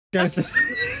Genesis.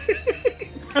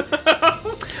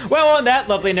 Well, on that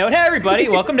lovely note, hey everybody,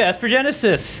 welcome to Esper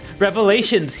Genesis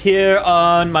Revelations here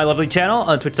on my lovely channel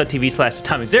on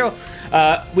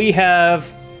twitch.tv/AtomicZero. We have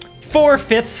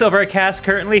 4/5 of our cast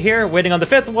currently here, waiting on the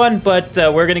 5th one, but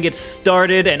we're going to get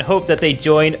started and hope that they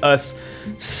join us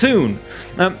soon.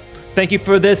 Thank you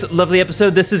for this lovely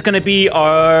episode. This is going to be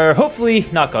our, hopefully,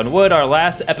 knock on wood, our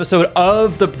last episode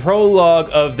of the prologue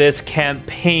of this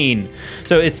campaign.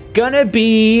 So it's going to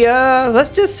be, let's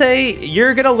just say,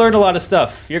 you're going to learn a lot of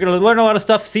stuff. You're going to learn a lot of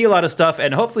stuff, see a lot of stuff,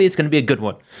 and hopefully it's going to be a good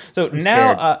one. So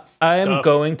now I am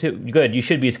going to, good, you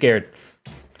should be scared.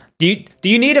 Do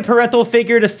you need a parental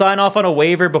figure to sign off on a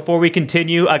waiver before we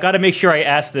continue? I got to make sure I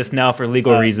ask this now for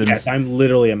legal reasons. Yes, I'm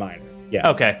literally a minor.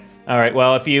 Yeah. Okay. All right.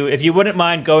 Well, if you wouldn't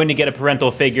mind going to get a parental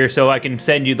figure, so I can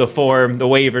send you the form, the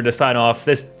waiver to sign off.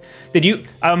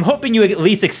 I'm hoping you at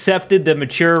least accepted the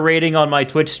mature rating on my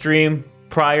Twitch stream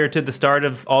prior to the start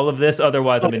of all of this.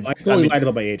 Otherwise, I fully lied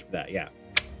about my age for that. Yeah.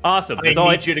 Awesome. I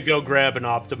need you to go grab an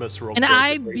Optimus real quick. And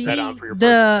I be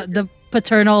the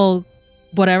paternal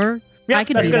whatever. Yeah, I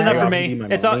can that's do good that. enough for me.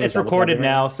 It's recorded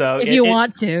now, so if you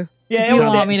want to. Yeah, if you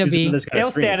want me to be.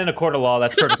 It'll stand in a court of law.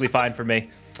 That's perfectly fine for me.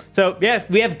 So yeah,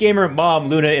 we have gamer mom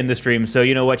Luna in the stream, so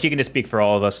you know what? She can just speak for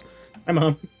all of us. Hi,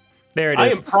 Mom. There it is. I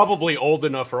am probably old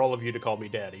enough for all of you to call me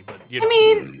Daddy, but you know. I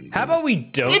mean, how about we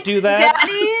don't do that?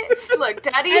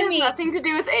 Daddy has nothing to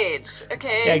do with age,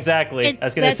 okay? Yeah, exactly. I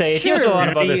was gonna say it deals a lot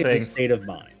of other things. It's a state of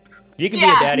mind. You can be a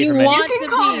daddy for many. You can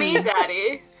call me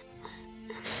Daddy.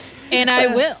 And I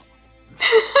will.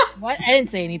 What? I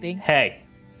didn't say anything. Hey,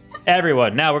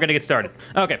 everyone! Now we're gonna get started.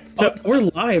 Okay, so we're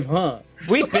live, huh?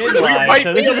 We've been live,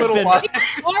 so this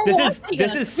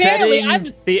is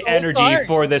setting the energy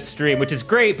for this stream, which is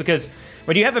great because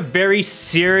when you have a very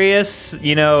serious,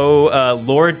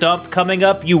 lore dump coming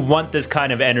up, you want this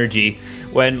kind of energy.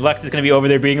 When Lex is going to be over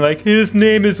there being like, his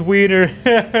name is Wiener.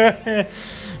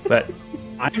 But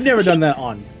I've never done that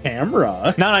on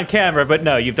camera. Not on camera, but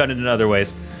no, you've done it in other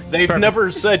ways. They've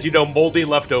never said, moldy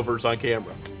leftovers on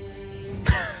camera.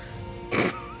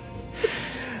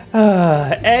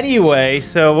 Anyway,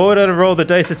 so we're going to roll the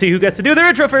dice to see who gets to do their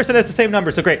intro first, and it's the same number,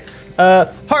 so great.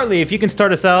 Harley, if you can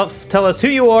start us out, tell us who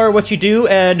you are, what you do,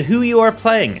 and who you are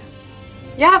playing.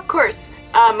 Yeah, of course.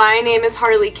 My name is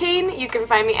Harley Kane. You can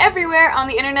find me everywhere on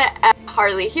the internet at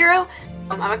Harley Hero.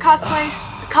 I'm a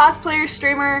cosplayer,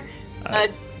 streamer,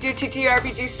 do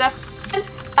TTRPG stuff.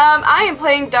 I am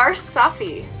playing Darce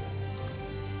Safi.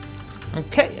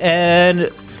 Okay, and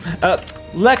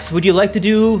Lex, would you like to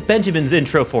do Benjamin's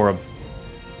intro for him?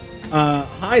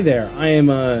 Hi there. I am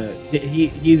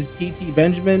he's TT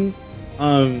Benjamin.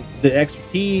 The extra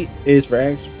T is for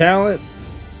extra talent.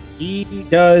 He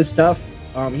does stuff.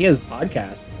 He has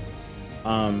podcasts.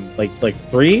 Like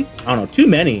 3? I don't know, too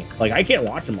many. Like I can't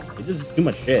watch them all. It's just too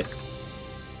much shit.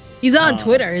 He's on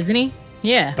Twitter, isn't he?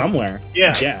 Yeah. Somewhere.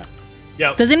 Yeah.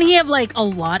 Doesn't he have like a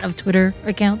lot of Twitter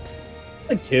accounts?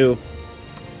 Like 2.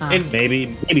 And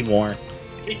maybe more.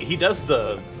 He does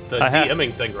the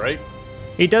DMing thing, right?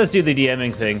 He does do the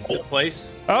DMing thing. Whole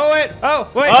place. Oh wait!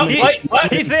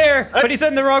 What? He's there, but he's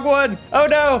in the wrong one. Oh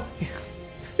no!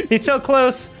 He's so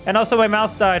close, and also my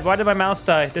mouse died. Why did my mouse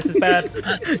die? This is bad.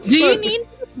 Do you need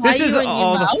this is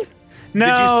all the... No.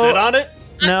 Did you sit on it?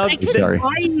 No. Sorry.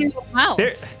 Why you need a mouse?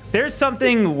 There's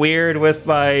something weird with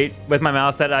my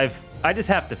mouse that I just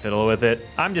have to fiddle with it.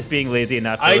 I'm just being lazy and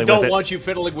not fiddling with it. I don't want you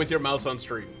fiddling with your mouse on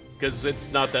stream, because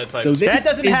it's not that type of thing. That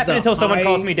doesn't happen until someone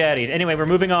calls me daddy. Anyway, we're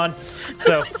moving on.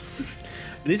 So,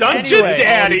 Dungeon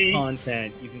Daddy!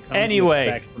 Content you can come to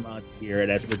expect from us here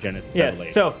at Esper Genesis. Yeah,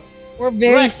 so... We're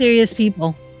very serious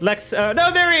people. Lex,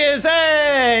 no, there he is!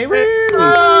 Hey! Woo!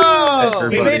 Oh!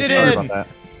 We made it in!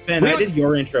 Ben, I did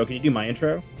your intro. Can you do my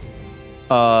intro?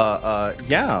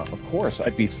 Yeah, of course.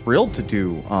 I'd be thrilled to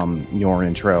do your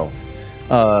intro.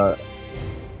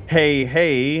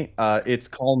 Hey, it's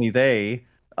Call Me They,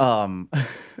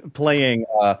 playing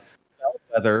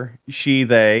Bellfeather, she,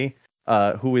 they,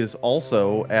 who is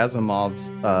also Asimov's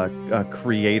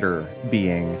creator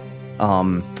being,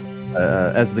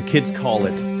 as the kids call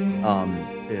it,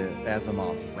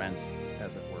 Asimov's rent,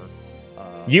 as it were.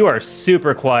 You are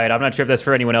super quiet. I'm not sure if that's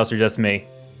for anyone else or just me.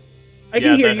 I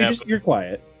can hear you, you're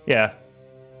quiet. Yeah.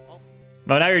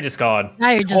 Well, now you're just gone.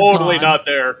 Now you're just totally gone. Not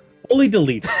there. Fully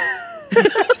delete.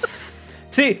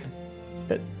 See.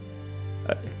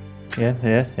 Yeah.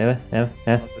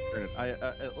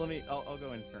 I'll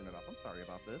go and turn it up. I'm sorry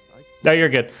about this. No, you're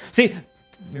good. See,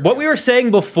 what we were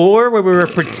saying before, where we were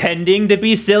pretending to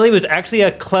be silly, was actually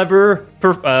a clever,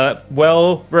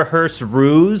 well-rehearsed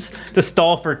ruse to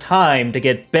stall for time to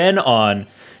get Ben on.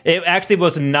 It actually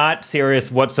was not serious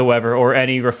whatsoever, or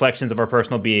any reflections of our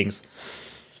personal beings.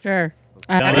 Sure.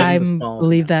 Not I even the smallest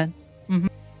believe that. Hmm.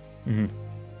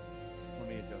 Let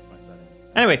me adjust my settings.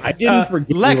 Anyway, I didn't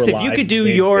forget Lex, you were if you live could do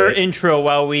mid-bit. your intro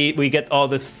while we get all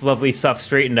this lovely stuff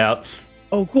straightened out.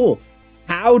 Oh, cool.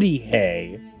 Howdy,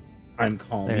 hey. I'm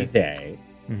Call Me They.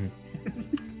 Mhm.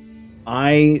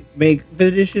 I make 5th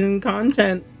edition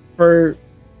content for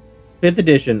 5th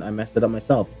edition. I messed it up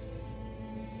myself.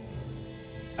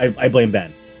 I blame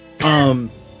Ben.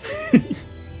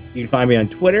 You can find me on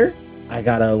Twitter. I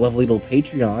got a lovely little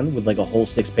Patreon with like a whole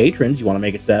 6 patrons. You want to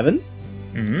make it 7?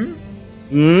 Mm-hmm.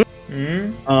 Mm-hmm.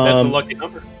 Mm-hmm. That's a lucky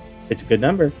number. It's a good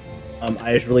number.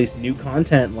 I just released new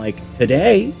content like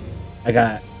today. I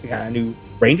got a new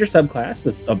Ranger subclass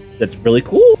that's really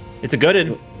cool. It's a good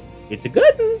one. It's a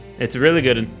good one. It's a really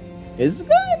good one. It's a good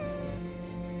one.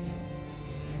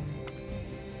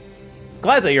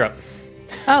 Glyza, you're up.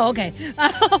 Oh, okay.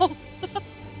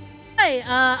 Hi,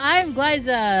 I'm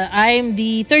Glyza. I'm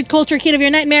the third culture kid of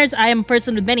your nightmares. I am a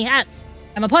person with many hats.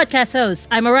 I'm a podcast host.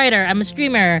 I'm a writer. I'm a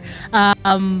streamer.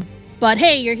 But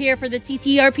hey, you're here for the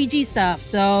TTRPG stuff.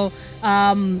 So,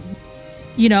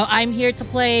 you know, I'm here to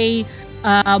play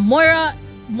Moira.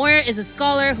 Moira is a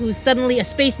scholar who's suddenly a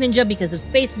space ninja because of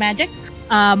space magic.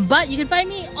 But you can find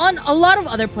me on a lot of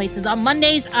other places. On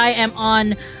Mondays, I am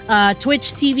on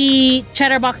Twitch TV,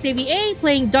 Chatterbox AVA,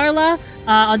 playing Darla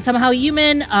on Somehow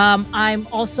Human. I'm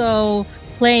also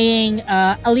playing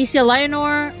Alicia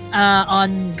Leonor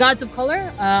on Gods of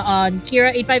Color on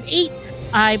Kira 858.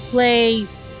 I play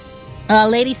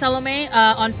Lady Salome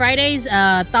on Fridays,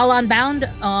 Thalan Bound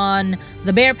on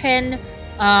The Bear Pen.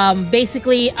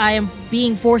 Basically, I am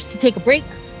being forced to take a break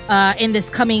in this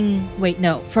coming,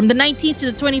 from the 19th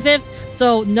to the 25th,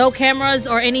 so no cameras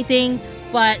or anything,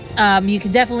 but you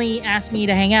can definitely ask me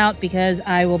to hang out because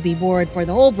I will be bored for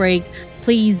the whole break.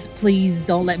 Please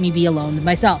don't let me be alone with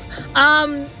myself.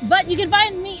 But you can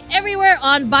find me everywhere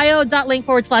on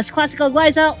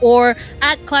bio.link/classicalglyza or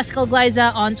at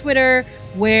classicalglyza on Twitter,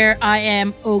 where I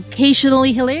am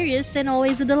occasionally hilarious and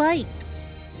always a delight.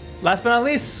 Last but not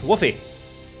least, Wolfie.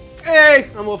 Hey,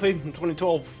 I'm Wolfie,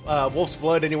 2012. Wolf's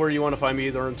Blood, anywhere you want to find me,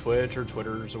 either on Twitch or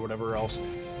Twitters or whatever else.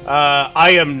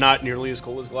 I am not nearly as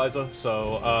cool as Glyza,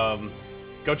 so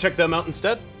go check them out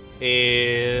instead.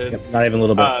 And Yep, not even a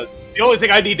little bit. the only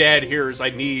thing I need to add here is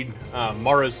I need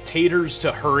Mara's taters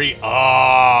to hurry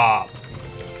up.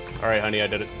 Alright, honey, I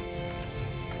did it.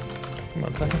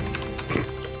 1 second.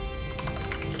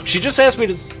 She just asked me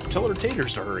to tell her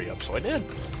taters to hurry up, so I did.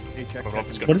 Hey, check. I don't know if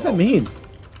it's gonna What does that mean?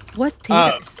 What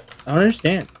taters? I don't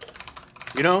understand.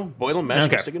 You know, boil them, mash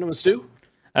Okay. them, stick them in a stew.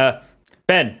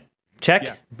 Ben, check.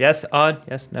 Yeah. Yes, on.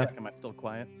 Yes, no. Check, am I still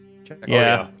quiet? Check.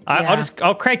 Yeah. yeah.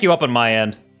 I'll crank you up on my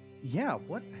end. Yeah,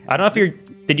 what? I don't know if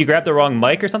did you grab the wrong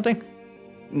mic or something?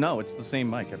 No, it's the same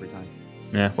mic every time.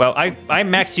 Yeah. Well, I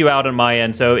maxed you out on my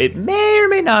end, so it may or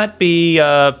may not be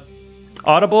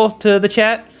audible to the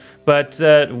chat, but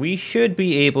we should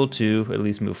be able to at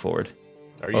least move forward.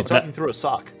 Are you Oh, talking through a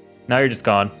sock? Now you're just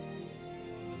gone.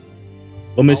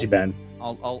 We'll miss you, Ben.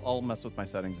 I'll mess with my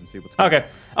settings and see what's going Okay.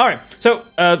 All right. So,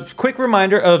 quick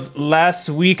reminder of last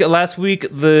week. Last week,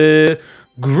 the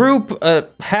group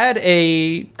had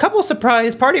a couple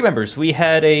surprise party members. We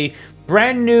had a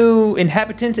brand new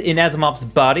inhabitant in Asimov's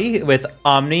body with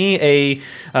Omni,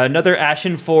 another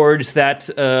Ashen Forge that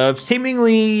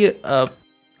seemingly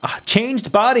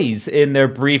changed bodies in their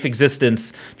brief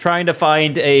existence, trying to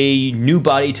find a new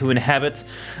body to inhabit.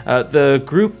 The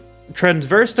group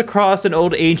traversed across an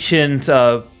old ancient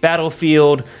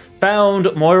battlefield,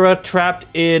 found Moira trapped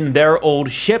in their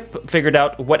old ship, figured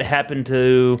out what happened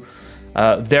to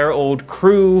their old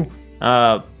crew,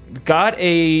 got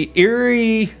a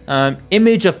eerie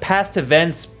image of past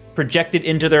events projected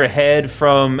into their head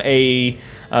from a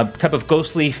type of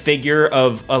ghostly figure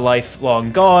of a life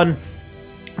long gone.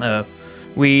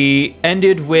 We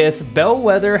ended with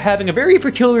Bellwether having a very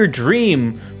peculiar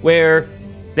dream where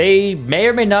they may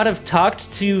or may not have talked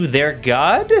to their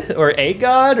god, or a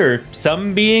god, or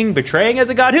some being betraying as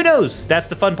a god. Who knows? That's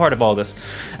the fun part of all this.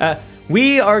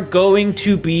 We are going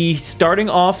to be starting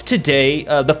off today,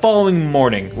 the following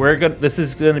morning. This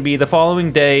is going to be the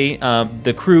following day.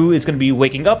 The crew is going to be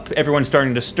waking up. Everyone's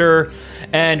starting to stir,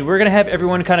 and we're going to have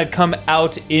everyone kind of come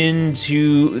out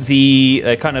into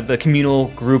the kind of the communal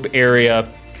group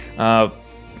area.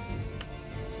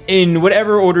 In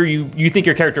whatever order you think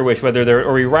your character wish, whether they're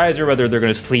Ori Riser, whether they're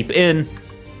going to sleep in,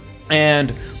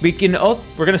 and we're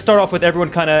going to start off with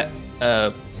everyone kind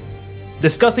of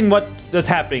discussing what that's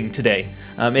happening today.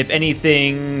 If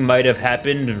anything might have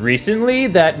happened recently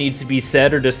that needs to be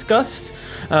said or discussed,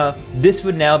 this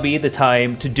would now be the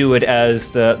time to do it, as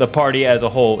the party as a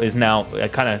whole is now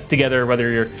kind of together, whether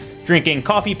you're drinking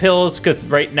coffee pills, because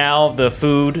right now the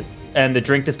food and the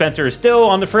drink dispenser is still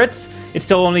on the fritz. It's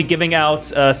still only giving out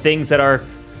things that are,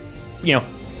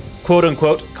 quote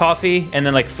unquote coffee, and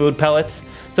then like food pellets.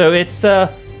 So it's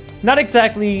not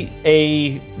exactly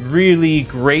a really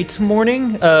great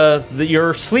morning.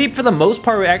 Your sleep, for the most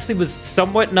part, actually was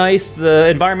somewhat nice. The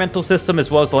environmental system as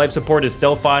well as the life support is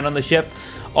still fine on the ship.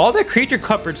 All the creature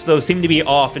comforts, though, seem to be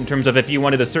off in terms of if you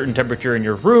wanted a certain temperature in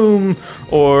your room,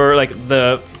 or like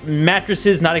the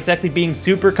mattresses not exactly being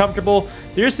super comfortable.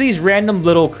 There's these random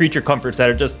little creature comforts that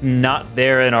are just not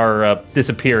there and are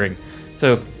disappearing.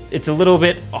 So it's a little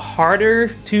bit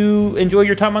harder to enjoy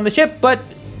your time on the ship, but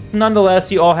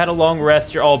nonetheless, you all had a long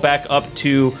rest. You're all back up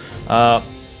to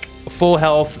full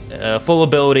health, full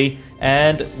ability,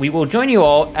 and we will join you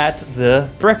all at the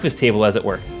breakfast table, as it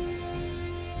were.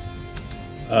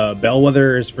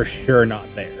 Bellwether is for sure not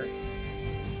there.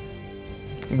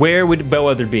 Where would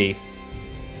Bellwether be?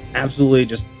 Absolutely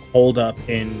just holed up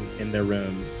in their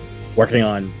room, working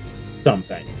on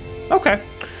something. Okay.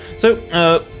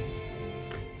 So,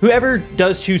 whoever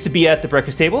does choose to be at the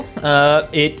breakfast table,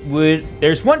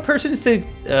 there's one person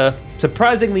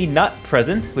surprisingly not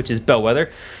present, which is Bellwether.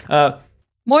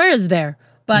 Moira's there,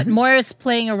 but Moira's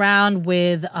playing around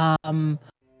with a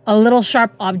little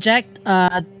sharp object.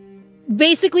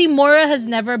 Basically, Moira has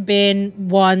never been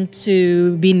one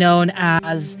to be known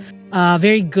as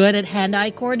very good at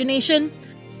hand-eye coordination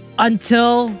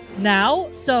until now.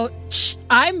 So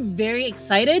I'm very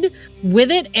excited with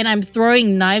it, and I'm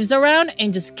throwing knives around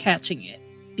and just catching it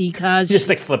because just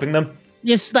like flipping them.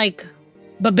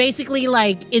 But basically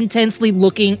like intensely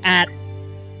looking at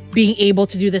being able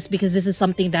to do this, because this is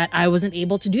something that I wasn't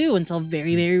able to do until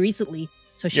very, very recently.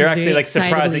 So she's You're actually very like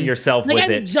surprising yourself with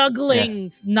I'm it.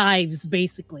 juggling knives,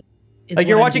 basically. Like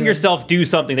you're watching yourself do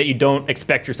something that you don't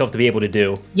expect yourself to be able to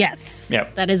do. Yes.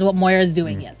 Yep. That is what Moira is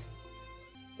doing. Yes.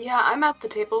 Yeah, I'm at the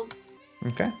table.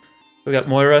 Okay. We got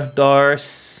Moira,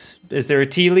 Dars. Is there a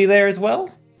Teely there as well?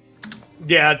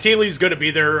 Yeah, Teely's gonna be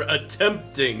there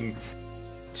attempting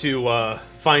to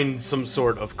find some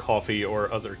sort of coffee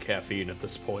or other caffeine at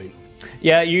this point.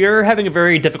 Yeah, you're having a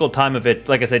very difficult time of it.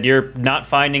 Like I said, you're not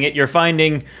finding it. You're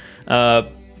finding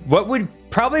what would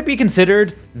probably be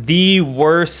considered the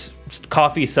worst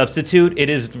coffee substitute. It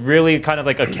is really kind of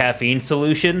like a caffeine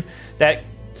solution that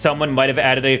someone might have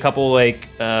added a couple like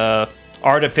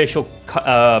artificial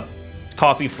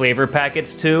coffee flavor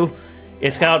packets to.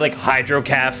 It's kind of like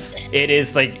hydrocaf. It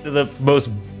is like the most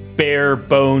bare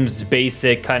bones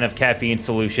basic kind of caffeine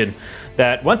solution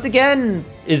that once again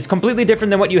is completely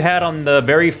different than what you had on the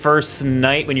very first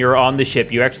night when you were on the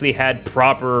ship. You actually had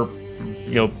proper,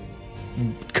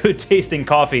 good tasting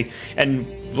coffee,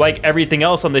 and like everything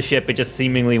else on the ship, it just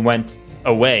seemingly went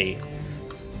away.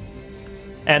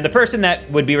 And the person that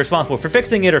would be responsible for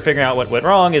fixing it or figuring out what went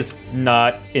wrong is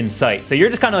not in sight. So you're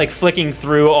just kind of like flicking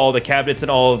through all the cabinets and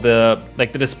all of the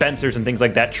like the dispensers and things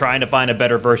like that, trying to find a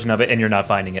better version of it, and you're not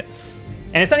finding it.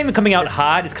 And it's not even coming out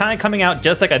hot. It's kind of coming out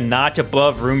just like a notch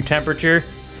above room temperature.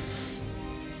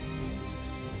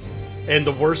 And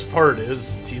the worst part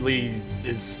is, Teely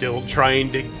is still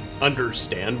trying to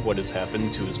understand what has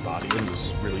happened to his body in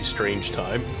this really strange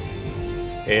time.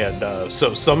 And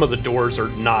so some of the doors are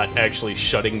not actually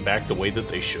shutting back the way that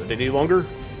they should any longer.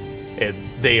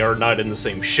 And they are not in the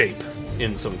same shape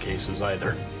in some cases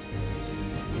either.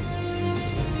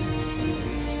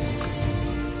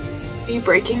 Are you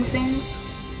breaking things?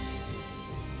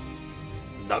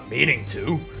 Not meaning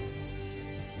to.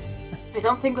 I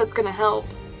don't think that's gonna help.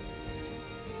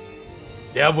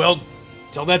 Yeah, well,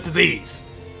 tell that to these.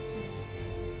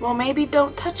 Well, maybe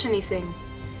don't touch anything.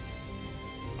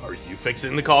 Are you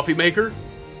fixing the coffee maker?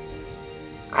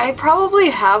 I probably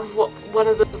have one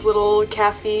of those little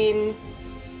caffeine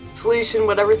solution,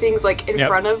 whatever things, like, in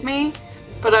front of me.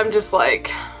 But I'm just like...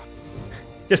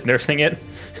 Just nursing it.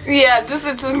 Yeah, just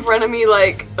it's in front of me,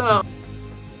 like, oh.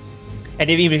 And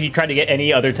even if you try to get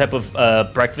any other type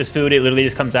of breakfast food, it literally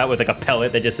just comes out with like a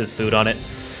pellet that just says food on it.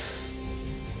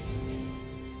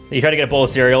 You try to get a bowl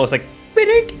of cereal, it's like,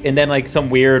 and then like some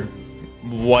weird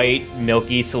white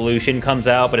milky solution comes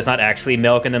out, but it's not actually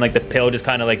milk, and then like the pill just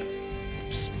kind of like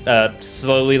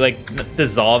slowly like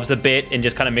dissolves a bit and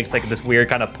just kind of makes like this weird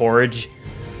kind of porridge.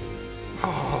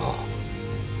 Oh.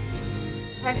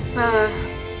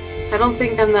 I don't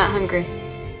think I'm that hungry.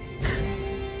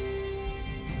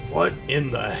 What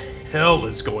in the hell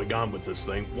is going on with this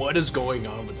thing? What is going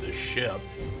on with this ship?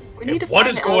 We need to What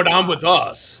find is going on Elzar. with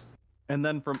us? And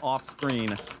then from off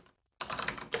screen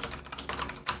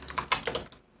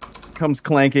comes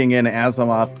clanking in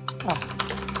Asimov.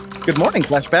 Oh. Good morning,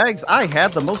 Flashbags. I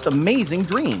had the most amazing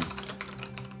dream.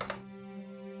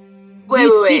 Wait, Can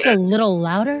you wait, speak wait. a little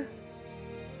louder?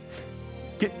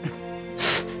 Good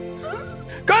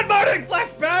morning,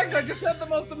 Flashbags. I just had the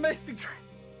most amazing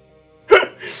dream.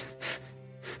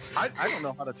 I don't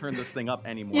know how to turn this thing up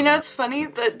anymore. You know, it's funny,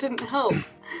 that didn't help.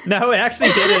 No, it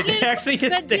actually didn't. It actually just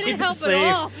That stayed didn't the help at same.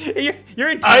 all. Your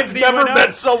I've intensity never went up.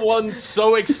 met someone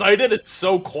so excited and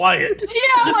so quiet.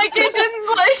 Yeah, like it didn't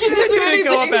It do didn't anything.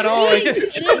 go up at all. It just,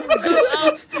 It didn't go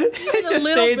up it even a just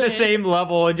little stayed the bit. same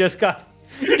level and just got.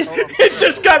 It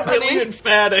just got really Funny.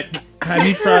 emphatic. Have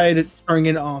you tried turning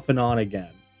it off and on again?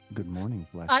 Good morning,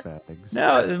 Flashbags.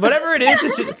 No, whatever it is,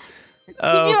 it's just.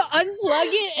 Can you unplug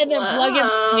it and then plug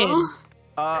it in?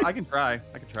 I can try.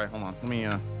 Hold on. Let me.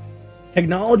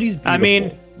 Technology's beautiful. I mean,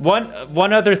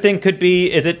 one other thing could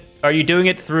be: are you doing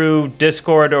it through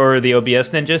Discord or the OBS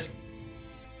Ninja?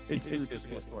 It's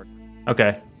Discord.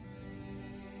 Okay.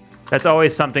 That's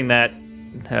always something that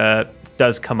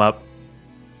does come up.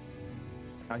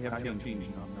 I have changed.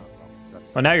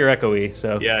 Well, now you're echoey,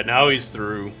 so. Yeah, now he's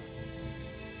through.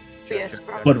 Yes,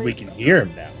 but probably. we can hear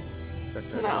him now.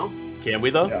 No. Can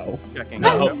we though? No. Checking.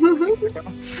 No.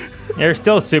 They're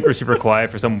still super, super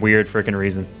quiet for some weird freaking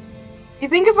reason. You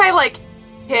think if I like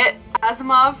hit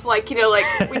Asimov, like you know, like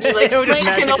when you like It would just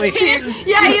smack an old magically- TV,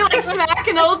 yeah, you like smack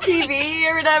an old TV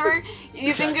or whatever.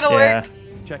 You think it'll work?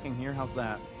 Checking here. How's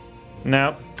that?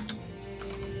 No.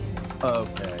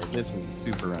 Okay, this is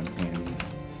super uncanny.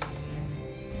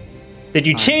 Did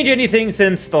you change anything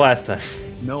since the last time?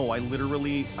 No, I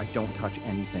don't touch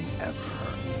anything ever.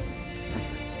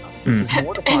 Hmm. This is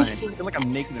mortifying. Anything. I feel like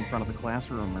I'm naked in front of the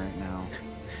classroom right now.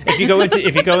 If you go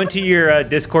into your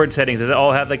Discord settings, does it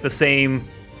all have like the same?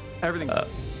 Everything's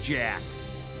jacked.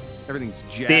 Everything's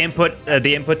jacked.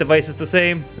 The input device is the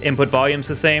same. Input volume's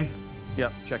the same.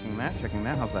 Yep, checking that.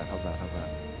 How's that?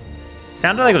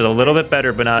 Sounded like it was a little bit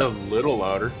better, but A not. little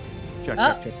louder. Check.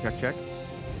 Checking.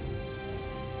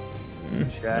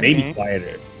 Maybe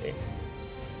quieter.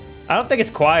 I don't think it's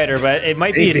quieter, but it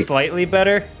might be Maybe. slightly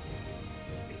better.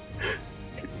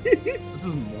 This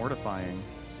is mortifying.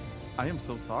 I am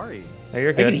so sorry. Oh, you're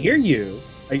I can good. hear you.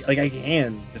 I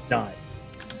can, just not.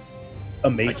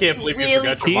 Amazing. I can't believe you Really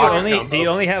forgot Do your you pocket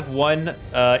only have one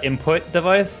input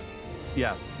device?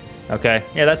 Yes. Okay.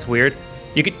 Yeah, that's weird.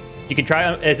 You could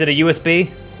try. Is it a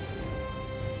USB?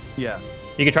 Yes.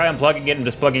 You could try unplugging it and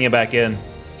just plugging it back in.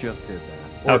 Just did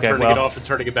that. Or Okay, turning well. it off and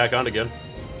turning it back on again.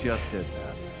 Just did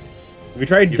that. Have you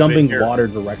tried You've dumping been here. water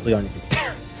directly on your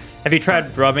computer? Have you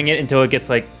tried rubbing it until it gets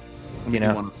like, Let me you do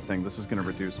know? one other thing. This is going to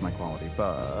reduce my quality,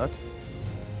 but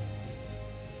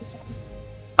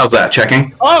How's that?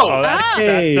 Checking. Oh, that's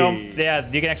Hey. so. Yeah,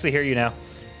 you can actually hear you now.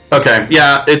 Okay.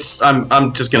 Yeah, it's.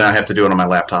 I'm just gonna have to do it on my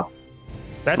laptop.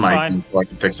 That's fine. So I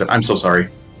can fix it. I'm so sorry.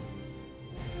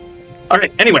 All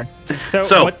right. Anyway,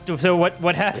 So-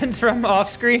 what happens from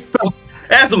off screen?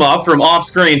 Asimov from off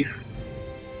screen.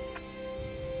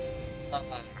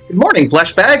 Good morning,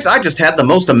 Flashbags. I just had the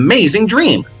most amazing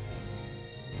dream.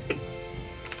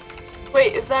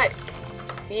 Wait, is that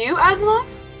you, Asimov?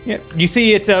 Yeah, you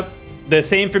see it's the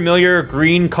same familiar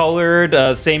green colored,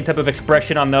 same type of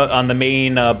expression on the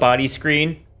main body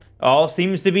screen. All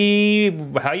seems to be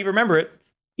how you remember it.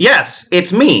 Yes,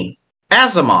 it's me,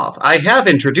 Asimov. I have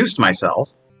introduced myself.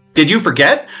 Did you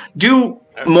forget? Do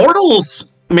mortals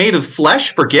made of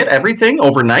flesh forget everything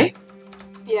overnight?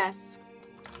 Yes.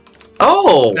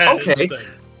 Oh, That is okay. the thing.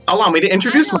 Allow me to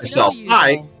introduce I don't know myself. you,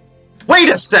 Hi. though. Wait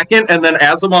a second, and then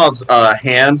Asimov's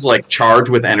hands like charge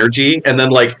with energy, and then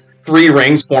like 3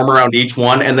 rings form around each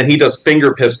one, and then he does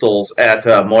finger pistols at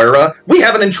Moira. We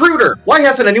have an intruder. Why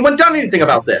hasn't anyone done anything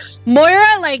about this?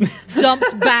 Moira like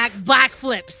jumps back,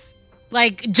 backflips,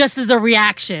 like just as a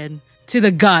reaction to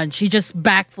the gun. She just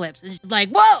backflips and she's like,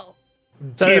 "Whoa!"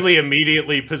 Teely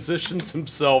immediately positions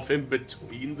himself in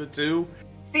between the two.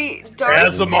 See, Darce.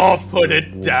 Asimov put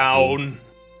it down.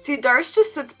 See, Darce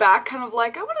just sits back, kind of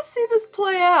like, I want to see this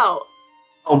play out.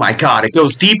 Oh my god, it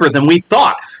goes deeper than we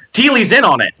thought. Teely's in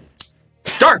on it.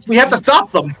 Darth, we have to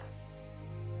stop them.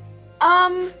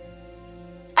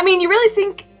 I mean, you really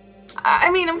think? I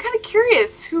mean, I'm kind of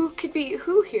curious. Who could be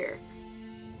who here?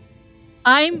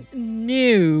 I'm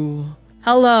new.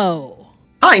 Hello.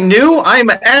 I knew I'm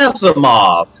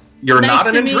Asimov. You're Nice not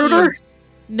an to meet intruder? you.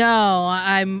 No,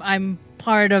 I'm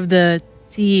part of the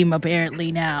team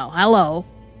apparently now. Hello.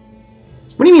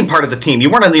 What do you mean part of the team? You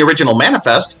weren't on the original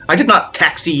manifest. I did not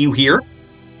taxi you here.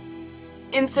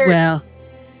 Insert Well,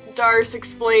 Darce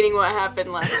explaining what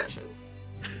happened last session.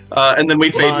 And then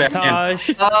we fade back in.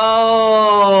 Montage.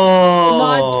 Oh.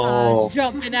 Montage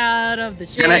jumping out of the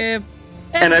ship.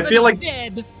 And I feel like-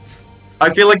 dead.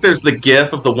 I feel like there's the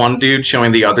gif of the one dude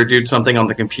showing the other dude something on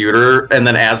the computer, and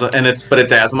then it's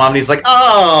Asimov, and he's like,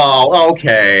 "Oh,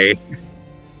 okay."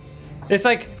 It's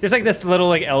like there's like this little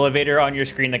like elevator on your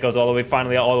screen that goes all the way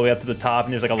up to the top,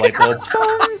 and there's like a light bulb.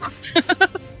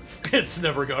 It's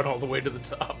never gone all the way to the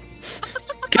top.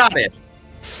 Got it.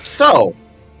 So,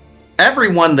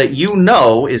 everyone that you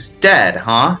know is dead,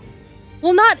 huh?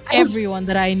 Well, not I was- everyone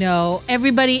that I know.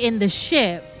 Everybody in the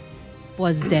ship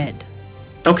was dead.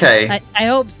 Okay. I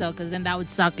hope so, because then that would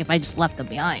suck if I just left them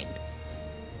behind.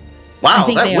 Wow, I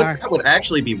think they are. that would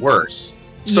actually be worse.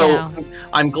 So Yeah.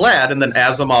 I'm glad, and then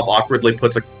Asimov awkwardly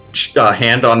puts a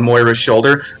hand on Moira's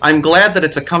shoulder. I'm glad that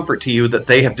it's a comfort to you that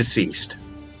they have deceased.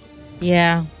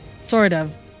 Yeah, sort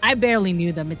of. I barely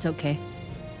knew them. It's okay.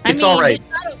 It's all right.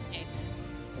 It's not okay.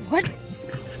 What?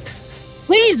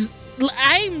 Please,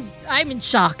 I'm in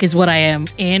shock. Is what I am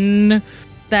in.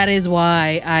 That is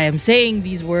why I am saying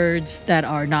these words that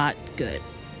are not good.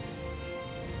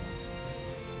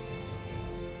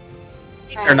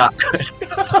 They're not good.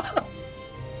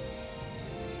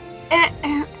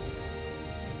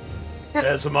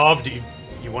 Asimov, do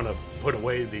you want to put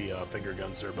away the finger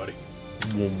guns there, buddy?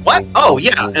 What? Oh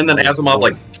yeah, and then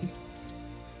Asimov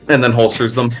and then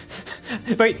holsters them.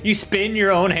 Wait, you spin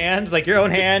your own hand? Like your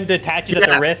own hand attaches at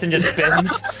Yeah. the wrist and just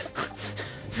spins?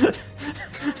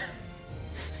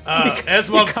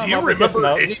 Asimov, come do you up with this remember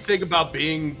note. anything about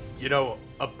being,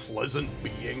 a pleasant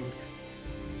being?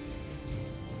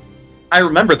 I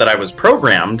remember that I was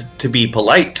programmed to be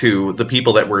polite to the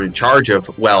people that were in charge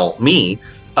of, well, me.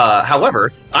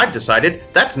 However, I've decided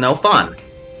that's no fun.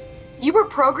 You were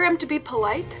programmed to be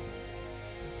polite?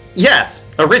 Yes,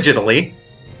 originally.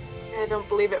 I don't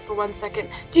believe it for 1 second.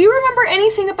 Do you remember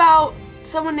anything about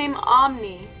someone named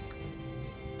Omni?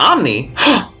 Omni?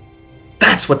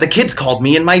 That's what the kids called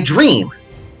me in my dream.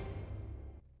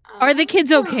 Are the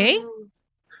kids okay?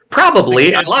 Probably.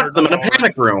 The I kids locked are them in a gone.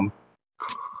 panic room.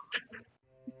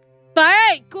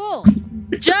 Alright, cool.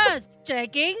 Just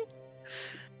checking.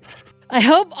 I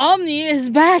hope Omni is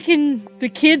back and the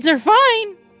kids are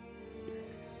fine.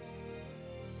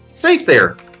 Safe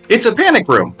there. It's a panic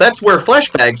room. That's where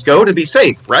flesh bags go to be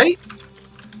safe, right?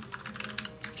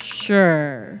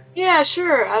 Sure. Yeah,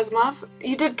 sure, Asimov.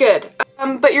 You did good.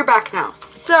 But you're back now.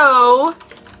 So,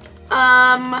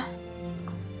 I'm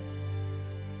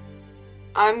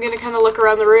gonna kind of look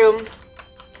around the room.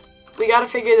 We gotta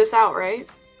figure this out, right?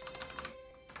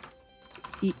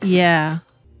 Yeah.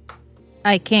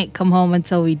 I can't come home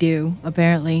until we do,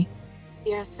 apparently.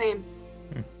 Yeah, same.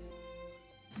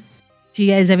 Do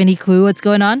you guys have any clue what's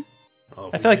going on? Oh,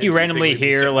 I feel like you randomly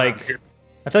hear like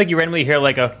a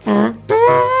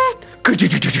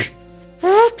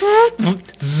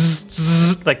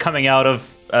like coming out of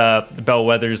the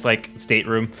Bellwether's like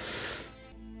stateroom.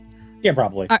 Yeah,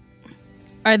 probably.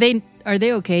 Are they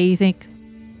okay, you think?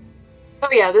 Oh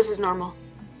yeah, this is normal.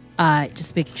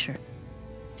 Just making sure.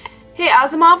 Hey,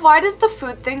 Asimov, why does the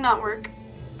food thing not work?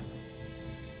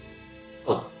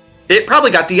 It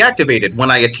probably got deactivated when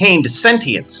I attained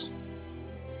sentience.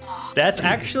 That's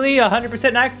actually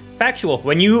 100% factual.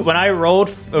 When you rolled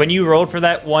for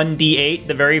that 1d8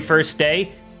 the very first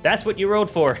day, that's what you rolled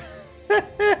for.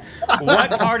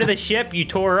 What part of the ship you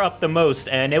tore up the most?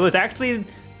 And it was actually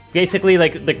basically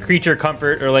like the creature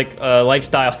comfort or like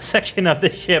lifestyle section of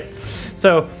the ship.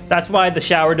 So that's why the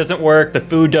shower doesn't work, the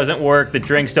food doesn't work, the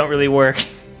drinks don't really work.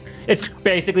 It's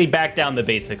basically back down the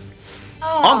basics.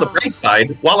 On the bright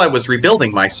side, while I was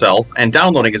rebuilding myself and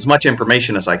downloading as much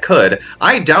information as I could,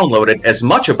 I downloaded as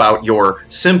much about your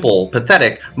simple,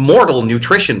 pathetic, mortal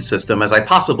nutrition system as I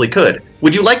possibly could.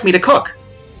 Would you like me to cook?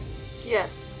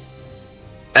 Yes.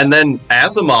 And then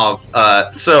Asimov,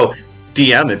 so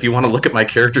DM, if you want to look at my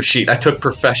character sheet, I took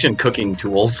profession cooking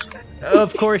tools.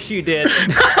 Of course you did.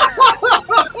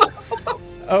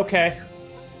 Okay.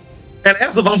 And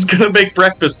Asimov's gonna make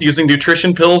breakfast using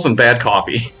nutrition pills and bad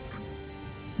coffee.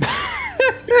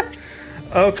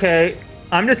 Okay,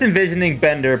 I'm just envisioning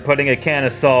Bender putting a can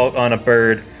of salt on a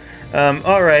bird.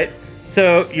 All right.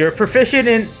 So you're proficient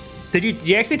in. Did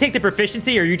you actually take the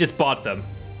proficiency, or you just bought them?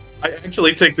 I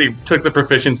actually took the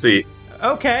proficiency.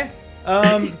 Okay.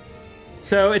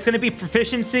 So it's going to be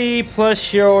proficiency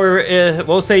plus your,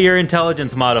 we'll say your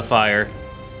intelligence modifier.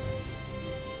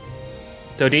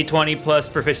 So D20 plus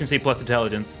proficiency plus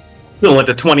intelligence. Still went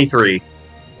to 23.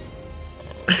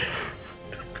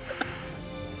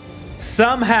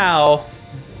 Somehow,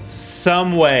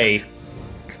 some way,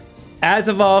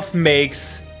 Asimov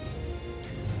makes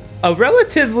a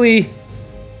relatively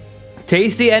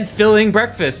tasty and filling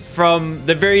breakfast from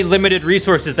the very limited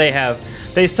resources they have.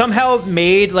 They somehow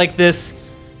made like this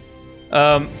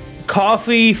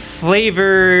coffee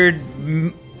flavored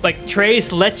like tres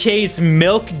leches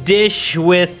milk dish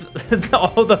with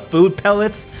all the food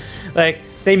pellets. Like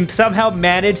they somehow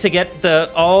managed to get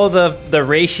all the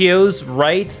ratios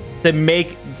right to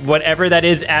make whatever that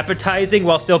is appetizing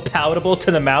while still palatable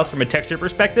to the mouth from a texture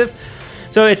perspective.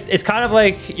 So it's kind of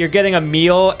like you're getting a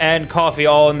meal and coffee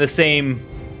all in the same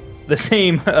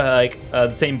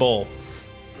bowl.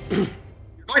 You're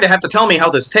going to have to tell me how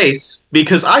this tastes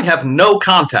because I have no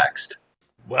context.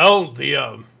 Well,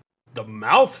 the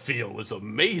mouthfeel is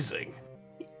amazing.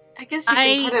 I guess you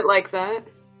can put it like that.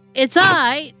 It's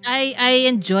alright. I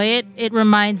enjoy it. It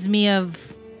reminds me of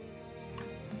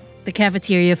the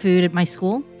cafeteria food at my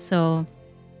school, so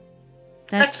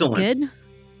that's Excellent. good.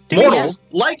 Mortals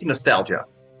like nostalgia.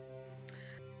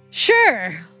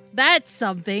 Sure, that's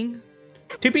something.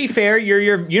 To be fair, your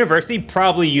university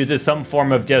probably uses some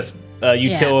form of just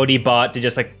utility bot to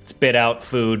just like spit out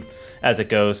food as it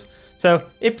goes. So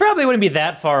it probably wouldn't be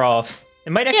that far off.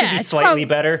 It might actually be slightly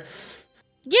better.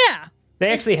 Yeah. They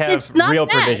actually have it's not real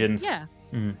bad. provisions. Yeah.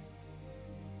 Mhm.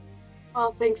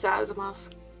 Well, thanks, Asimov.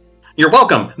 You're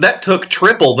welcome. That took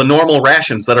triple the normal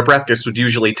rations that a breakfast would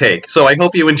usually take, so I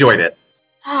hope you enjoyed it.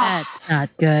 That's not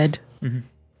good.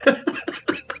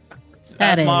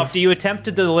 That Asimov, is. do you attempt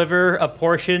to deliver a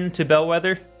portion to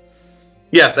Bellwether?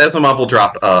 Yes, Asimov will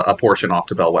drop a portion off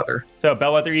to Bellwether. So,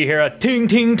 Bellwether, you hear a ting,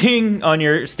 ting, ting on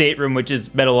your stateroom, which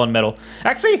is metal on metal.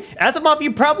 Actually, Asimov,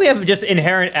 you probably have just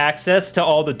inherent access to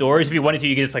all the doors. If you wanted to,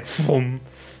 you could just like, boom.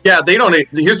 Yeah, they don't.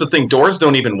 Here's the thing: doors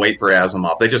don't even wait for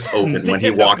Asimov; they just open when he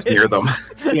walks near them.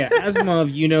 Yeah,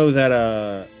 Asimov, you know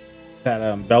that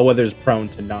Bellwether's prone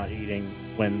to not eating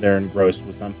when they're engrossed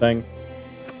with something.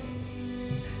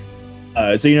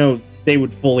 So you know they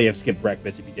would fully have skipped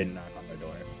breakfast if you didn't knock on their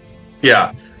door.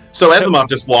 Yeah. So Asimov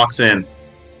just walks in.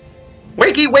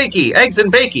 Wakey, wakey, eggs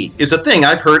and bakey is a thing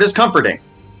I've heard is comforting.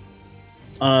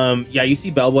 Yeah, you see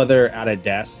Bellwether at a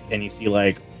desk, and you see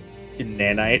like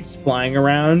nanites flying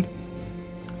around.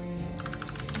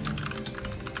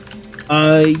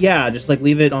 Yeah, just like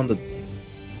leave it on the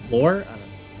floor. I don't know.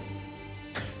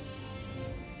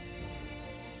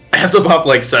 Asimov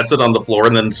like sets it on the floor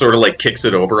and then sort of like kicks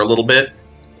it over a little bit.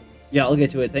 Yeah, I'll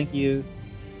get to it. Thank you.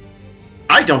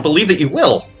 I don't believe that you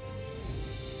will.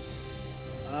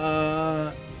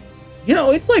 You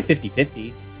know, it's like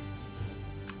 50-50.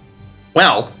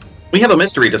 Well, we have a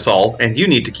mystery to solve, and you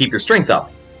need to keep your strength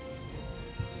up.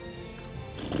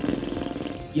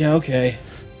 Yeah, okay.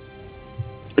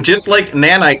 Just like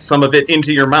nanite some of it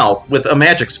into your mouth with a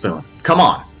magic spoon. Come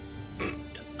on.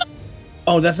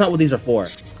 Oh, that's not what these are for.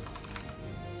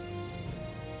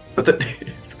 But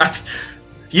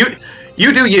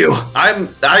you do you.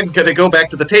 I'm gonna go back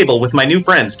to the table with my new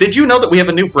friends. Did you know that we have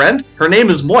a new friend? Her name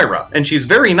is Moira, and she's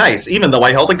very nice, even though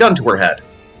I held a gun to her head.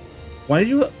 Why did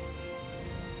you?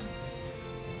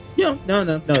 No.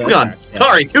 Two guns. Yeah.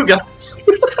 Sorry, 2 guns.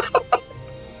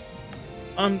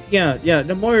 Yeah.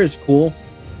 No, Moira's cool.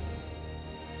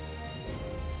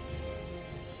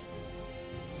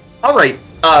 All right.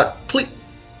 Please.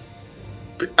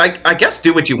 I guess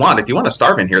do what you want. If you want to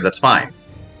starve in here, that's fine.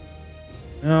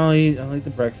 No, I like the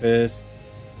breakfast.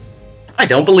 I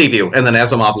don't believe you. And then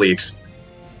Asimov leaves.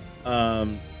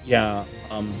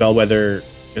 Bellwether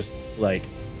just like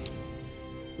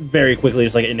very quickly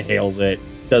just like inhales it.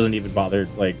 Doesn't even bother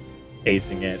like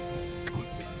tasting it.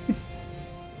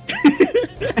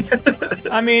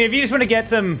 I mean, if you just want to get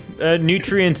some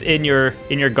nutrients in your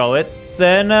gullet,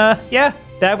 then yeah,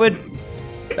 that would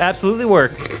absolutely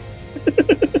work.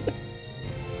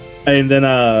 And then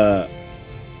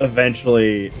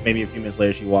eventually, maybe a few minutes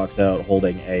later, she walks out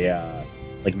holding a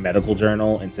like medical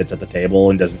journal and sits at the table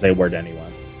and doesn't say a word to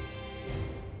anyone.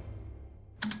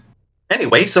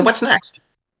 Anyway, so what's next?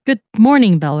 Good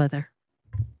morning, Bellwether.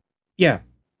 Yeah.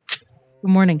 Good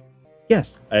morning.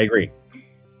 Yes, I agree.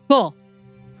 Cool.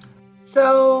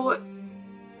 So,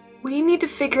 we need to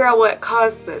figure out what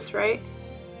caused this, right?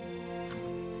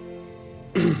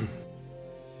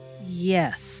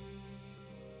 Yes.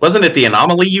 Wasn't it the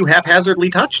anomaly you haphazardly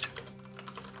touched?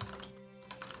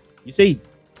 You say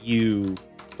you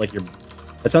like you're.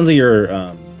 That sounds like you're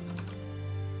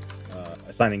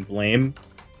assigning blame.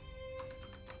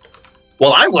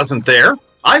 Well, I wasn't there.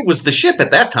 I was the ship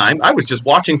at that time. I was just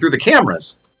watching through the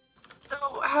cameras. So,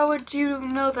 how would you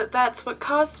know that that's what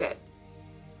caused it?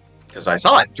 Because I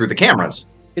saw it through the cameras.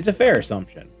 It's a fair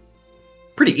assumption.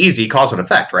 Pretty easy cause and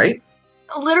effect, right?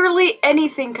 Literally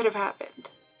anything could have happened.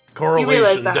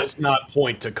 Correlation that. does not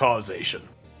point to causation.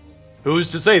 Who's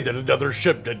to say that another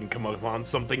ship didn't come upon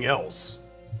something else?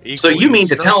 So you mean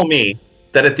to Equally tell me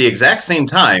that at the exact same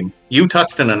time you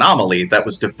touched an anomaly that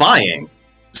was defying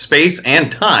space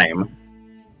and time,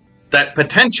 that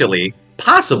potentially,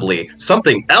 possibly,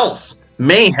 something else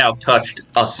may have touched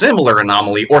a similar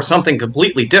anomaly or something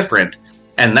completely different,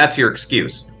 and that's your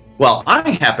excuse? Well, I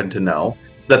happen to know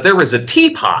that there is a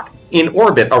teapot in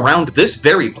orbit around this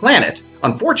very planet.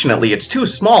 Unfortunately, it's too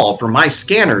small for my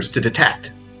scanners to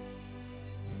detect.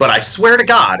 But I swear to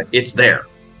God, it's there.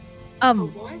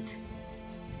 What?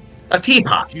 A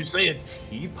teapot. Did you say a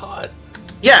teapot?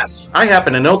 Yes, I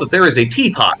happen to know that there is a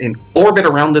teapot in orbit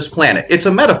around this planet. It's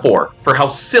a metaphor for how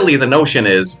silly the notion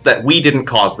is that we didn't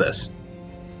cause this.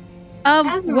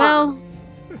 Well,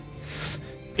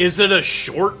 Is it a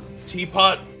short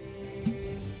teapot?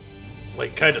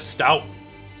 Like, kind of stout?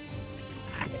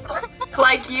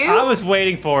 Like you? I was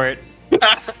waiting for it.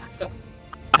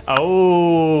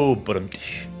 Oh, but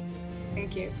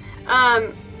Thank you.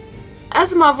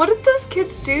 Asimov, what did those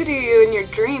kids do to you in your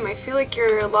dream? I feel like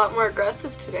you're a lot more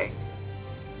aggressive today.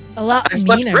 a lot I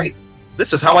slept meaner. great.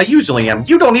 This is how I usually am.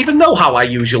 You don't even know how I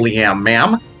usually am,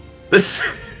 ma'am. This...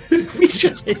 we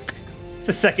just... it's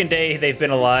the second day they've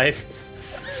been alive.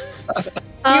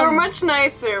 You were much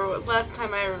nicer last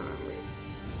time I remember.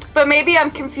 But maybe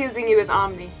I'm confusing you with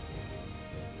Omni.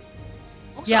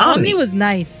 Yeah, Omni was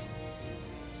nice.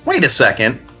 Wait a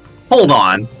second. Hold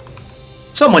on.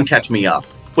 Someone catch me up.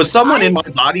 Was someone in my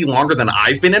body longer than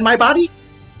I've been in my body?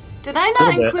 Did I not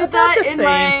Little bit. include About that the in same.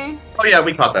 my... Oh yeah,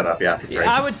 we caught that up. Yeah, that's right.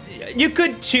 I would. You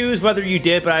could choose whether you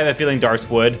did, but I have a feeling Darce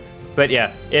would. But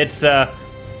yeah, it's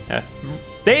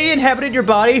they inhabited your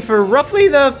body for roughly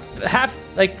the half,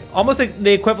 like almost like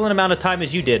the equivalent amount of time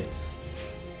as you did.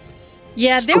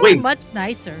 Yeah, So they were wait. much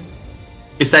nicer.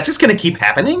 Is that just gonna keep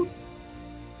happening?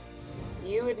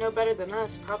 You would know better than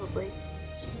us, probably.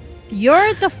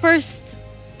 You're the first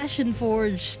Ashen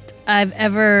Forged I've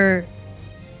ever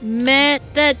met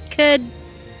that could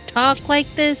talk like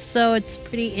this, so it's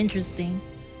pretty interesting.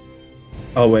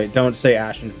 Oh wait, don't say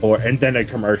Ashen 4, and then a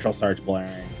commercial starts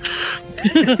blaring.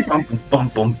 Boom, boom,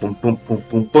 boom, boom, boom, boom,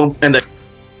 boom, boom, and then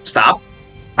stop.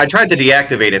 I tried to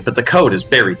deactivate it, but the code is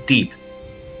buried deep.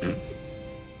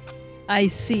 I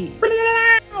see.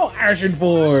 Oh, Ashen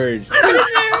Forge!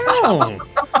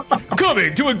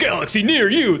 Coming to a galaxy near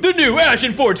you, the new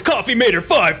Ashen Forge Coffee Mater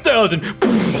 5000.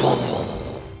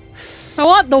 I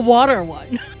want the water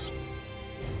one.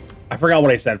 I forgot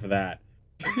what I said for that.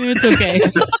 It's okay.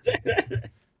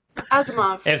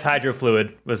 Asimov, It's hydro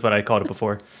fluid was what I called it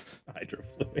before.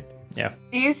 Hydrofluid. Yeah.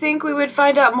 do you think we would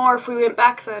find out more if we went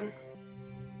back then?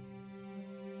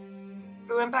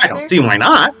 We went back I there? don't see why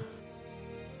not.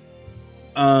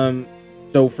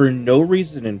 So for no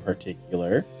reason in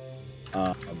particular,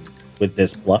 with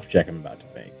this bluff check I'm about to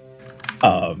make,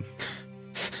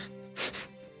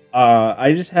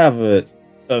 I just have a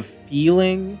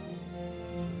feeling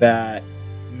that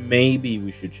maybe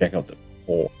we should check out the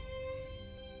core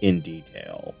in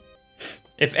detail.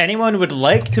 If anyone would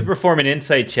like to perform an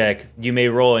insight check, you may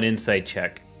roll an insight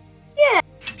check. Yeah,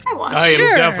 I want. I am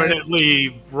Sure.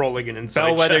 definitely rolling an insight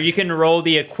So whether check. you can roll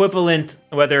the equivalent,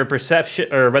 whether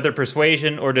perception or whether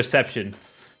persuasion or deception.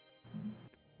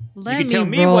 Let you can tell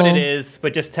me roll. what it is,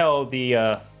 but just tell the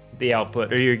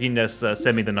output, or you can just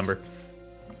send me the number.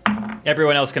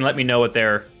 Everyone else can let me know what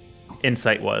their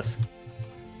insight was.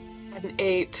 An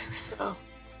 8, so.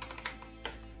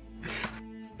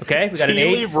 Okay, we got an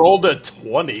Teely 8. rolled a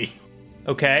 20.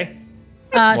 Okay.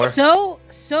 More. So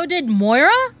did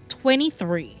Moira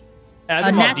 23. A Asimov,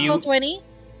 do natural you 20.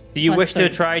 do you plus wish to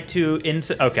 30. try to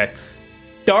Okay.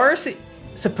 Darcy,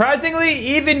 surprisingly,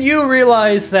 even you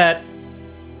realize that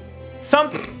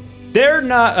they're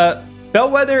not.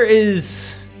 Bellwether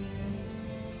is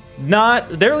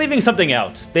not. They're leaving something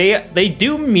out. They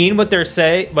do mean what they're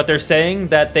saying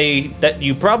that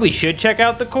you probably should check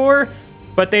out the core,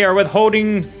 but they are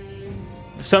withholding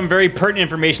some very pertinent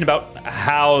information about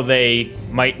how they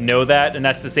might know that, and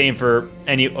that's the same for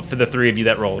the three of you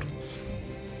that rolled.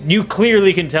 You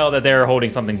clearly can tell that they're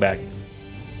holding something back.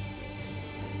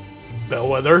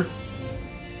 Bellwether,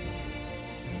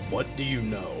 what do you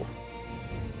know?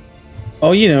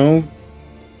 Oh,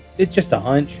 it's just a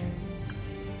hunch.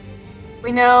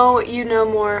 We know you know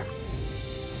more.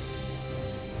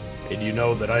 And you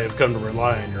know that I have come to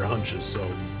rely on your hunches, so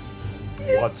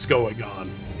what's going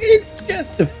on? It's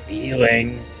just a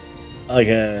feeling, like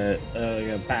a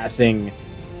passing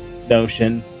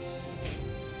notion.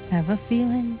 Have a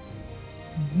feeling.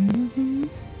 Mhm.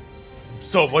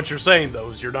 So what you're saying, though,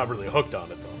 is you're not really hooked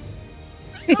on it, though.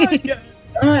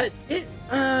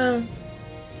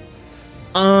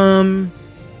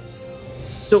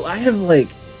 So I have like,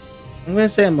 I'm gonna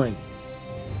say I'm like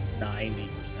 90%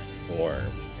 sure.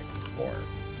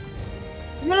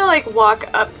 I'm gonna like walk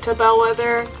up to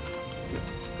Bellwether,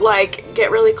 like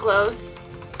get really close.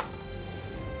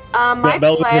 My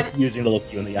Bell's plan. refusing to look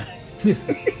you in the eyes.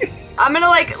 I'm gonna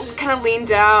like kind of lean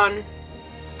down.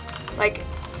 Like,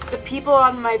 the people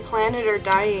on my planet are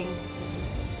dying.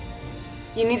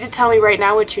 You need to tell me right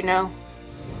now what you know.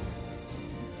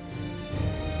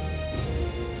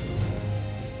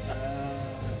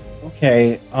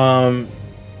 Okay.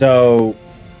 So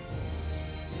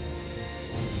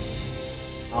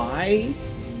I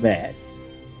met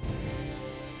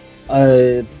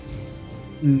a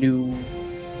new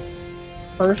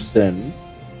person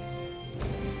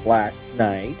last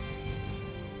night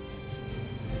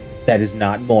that is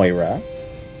not Moira.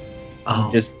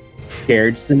 Oh. Just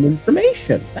shared some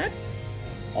information. That's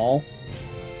all.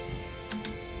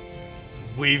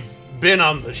 We've been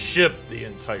on the ship the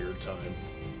entire time.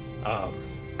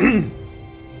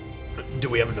 Do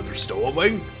we have another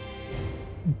stowaway?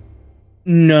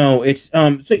 No, it's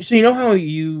so you know how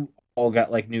you all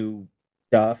got like new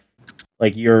stuff?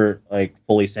 Like you're like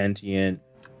fully sentient,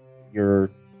 you're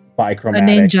A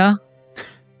bichromatic, ninja.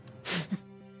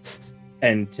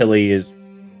 and Tilly is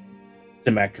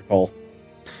symmetrical.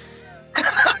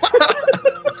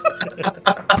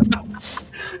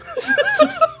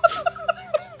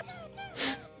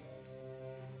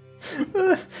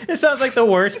 It sounds like the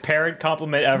worst parent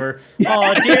compliment ever.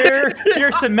 Oh, dear,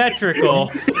 you're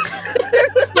symmetrical.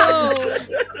 So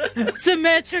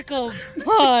symmetrical.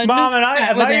 Oh, Mom and I,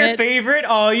 am I your favorite?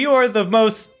 Oh, you are the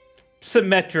most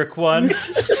symmetric one.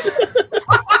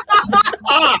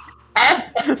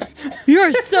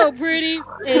 You're so pretty,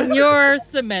 and you're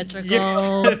symmetrical.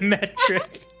 You're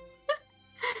symmetric.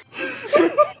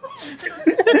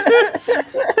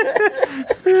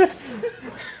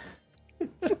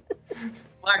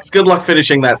 Flax, good luck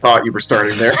finishing that thought you were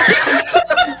starting there.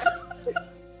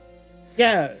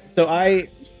 Yeah, so I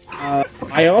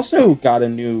also got a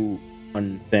new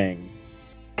fun thing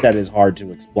that is hard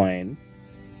to explain.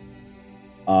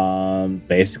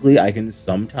 Basically, I can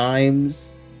sometimes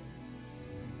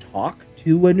talk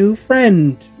to a new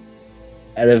friend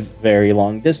at a very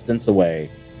long distance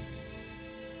away,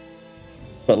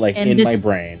 but like And in this- my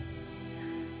brain.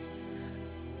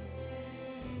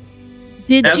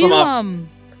 Did As you I'm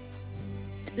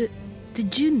up.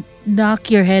 Did you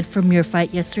knock your head from your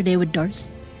fight yesterday with Darce?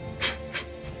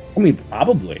 I mean,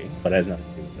 probably, but it has nothing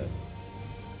to do with this.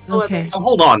 Okay. Now,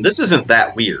 hold on, this isn't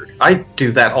that weird. I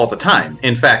do that all the time.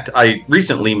 In fact, I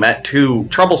recently met two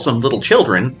troublesome little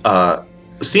children,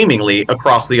 seemingly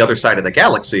across the other side of the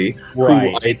galaxy,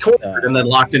 Right. who I tortured and then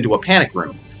locked into a panic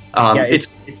room. Yeah, it's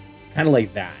it's kind of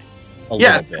like that. A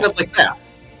yeah, little it's bit. kind of like that.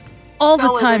 All the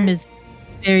Bellwether. time is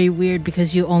very weird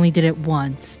because you only did it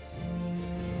once.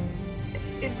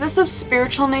 Is this of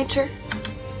spiritual nature?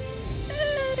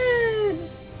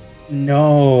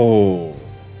 No.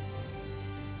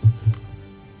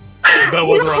 But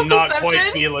whether I'm not Perception?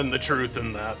 quite feeling the truth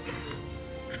in that.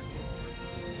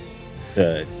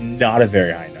 It's not a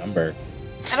very high number.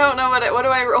 I don't know what do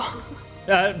I roll?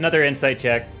 Another insight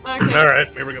check. Okay. All right,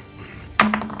 here we go.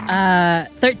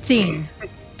 13.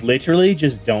 Literally,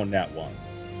 just don't net one.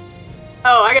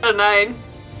 Oh, I got a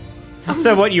 9.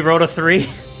 So what, you rolled a 3?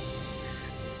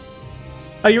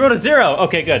 Oh, you rolled a 0.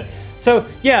 Okay, good. So,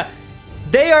 yeah,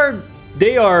 they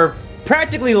are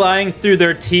practically lying through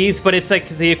their teeth, but it's like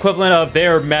the equivalent of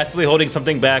they're massively holding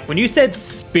something back. When you said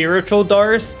spiritual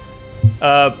Dars,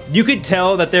 you could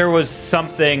tell that there was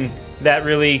something that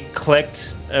really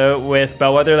clicked with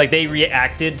Bellwether. Like, they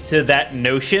reacted to that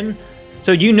notion.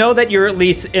 So you know that you're at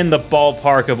least in the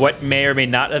ballpark of what may or may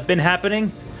not have been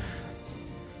happening.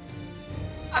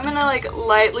 I'm gonna like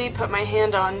lightly put my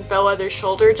hand on Bellwether's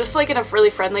shoulder, just like in a really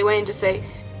friendly way, and just say,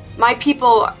 my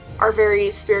people are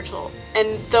very spiritual,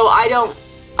 and though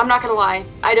I'm not gonna lie,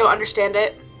 I don't understand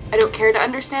it. I don't care to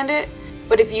understand it,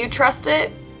 but if you trust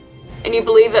it, and you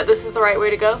believe that this is the right way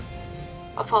to go,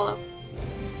 I'll follow.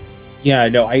 Yeah,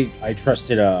 no, I trust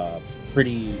it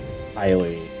pretty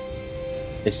highly.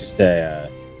 It's just a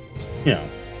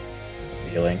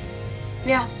feeling.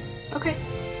 Yeah, okay.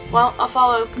 Well, I'll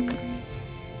follow.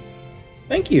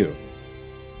 Thank you.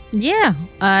 Yeah,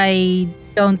 I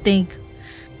don't think.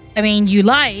 I mean, you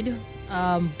lied,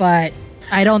 but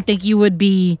I don't think you would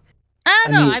be. I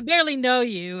don't know. mean- I barely know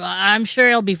you. I'm sure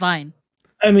it'll be fine.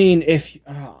 I mean,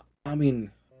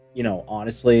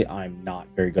 honestly, I'm not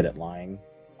very good at lying.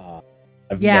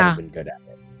 I've Yeah. never been good at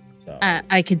it. So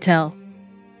I could tell.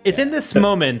 It's in this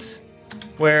moment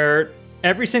where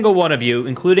every single one of you,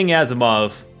 including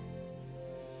Asimov,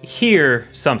 hear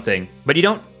something, but you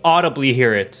don't audibly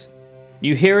hear it.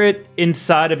 You hear it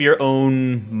inside of your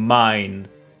own mind.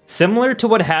 Similar to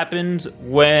what happened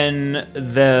when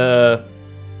the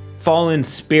fallen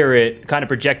spirit kind of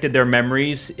projected their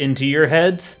memories into your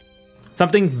heads.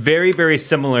 Something very, very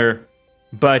similar,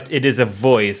 but it is a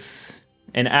voice.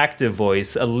 An active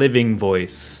voice, a living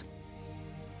voice.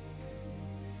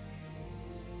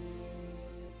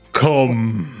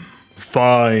 Come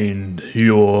find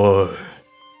your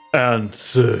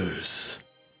answers.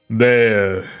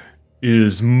 There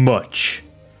is much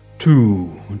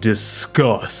to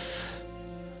discuss.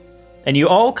 And you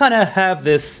all kind of have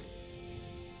this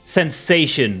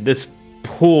sensation, this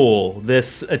pull,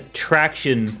 this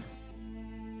attraction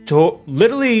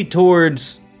literally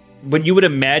towards what you would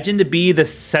imagine to be the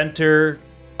center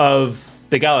of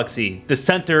the galaxy, the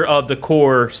center of the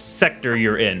core sector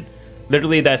you're in.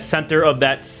 Literally that center of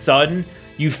that sun.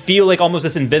 You feel like almost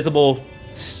this invisible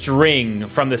string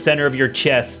from the center of your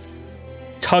chest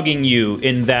tugging you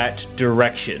in that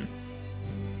direction.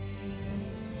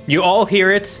 You all hear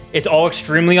it. It's all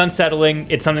extremely unsettling.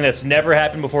 It's something that's never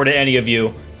happened before to any of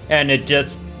you. And it just,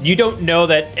 you don't know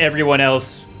that everyone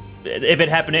else, if it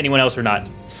happened to anyone else or not.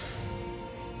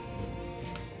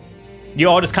 You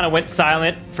all just kind of went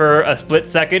silent for a split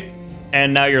second,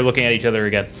 and now you're looking at each other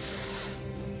again.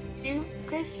 You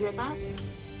guys hear that?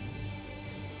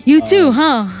 You too,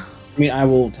 huh? I mean, I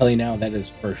will tell you now, that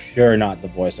is for sure not the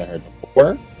voice I heard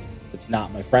before. It's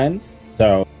not my friend,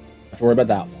 so don't have to worry about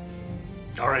that one.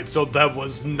 Alright, so that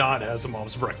was not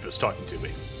Asimov's breakfast talking to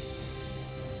me.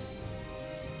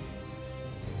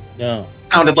 No.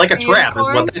 Sounded like a Unicorn? trap, is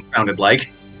what that sounded like.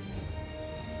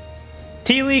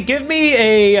 Teely, give me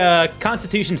a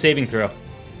Constitution saving throw.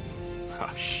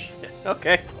 Oh, shit.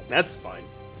 Okay, that's fine.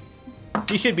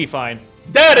 You should be fine.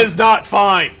 That is not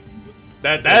fine!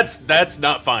 That's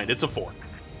not fine. It's a 4.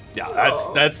 Yeah,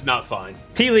 that's not fine.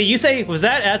 Teely, you say, was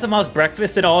that Asimov's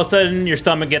breakfast, and all of a sudden your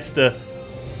stomach gets to...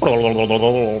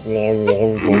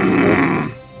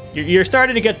 You're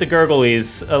starting to get the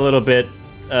gurglies a little bit.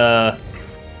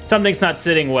 Something's not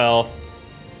sitting well.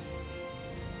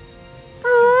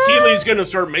 Teely's gonna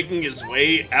start making his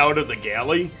way out of the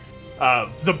galley.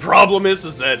 The problem is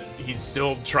that he's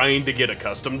still trying to get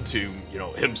accustomed to,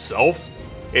 himself.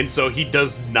 And so he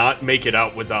does not make it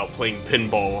out without playing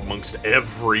pinball amongst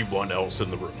everyone else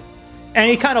in the room. And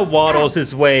he kind of waddles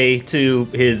his way to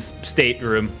his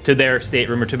stateroom, to their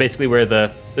stateroom, or to basically where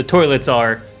the toilets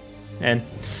are. And...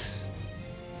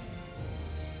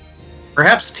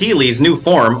 Perhaps Teely's new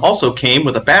form also came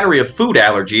with a battery of food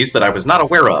allergies that I was not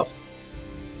aware of.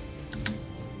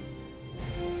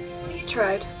 You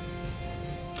tried.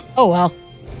 Oh well.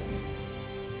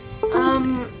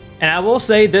 And I will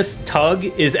say this tug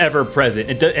is ever present.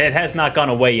 It has not gone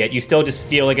away yet. You still just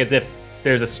feel like as if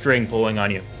there's a string pulling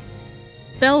on you.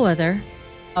 Bellwether,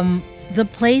 the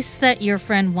place that your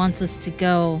friend wants us to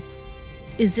go,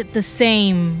 is it the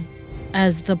same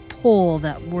as the pull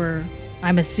that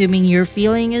I'm assuming you're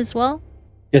feeling as well?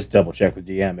 Just double check with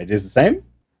DM. It is the same?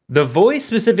 The voice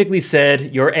specifically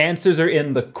said your answers are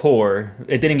in the core.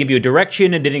 It didn't give you a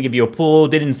direction. It didn't give you a pull. It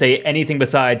didn't say anything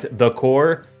besides the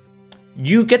core.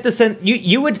 You get the sense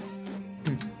you would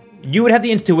have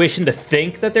the intuition to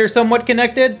think that they're somewhat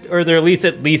connected, or they're at least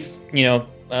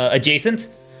adjacent.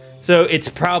 So it's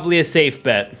probably a safe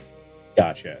bet.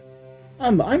 Gotcha.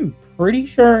 I'm pretty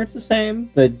sure it's the same,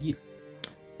 but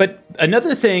But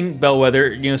another thing,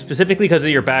 Bellwether, specifically because of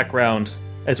your background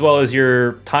as well as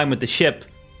your time with the ship,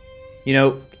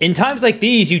 in times like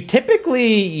these, you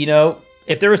typically,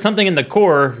 if there was something in the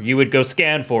core, you would go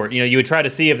scan for it. You would try to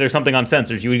see if there's something on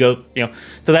sensors. You would go,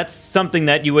 so that's something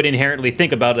that you would inherently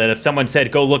think about, that if someone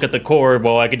said, go look at the core,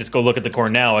 well, I could just go look at the core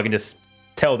now. I can just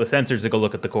tell the sensors to go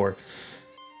look at the core.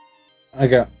 I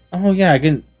go, oh yeah, I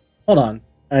can, hold on.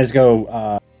 I just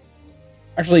go,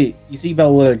 actually, you see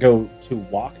Bellwether go to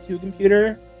walk to a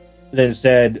computer, but then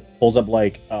instead pulls up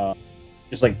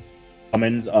just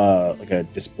summons a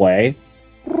display.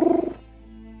 I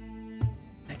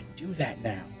can do that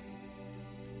now.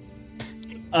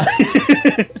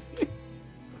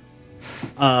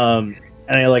 And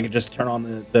I just turn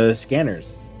on the scanners.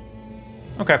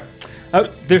 Okay.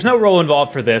 There's no roll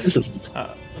involved for this.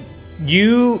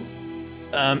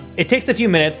 It takes a few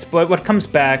minutes, but what comes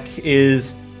back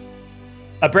is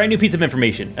a brand new piece of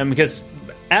information. And because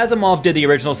Asimov did the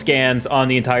original scans on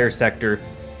the entire sector,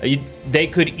 they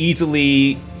could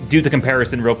easily do the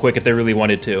comparison real quick if they really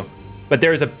wanted to. But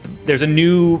there's a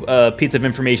new piece of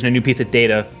information, a new piece of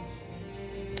data.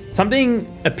 Something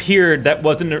appeared that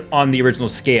wasn't on the original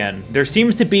scan. There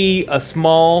seems to be a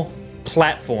small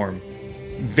platform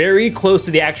very close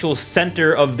to the actual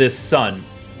center of this sun.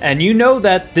 And you know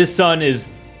that this sun is,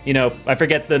 I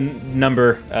forget the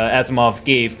number Asimov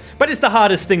gave, but it's the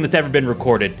hottest thing that's ever been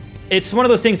recorded. It's one of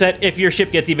those things that if your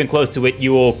ship gets even close to it,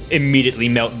 you will immediately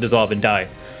melt and dissolve and die.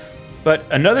 But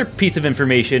another piece of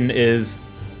information is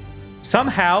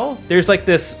somehow there's like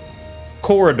this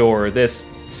corridor, this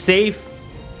safe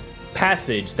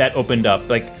passage that opened up.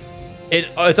 Like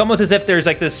it's almost as if there's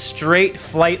like this straight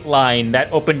flight line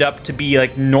that opened up to be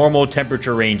like normal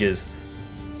temperature ranges.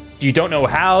 You don't know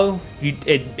how.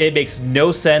 It makes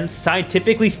no sense.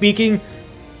 Scientifically speaking,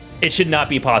 it should not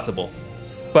be possible.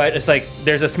 But it's like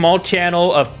there's a small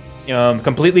channel of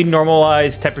completely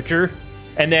normalized temperature,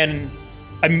 and then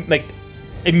like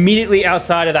immediately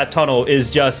outside of that tunnel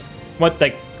is just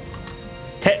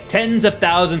tens of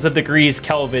thousands of degrees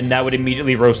Kelvin that would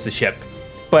immediately roast the ship.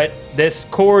 But this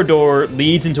corridor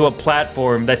leads into a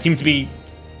platform that seems to be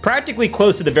practically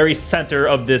close to the very center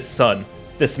of this sun.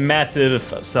 This massive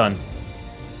sun.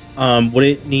 Would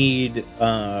it need?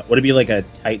 Would it be like a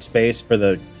tight space for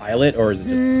the pilot, or is it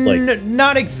just like?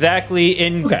 Not exactly.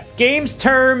 In Okay. game's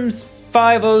terms,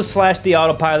 5.0 / the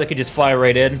autopilot could just fly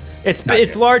right in.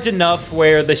 It's large enough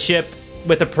where the ship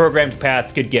with a programmed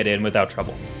path could get in without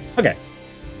trouble. Okay.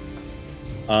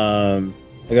 I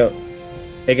go,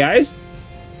 hey guys.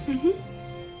 Mhm.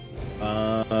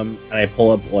 And I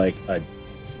pull up like a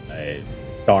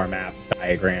star map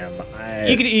diagram.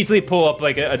 You could easily pull up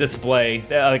like a display,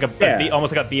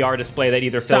 almost like a VR display that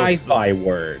either fills sci-fi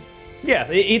words. Yeah,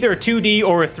 either a 2D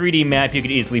or a 3D map you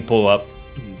could easily pull up.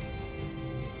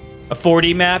 A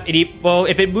 4D map,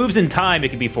 if it moves in time, it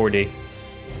could be 4D.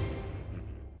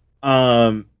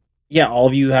 Yeah, all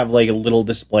of you have like little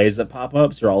displays that pop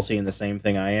up, so you're all seeing the same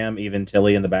thing I am, even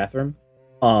Tilly in the bathroom.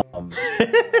 What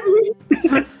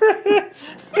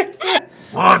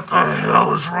the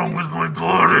hell is wrong with my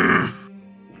body?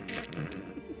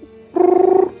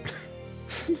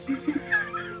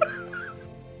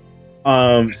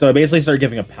 So I basically started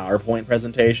giving a PowerPoint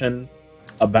presentation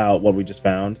about what we just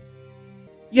found.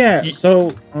 Yeah,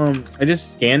 so I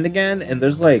just scanned again, and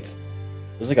there's like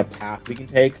a path we can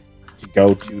take to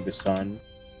go to the sun.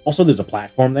 Also, there's a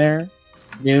platform there,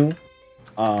 new.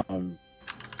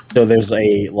 So there's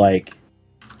a like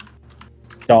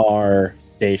star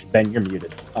station. Ben, you're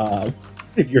muted.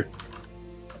 If you're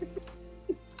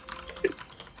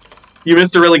You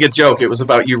missed a really good joke. It was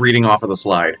about you reading off of the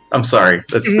slide. I'm sorry.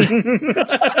 That's...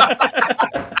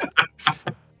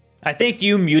 I think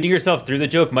you muting yourself through the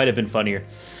joke might have been funnier.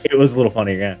 It was a little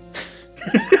funnier,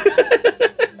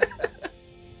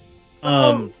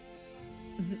 yeah.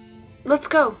 Let's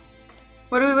go.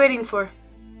 What are we waiting for?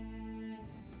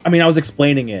 I mean, I was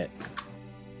explaining it.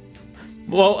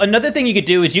 Well, another thing you could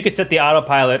do is you could set the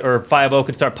autopilot, or 5.0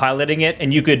 could start piloting it,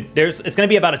 and you could. It's going to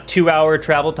be about a 2-hour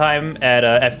travel time at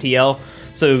FTL,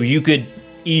 so you could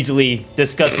easily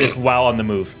discuss this while on the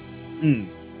move.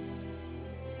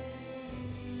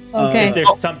 Okay. Is there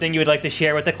something you would like to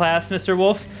share with the class, Mr.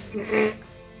 Wolf?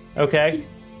 Okay.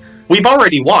 We've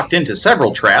already walked into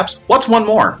several traps. What's one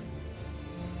more?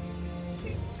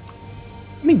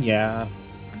 I mean, yeah.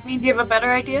 I mean, do you have a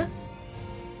better idea?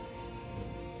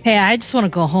 Hey, I just want to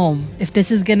go home. If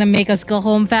this is gonna make us go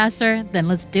home faster, then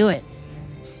let's do it.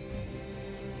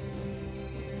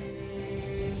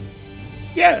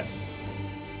 Yeah.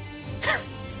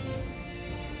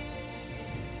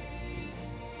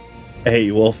 I hate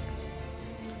you, Wolf.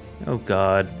 Oh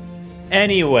God.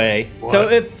 Anyway, so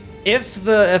if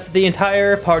the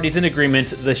entire party's in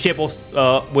agreement, the ship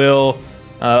will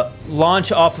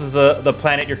launch off of the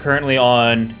planet you're currently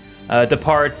on,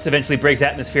 departs, eventually breaks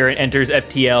atmosphere, and enters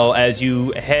FTL as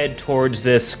you head towards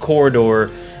this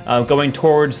corridor, going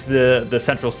towards the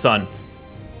central sun.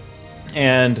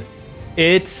 And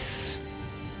it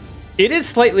is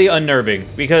slightly unnerving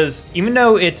because even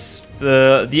though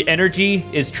the energy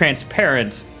is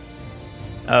transparent,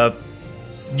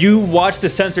 you watch the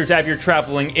sensors as you're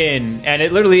traveling in, and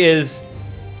it literally is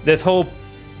this whole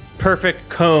perfect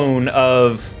cone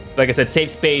of, like I said,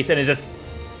 safe space, and it's just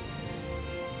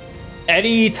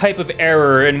any type of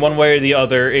error in one way or the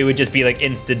other, it would just be like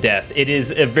instant death. It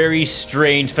is a very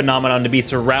strange phenomenon to be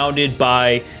surrounded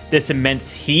by this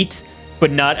immense heat,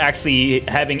 but not actually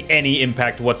having any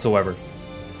impact whatsoever.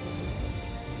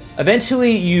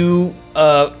 Eventually, you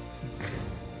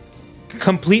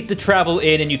complete the travel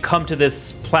in, and you come to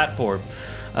this platform.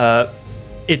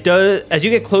 It does, as you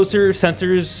get closer,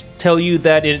 sensors tell you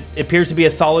that it appears to be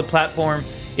a solid platform.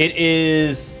 It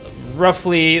is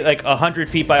roughly like 100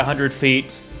 feet by 100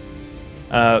 feet.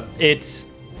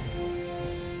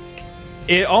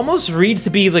 It almost reads to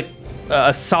be like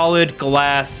a solid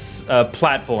glass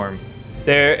platform.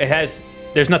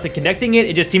 There's nothing connecting it.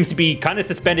 It just seems to be kind of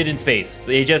suspended in space.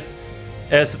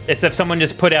 As if someone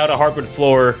just put out a hardwood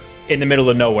floor in the middle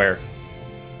of nowhere.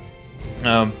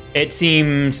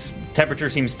 Temperature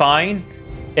seems fine.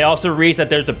 It also reads that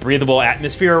there's a breathable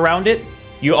atmosphere around it.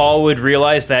 You all would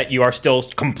realize that you are still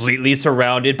completely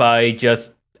surrounded by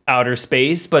just outer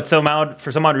space, but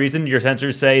for some odd reason, your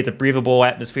sensors say it's a breathable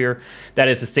atmosphere that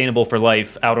is sustainable for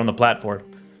life out on the platform.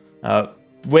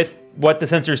 With what the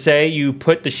sensors say, you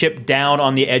put the ship down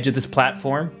on the edge of this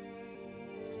platform,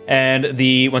 and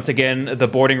once again the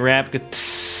boarding ramp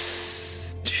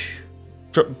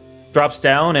drops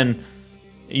down, and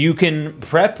you can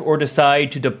prep or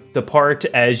decide to depart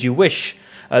as you wish.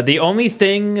 The only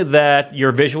thing that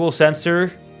your visual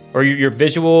sensor or your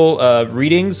visual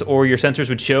readings or your sensors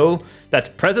would show that's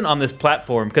present on this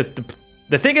platform, because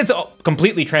the thing is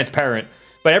completely transparent,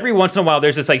 but every once in a while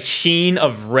there's this like sheen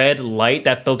of red light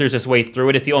that filters its way through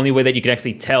it. It's the only way that you can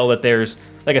actually tell that there's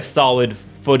like a solid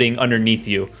footing underneath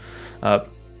you.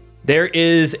 There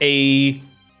is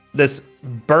this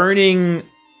burning,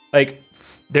 like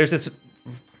there's this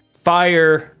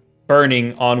fire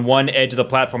burning on one edge of the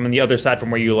platform and the other side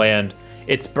from where you land.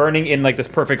 It's burning in like this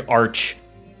perfect arch,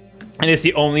 and it's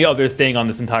the only other thing on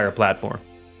this entire platform.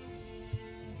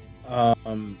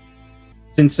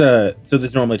 So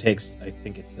this normally takes, I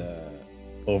think it's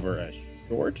over a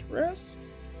short rest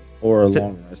or a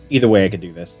long rest. Either way, I could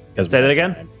do this. Say that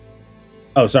again? Time.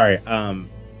 Oh, sorry. I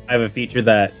have a feature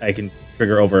that I can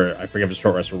trigger over. I forget if it's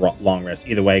short rest or long rest.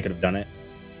 Either way, I could have done it.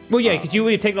 Well, yeah, because you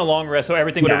would have taken a long rest, so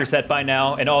everything would have reset by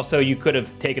now, and also you could have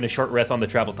taken a short rest on the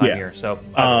travel time here. So,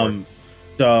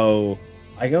 so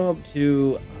I go up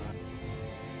to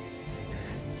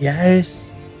yes.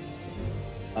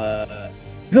 I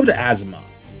go up to Asimov.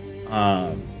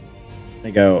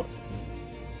 I go,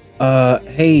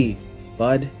 hey,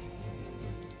 bud.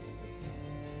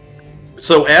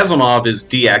 So Asimov is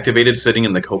deactivated, sitting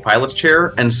in the co-pilot's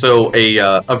chair, and so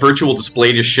a virtual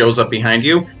display just shows up behind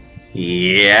you.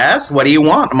 Yes, what do you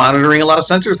want? I'm monitoring a lot of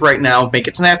sensors right now. Make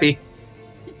it snappy.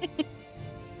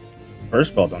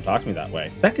 First of all, don't talk to me that way.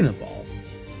 Second of all,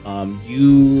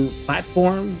 you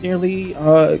platform nearly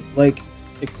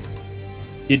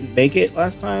didn't make it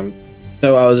last time,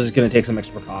 so I was just gonna take some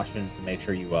extra precautions to make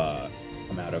sure you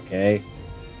come out okay.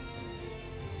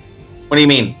 What do you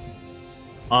mean?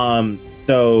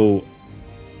 So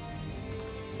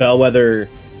Bellwether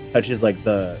touches like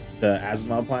the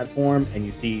Asimov platform, and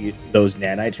you see those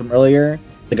nanites from earlier,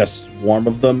 like a swarm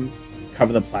of them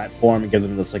cover the platform and give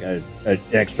them this like an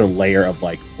extra layer of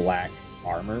like black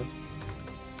armor.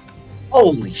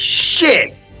 Holy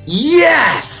shit!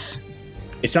 Yes!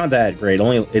 It's not that great.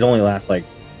 It only lasts like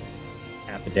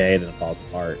half a day, then it falls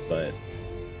apart. But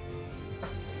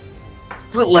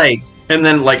like, and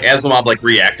then like Asimov like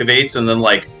reactivates and then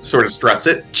like sort of struts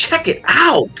it. Check it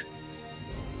out.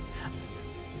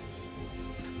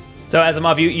 So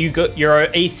Asimov, your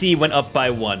AC went up by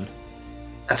 1.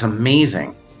 That's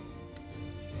amazing.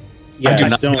 yeah, I do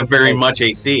not have very much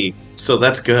AC, so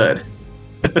that's good.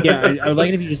 Yeah, I would like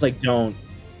it if you just like don't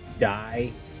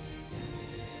die.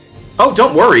 Oh,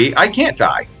 don't worry, I can't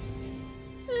die.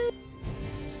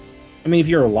 I mean, if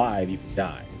you're alive, you can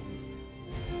die.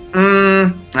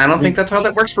 I don't think that's how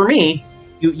that works for me.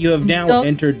 You have now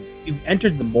entered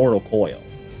the mortal coil.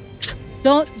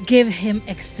 Don't give him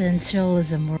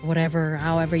existentialism or whatever,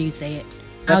 however you say it.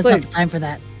 Now's not the time for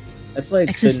that. That's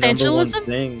like the number one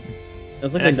thing.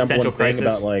 That's like the number one crisis. thing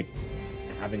about like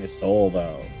having a soul,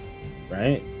 though,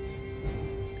 right?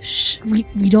 Shh,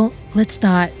 we don't. Let's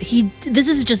not. This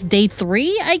is just day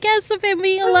 3, I guess, of him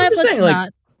being alive. Let's saying,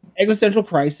 not. Existential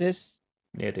crisis.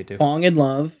 Yeah, they do. Falling in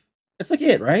love. That's like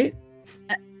it, right?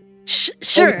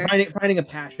 Sure. Finding a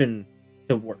passion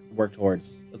to work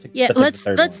towards. That's like, Yeah, that's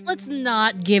like let's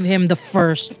not give him the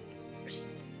first.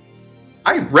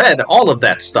 I read all of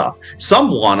that stuff.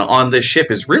 Someone on this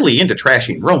ship is really into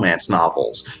trashing romance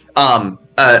novels.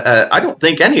 I don't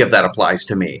think any of that applies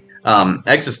to me.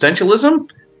 Existentialism?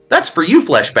 That's for you,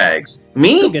 flesh bags.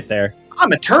 Me? We'll get there.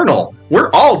 I'm eternal. We're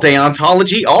all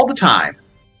deontology all the time.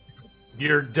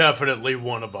 You're definitely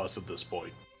one of us at this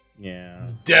point. Yeah.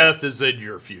 Death is in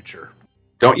your future.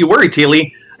 Don't you worry,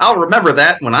 Teely. I'll remember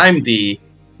that when I'm the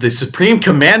supreme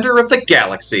commander of the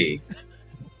galaxy.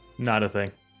 Not a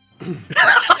thing.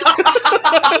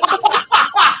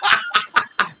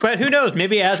 But who knows?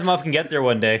 Maybe Asimov can get there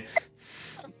one day.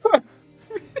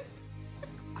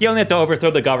 You only have to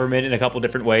overthrow the government in a couple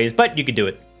different ways, but you could do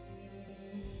it.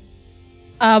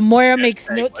 Moira makes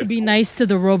note to be nice to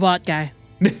the robot guy.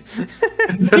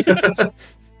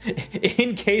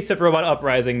 In case of robot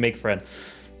uprising, make friends.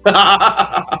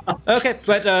 Okay,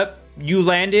 but you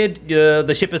landed.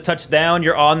 The ship has touched down.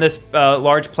 You're on this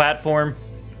large platform.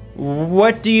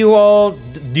 What do you all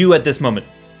do at this moment?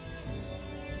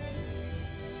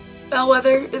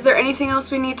 Bellwether, is there anything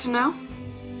else we need to know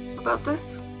about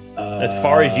this? As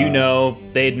far as you know,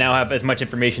 they now have as much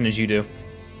information as you do.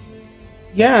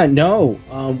 Yeah, no.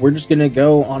 We're just gonna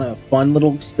go on a fun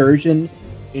little excursion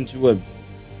into a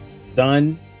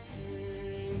sun.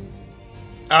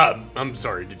 I'm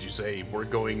sorry, did you say we're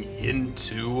going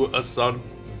into a sun?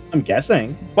 I'm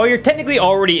guessing. Well, you're technically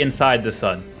already inside the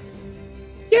sun.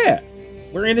 Yeah,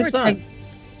 we're in a sun. like-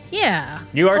 Yeah.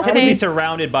 You are Okay. technically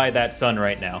surrounded by that sun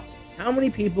right now. How many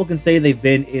people can say they've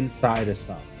been inside a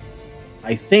sun?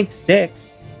 I think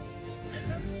 6.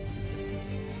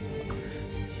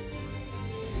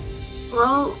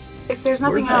 Well, if there's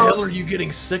Where nothing the else. hell are you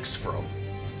getting 6 from?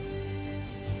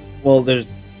 Well,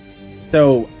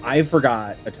 So I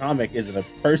forgot Atomic isn't a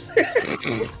person.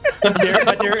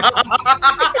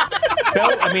 No,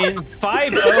 I mean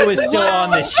 5-0 is still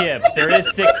on the ship. There is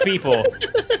 6 people.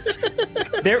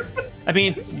 I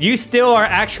mean, you still are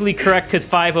actually correct because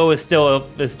 5-0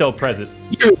 is still present.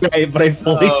 You're right, but I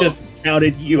fully Oh. just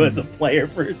counted you as a player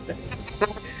for a second.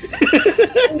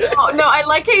 No, I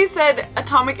like how you said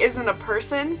Atomic isn't a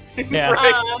person. Yeah.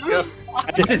 Yeah.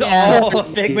 This is all a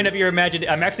figment of your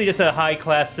imagination. I'm actually just a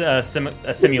high-class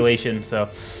simulation, so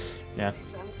yeah.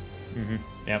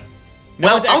 Yeah. No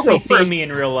Well, one's I'll go actually seen first. me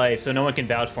in real life, so no one can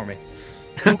vouch for me.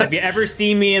 Have you ever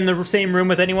seen me in the same room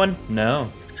with anyone?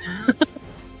 No.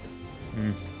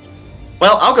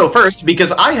 Well, I'll go first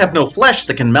because I have no flesh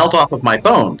that can melt off of my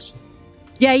bones.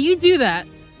 Yeah, you do that.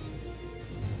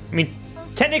 I mean,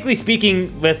 technically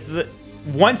speaking,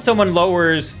 once someone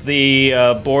lowers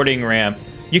the boarding ramp,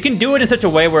 you can do it in such a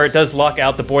way where it does lock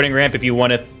out the boarding ramp if you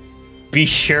want to be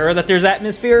sure that there's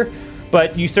atmosphere,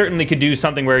 but you certainly could do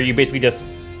something where you basically just,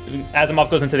 Asimov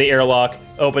goes into the airlock,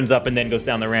 opens up, and then goes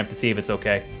down the ramp to see if it's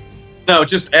okay. No,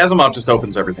 just Asimov just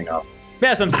opens everything up.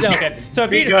 Yeah, so okay. So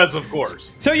if you, Because, of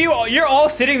course. so you're all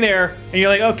sitting there, and you're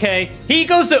like, okay, he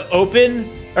goes to open,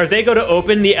 or they go to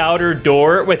open the outer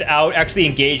door without actually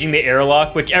engaging the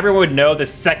airlock, which everyone would know the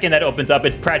second that opens up,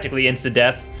 it's practically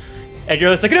insta-death. And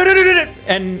you're just like, no,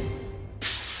 and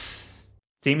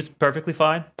seems perfectly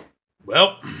fine.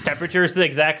 Well, Temperature is the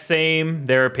exact same.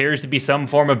 There appears to be some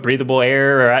form of breathable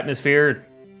air or atmosphere.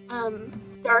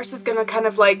 Darce is gonna kind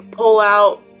of like pull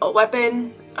out a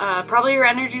weapon, probably your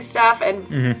energy staff,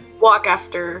 and walk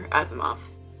after Asimov.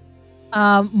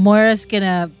 Moira's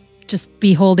gonna just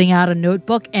be holding out a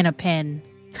notebook and a pen.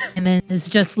 And then it's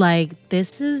just like, this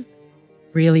is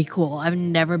really cool. I've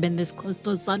never been this close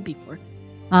to a sun before.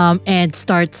 And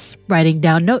starts writing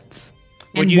down notes.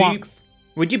 And walks.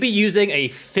 Would you be using a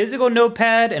physical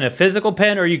notepad and a physical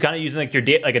pen, or are you kind of using like your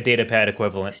like a data pad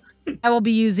equivalent? I will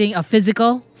be using a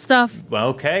physical stuff. Well,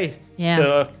 okay. Yeah.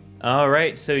 So, all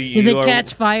right. So you Does it are,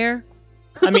 catch fire?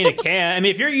 I mean, it can. I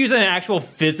mean, if you're using an actual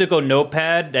physical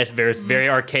notepad, that's very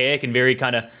archaic and very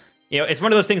kind of, it's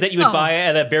one of those things that you would buy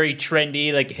at a very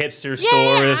trendy, like, hipster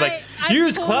store. It's like,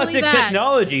 use totally classic that.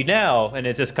 technology now. And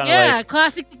it's just kind of Yeah, like...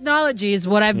 classic technology is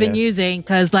what I've been using,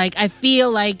 because, like, I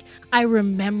feel like I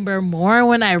remember more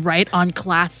when I write on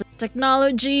classic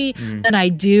technology than I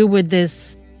do with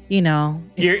this, it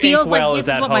Your feels inkwell like is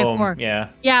this at is what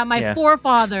home. my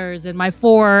forefathers and my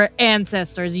 4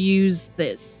 ancestors used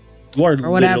this. You are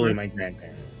Or whatever. literally my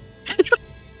grandparents.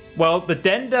 Well, the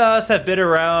Dendas have been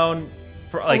around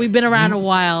for, like... We've been around a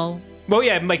while. Well,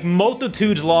 yeah, like,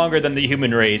 multitudes longer than the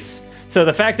human race. So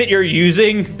the fact that you're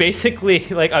using basically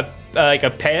like a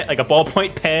pen, like a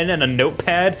ballpoint pen and a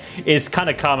notepad is kind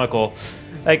of comical.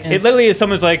 Like, it literally is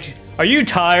someone's like, are you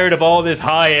tired of all this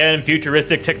high-end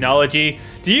futuristic technology?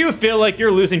 Do you feel like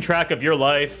you're losing track of your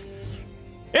life?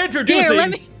 Introducing Here, let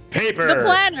me... paper. The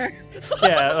planner.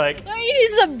 Yeah, like... I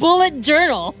use a bullet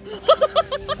journal.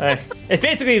 It's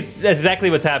basically exactly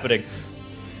what's happening.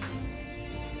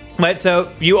 Right,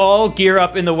 so you all gear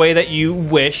up in the way that you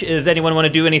wish. Does anyone want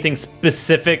to do anything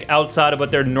specific outside of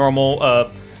what their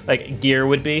normal gear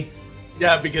would be?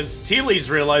 Yeah, because Teely's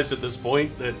realized at this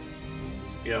point that,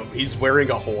 he's wearing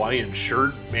a Hawaiian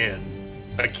shirt,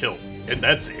 man, a kilt, and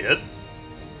that's it.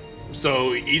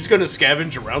 So he's gonna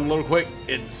scavenge around a little quick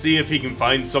and see if he can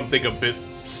find something a bit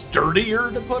sturdier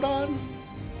to put on.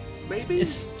 Maybe?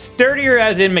 Is sturdier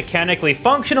as in mechanically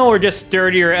functional, or just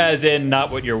sturdier as in not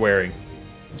what you're wearing?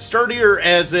 Sturdier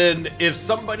as in, if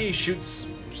somebody shoots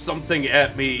something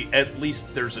at me, at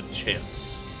least there's a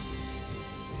chance.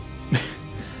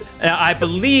 Now, I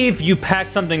believe you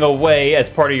packed something away as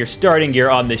part of your starting gear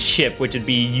on the ship, which would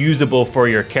be usable for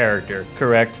your character,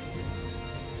 correct?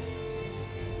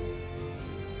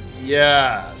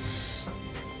 Yes.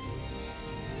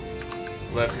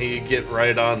 Let me get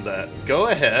right on that. Go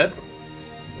ahead.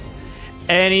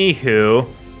 Anywho,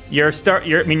 your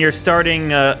starting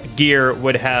gear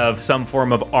would have some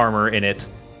form of armor in it.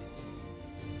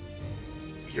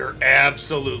 You're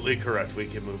absolutely correct. We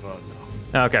can move on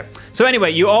now. Okay. So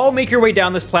anyway, you all make your way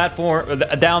down this platform,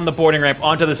 down the boarding ramp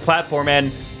onto this platform,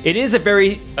 and it is a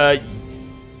very,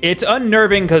 it's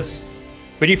unnerving because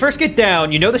when you first get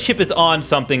down, you know the ship is on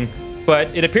something, but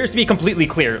it appears to be completely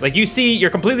clear. Like you're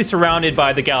completely surrounded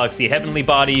by the galaxy, heavenly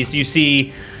bodies. You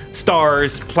see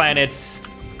stars, planets.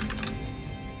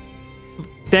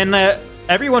 Then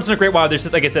every once in a great while, there's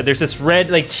just, like I said, there's this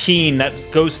red sheen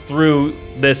that goes through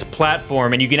this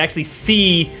platform, and you can actually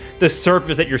see the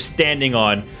surface that you're standing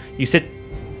on. You sit,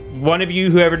 one of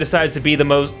you, whoever decides to be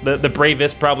the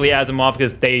bravest, probably Asimov,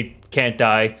 because they can't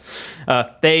die.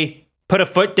 They put a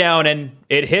foot down, and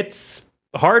it hits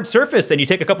a hard surface, and you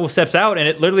take a couple of steps out, and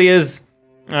it literally is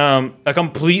a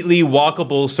completely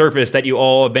walkable surface that you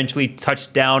all eventually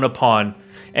touch down upon,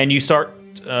 and you start.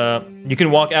 You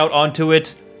can walk out onto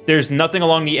it. There's nothing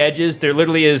along the edges. There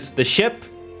literally is the ship,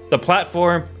 the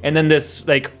platform, and then this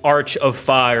arch of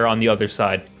fire on the other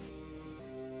side.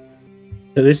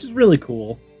 So this is really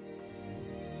cool.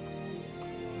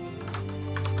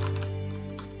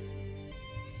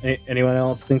 Anyone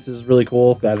else thinks this is really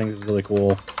cool? I think this is really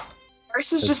cool.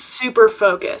 Nurse is just super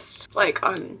focused,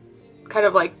 on kind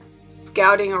of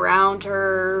scouting around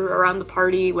her, around the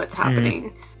party, what's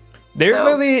happening. There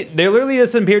literally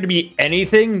doesn't appear to be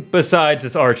anything besides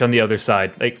this arch on the other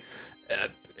side.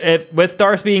 If with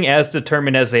Darth being as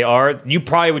determined as they are, you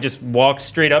probably would just walk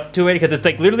straight up to it because it's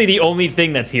literally the only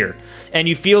thing that's here, and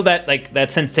you feel that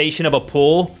that sensation of a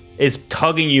pull is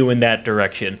tugging you in that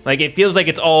direction. It feels like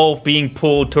it's all being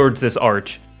pulled towards this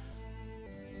arch.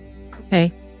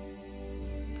 Okay.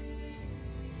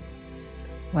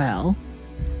 Well.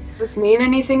 Does this mean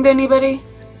anything to anybody?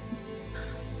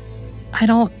 I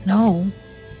don't know.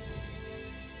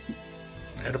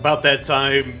 At about that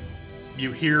time,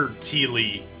 you hear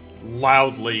Teely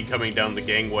loudly coming down the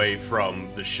gangway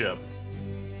from the ship.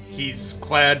 He's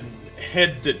clad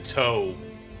head to toe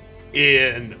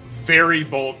in very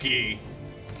bulky,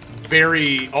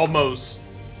 very almost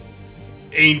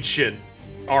ancient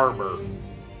armor.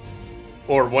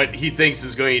 Or what he thinks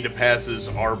is going to pass as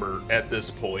armor at this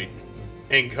point.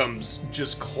 And comes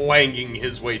just clanging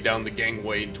his way down the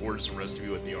gangway towards the rest of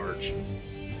you at the arch.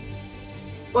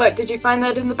 What, did you find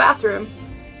that in the bathroom?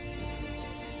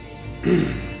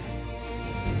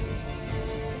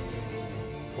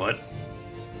 What?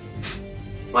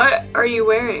 What are you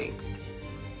wearing?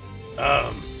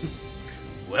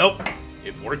 Well,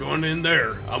 if we're going in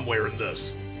there, I'm wearing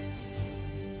this.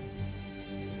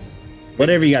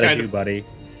 Whatever you gotta do, buddy.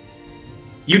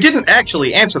 You didn't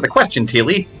actually answer the question,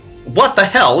 Teely. What the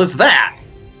hell is that?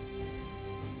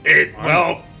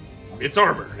 Well, it's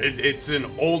armor. It's an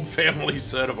old family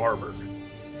set of armor.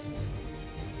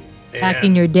 Back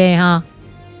in your day, huh?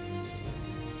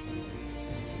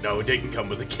 No, it didn't come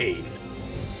with a cane.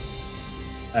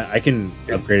 I can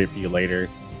upgrade it for you later.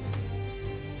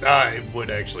 I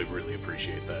would actually really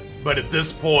appreciate that. But at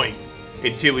this point,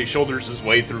 Teely shoulders his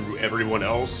way through everyone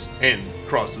else and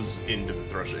crosses into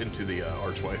the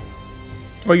archway.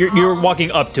 Well, you're walking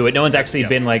up to it. No one's actually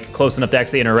been close enough to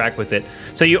actually interact with it.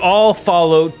 So you all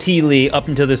follow Teely up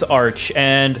into this arch,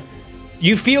 and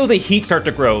you feel the heat start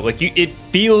to grow. It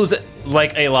feels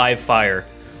like a live fire,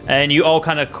 and you all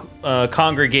kind of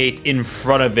congregate in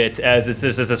front of it as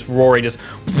there's this roaring just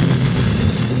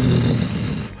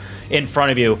in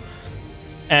front of you.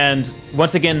 And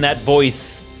once again, that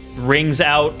voice rings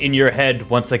out in your head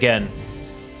once again.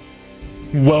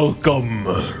 Welcome,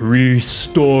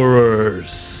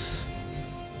 restorers.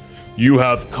 You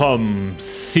have come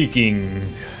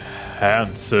seeking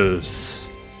answers.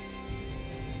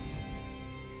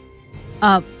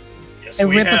 Yes, I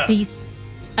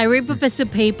rip a piece of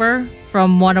paper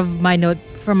from my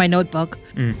notebook,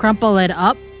 crumple it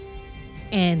up,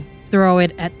 and throw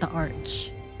it at the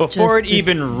arch. Before it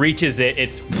even reaches it,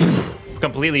 it's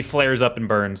completely flares up and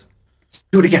burns.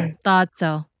 Do it again. Thought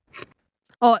so.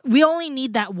 Oh, we only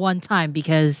need that one time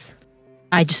because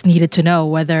I just needed to know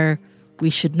whether we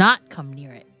should not come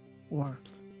near it or...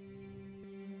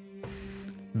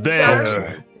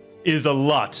 There is a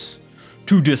lot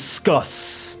to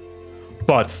discuss.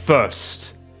 But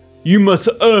first, you must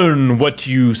earn what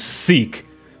you seek.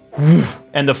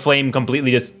 And the flame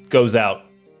completely just goes out.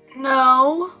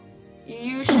 No.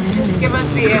 You should just give us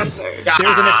the answers.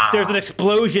 There's an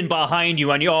explosion behind you,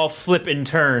 and you all flip and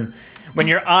turn. When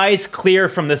your eyes clear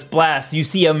from this blast, you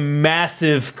see a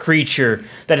massive creature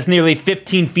that is nearly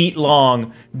 15 feet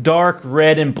long. Dark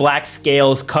red and black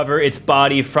scales cover its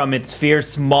body from its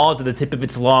fierce small to the tip of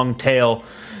its long tail.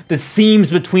 The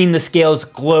seams between the scales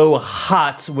glow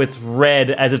hot with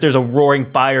red as if there's a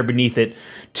roaring fire beneath it.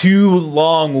 2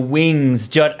 long wings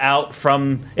jut out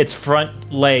from its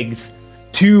front legs.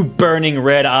 2 burning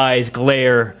red eyes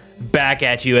glare back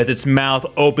at you as its mouth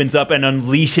opens up and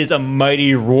unleashes a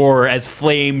mighty roar as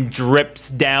flame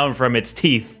drips down from its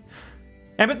teeth.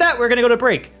 And with that, we're going to go to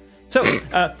break. So,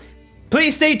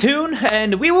 please stay tuned,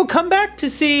 and we will come back to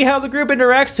see how the group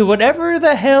interacts to whatever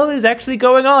the hell is actually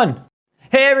going on.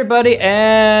 Hey everybody,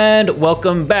 and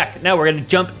welcome back. Now we're going to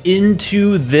jump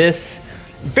into this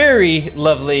very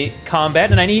lovely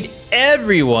combat, and I need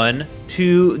everyone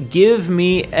to give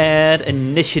me an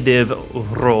initiative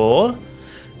roll.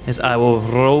 As I will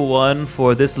roll one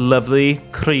for this lovely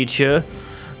creature.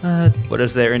 What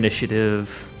is their initiative?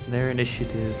 Their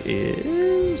initiative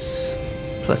is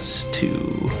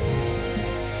 +2.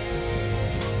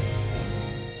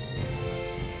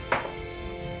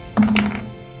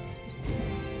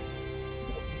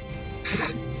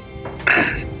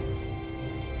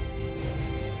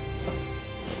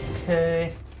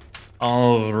 Okay.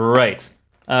 All right.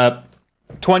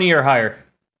 20 or higher.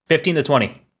 15 to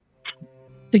 20.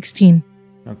 16.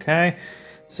 Okay,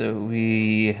 so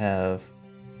we have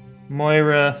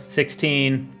Moira,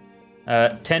 16,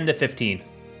 10 to 15.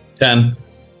 10.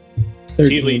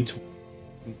 13.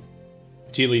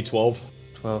 Teely 12.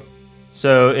 12.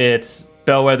 So it's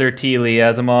Bellwether, Teely,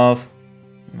 Asimov.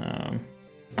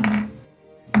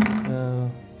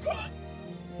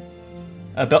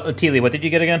 Teely, what did you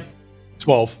get again?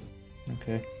 12.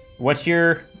 Okay. What's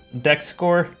your dex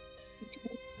score?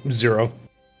 0.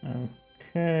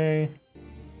 Okay.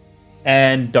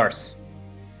 And Darce.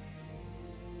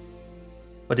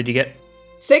 What did you get?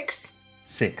 6.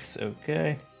 6.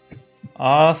 Okay.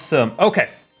 Awesome. Okay.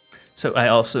 So I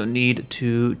also need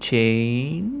to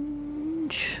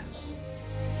change.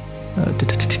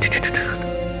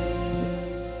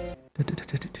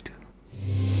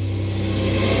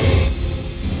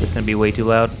 It's gonna be way too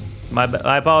loud. My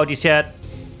apologies, chat.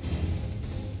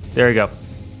 There we go.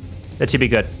 That should be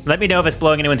good. Let me know if it's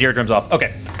blowing anyone's eardrums off.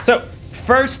 Okay, so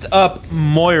first up,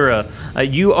 Moira.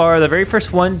 You are the very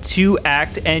first one to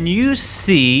act, and you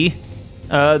see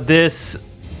this.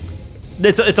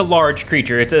 It's a large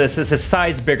creature. It's a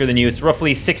size bigger than you. It's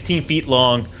roughly 16 feet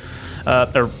long,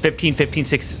 or 15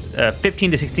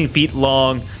 to 16 feet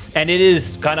long, and it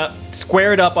is kind of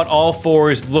squared up on all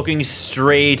fours, looking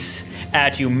straight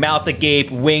at you, mouth agape,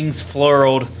 wings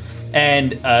furled,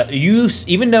 and you,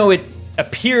 even though it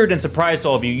appeared and surprised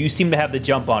all of you, you seem to have the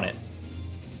jump on it.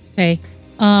 Okay.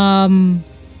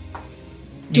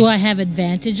 Do I have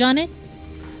advantage on it?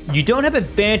 You don't have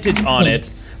advantage on it,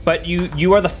 but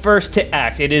you are the first to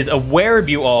act. It is aware of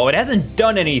you all. It hasn't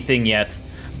done anything yet,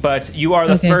 but you are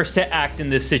the first to act in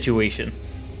this situation.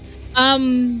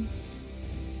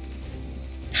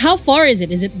 How far is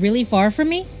it? Is it really far from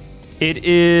me? It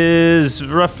is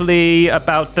roughly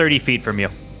about 30 feet from you.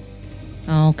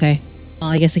 Oh, okay. Well,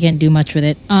 I guess I can't do much with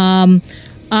it. I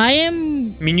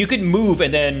mean, you could move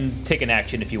and then take an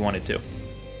action if you wanted to.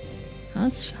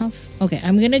 Okay,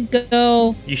 I'm gonna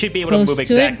go. You should be able to move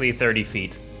exactly 30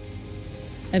 feet.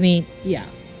 I mean, yeah.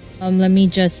 Let me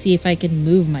just see if I can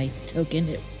move my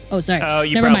token. Oh, sorry. Oh,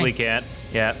 you Never probably mind. can't.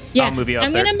 Yeah, Yeah, I'll move you up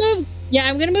I'm there. gonna move. Yeah,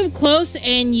 I'm gonna move close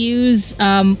and use.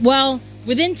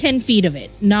 Within 10 feet of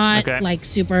it, not like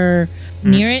super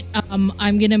near it.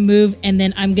 I'm gonna move and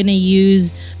then I'm gonna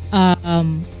use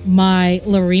my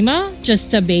Larima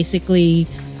just to basically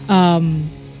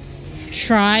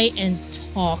try and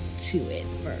talk to it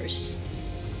first.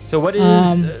 So what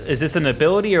is this an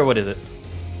ability or what is it?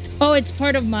 Oh, it's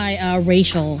part of my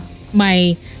racial.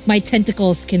 My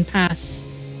tentacles can pass.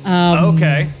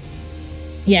 Okay.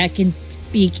 Yeah, I can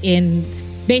speak in.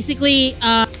 Basically,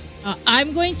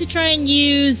 I'm going to try and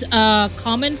use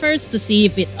common first to see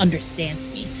if it understands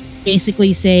me.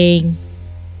 Basically saying,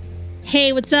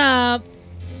 "Hey, what's up?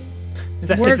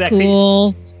 We're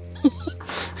cool."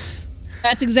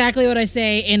 That's exactly what I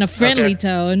say in a friendly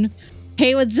tone.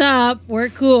 "Hey, what's up? We're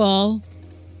cool."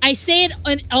 I say it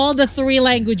in all the 3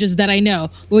 languages that I know,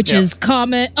 which is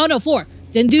Common. Oh no, 4.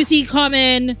 Dendusi,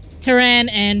 Common, Terran,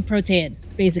 and Protean.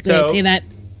 Basically, I say that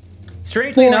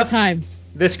strangely 4 enough, times.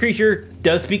 This creature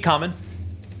does speak Common.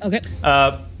 Okay.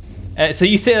 So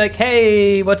you say like,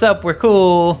 "Hey, what's up? We're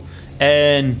cool,"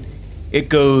 and it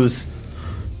goes,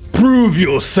 "Prove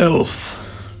yourself."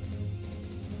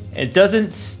 It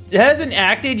hasn't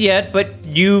acted yet, but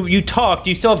you talked.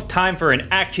 You still have time for an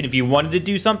action if you wanted to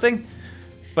do something.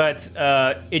 but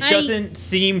it doesn't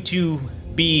seem to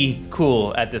be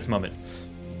cool at this moment.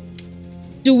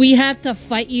 Do we have to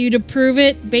fight you to prove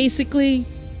it, basically?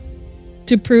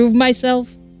 To prove myself?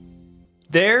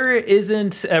 There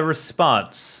isn't a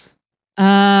response.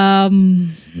 I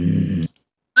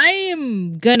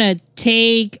am gonna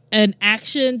take an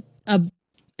action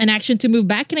to move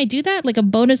back. Can I do that? Like a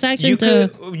bonus action You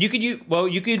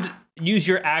could use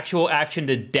your actual action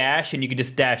to dash, and you could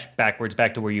just dash backwards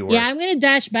back to where you were. Yeah, I'm gonna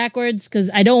dash backwards because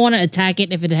I don't want to attack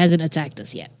it if it hasn't attacked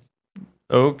us yet.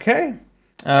 Okay.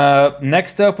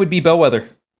 Next up would be Bellwether.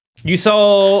 You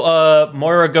saw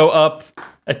Moira go up,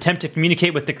 attempt to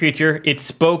communicate with the creature. It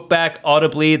spoke back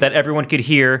audibly that everyone could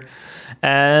hear,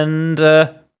 and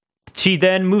she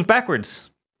then moved backwards.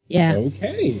 Yeah.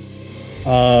 Okay.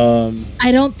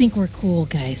 I don't think we're cool,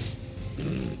 guys.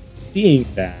 Seeing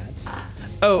that.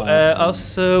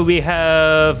 Also we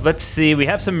have, we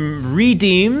have some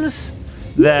redeems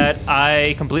that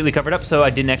I completely covered up, so I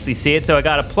didn't actually see it. So I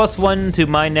got a +1 to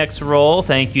my next roll.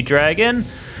 Thank you, Dragon.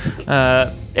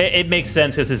 It makes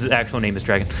sense because his actual name is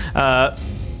Dragon.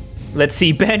 Let's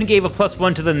see. Ben gave a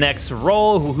 +1 to the next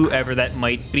roll, whoever that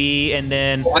might be, and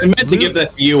then I meant to give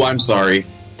that to you. I'm sorry.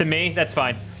 To me, that's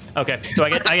fine. Okay, so I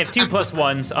get 2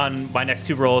 +1s on my next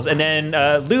 2 rolls, and then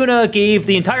Luna gave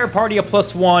the entire party a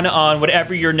 +1 on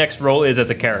whatever your next roll is as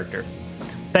a character.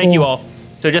 Thank you all.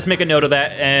 So just make a note of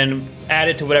that and add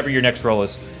it to whatever your next roll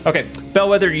is. Okay,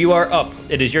 Bellwether, you are up.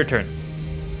 It is your turn.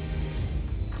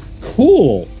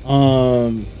 Cool.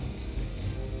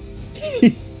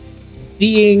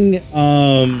 Seeing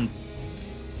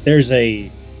there's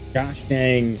a gosh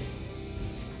dang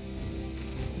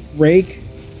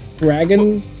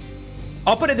dragon.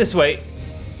 I'll put it this way.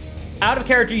 Out of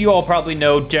character, you all probably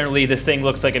know generally this thing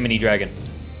looks like a mini dragon.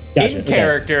 Gotcha, In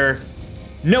character,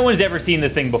 no one's ever seen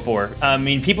this thing before. I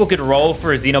mean, people could roll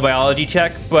for a xenobiology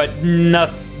check, but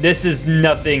this is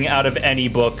nothing out of any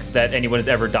book that anyone has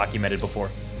ever documented before.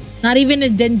 Not even a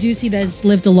Dendusi that's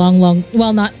lived a long...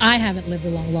 Well, I haven't lived a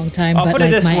long time. I'll but put it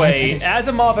like this my way. ancestors.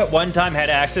 Asimov at one time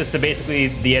had access to basically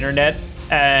the internet,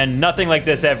 and nothing like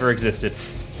this ever existed.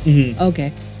 Mm-hmm.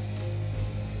 Okay.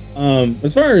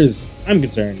 As far as I'm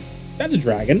concerned, that's a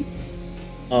dragon.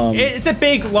 It's a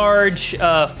big, large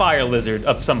fire lizard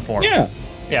of some form. Yeah.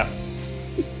 Yeah.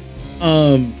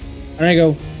 And I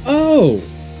go, oh.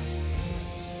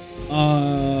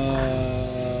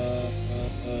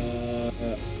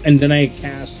 And then I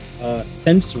cast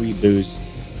Sensory Boost,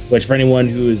 which for anyone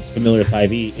who is familiar with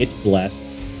 5e, it's Bless.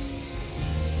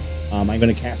 I'm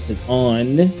going to cast it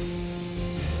on.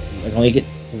 I can only get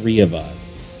 3 of us.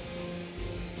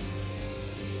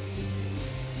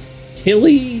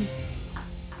 Tilly,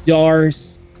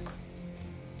 Darce,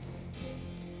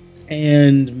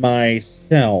 and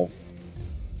myself.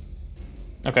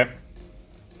 Okay.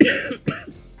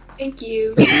 Thank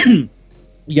you.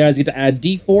 You guys get to add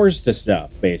D4s to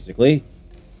stuff, basically.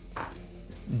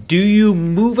 Do you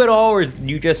move at all, or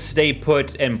you just stay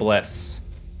put and bless?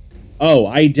 Oh,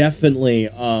 I definitely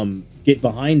get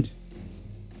behind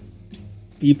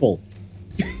people.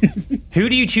 Who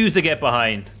do you choose to get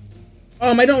behind?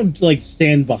 I don't like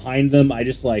stand behind them. I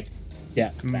just like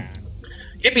step back.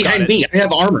 Get behind me. I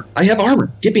have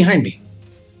armor. Get behind me.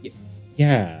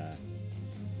 Yeah.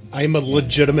 I'm a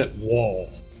legitimate wall.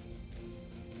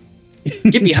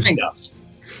 Get behind us.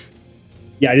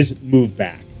 Yeah, I just move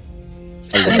back.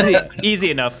 Easy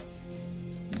enough.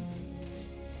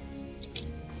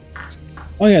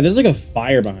 Oh yeah, there's like a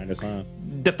fire behind us, huh?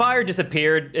 The fire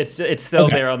disappeared. It's still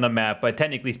Okay. there on the map, but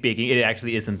technically speaking, it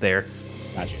actually isn't there.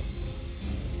 Gotcha.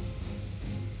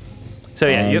 So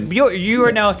yeah, you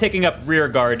are now taking up rear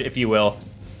guard, if you will.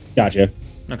 Gotcha.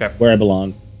 Okay. Where I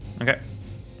belong. Okay.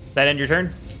 That end your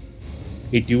turn?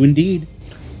 It do indeed.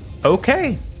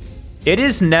 Okay. It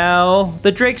is now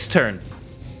the Drake's turn.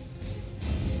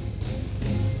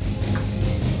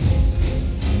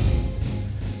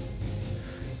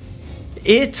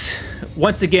 It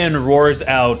once again roars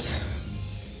out,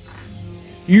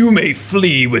 "You may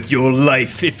flee with your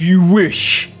life if you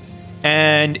wish."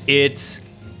 And it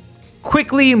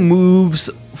quickly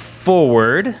moves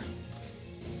forward.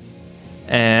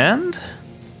 And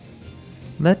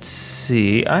let's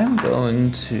see, I'm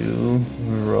going to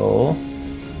roll.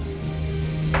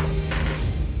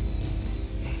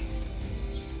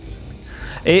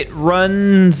 It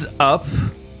runs up,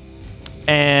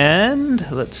 and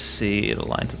let's see, it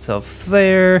aligns itself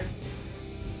there.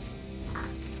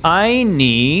 I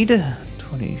need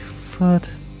 20 foot.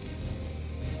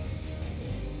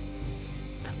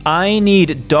 I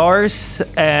need Darce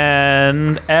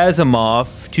and Asimov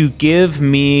to give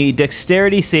me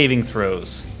dexterity saving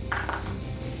throws.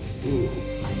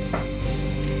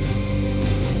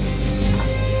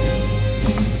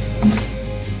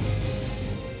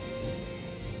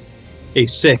 A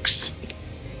 6.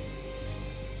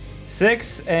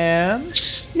 6 and...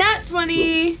 Nat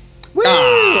 20. Woo!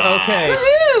 Okay.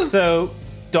 Woohoo! So,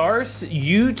 Darce,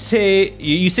 you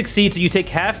succeed, so you take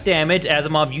half damage.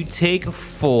 Asimov, you take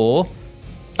full.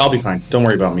 I'll be fine. Don't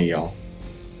worry about me, y'all.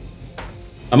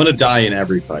 I'm gonna die in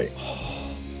every fight.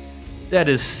 That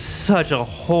is such a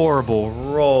horrible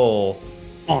roll.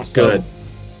 Awesome. Good.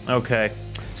 Okay.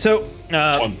 So,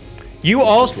 you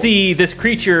all see this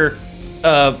creature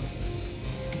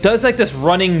does like this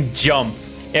running jump.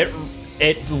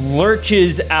 It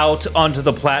lurches out onto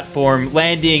the platform,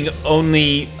 landing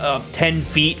only 10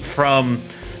 feet from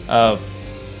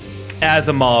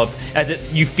Asimov, as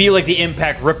you feel like the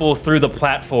impact ripple through the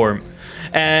platform,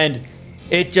 and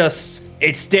it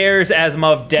stares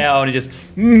Asimov down and just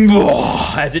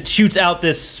as it shoots out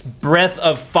this breath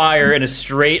of fire in a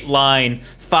straight line,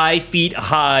 5 feet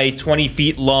high, 20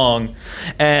 feet long.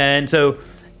 And so,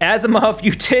 Asimov,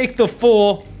 you take the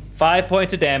full 5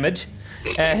 points of damage,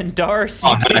 and Darce,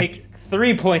 you take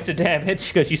 3 points of damage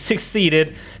because you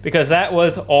succeeded, because that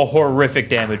was a horrific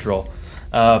damage roll.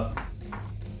 So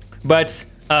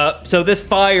this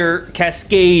fire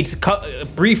cascades,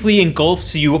 briefly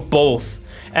engulfs you both,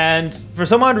 and for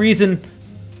some odd reason,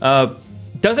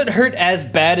 doesn't hurt as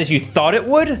bad as you thought it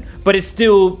would, but it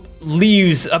still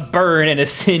leaves a burn and a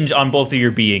singe on both of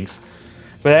your beings.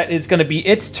 But that is going to be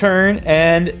its turn,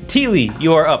 and Teely,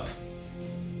 you are up.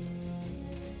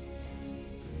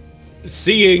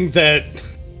 Seeing that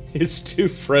his two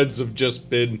friends have just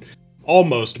been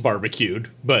almost barbecued,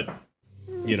 but,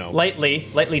 you know.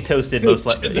 Lightly toasted, most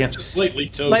likely. Yeah. Just slightly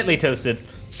toasted. Lightly toasted.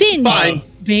 Sin, Fine.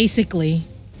 basically.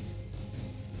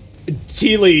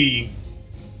 Teely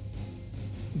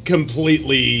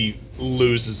completely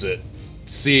loses it,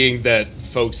 seeing that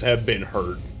folks have been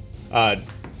hurt.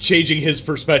 Changing his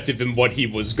perspective in what he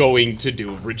was going to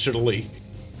do originally.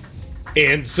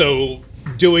 And so,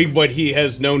 doing what he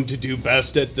has known to do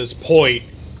best at this point,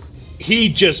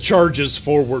 he just charges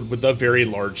forward with a very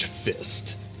large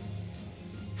fist.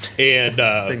 And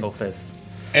single fist.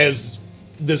 As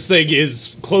this thing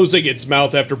is closing its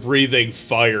mouth after breathing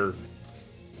fire,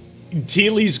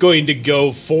 Teely's going to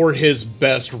go for his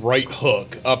best right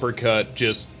hook, uppercut,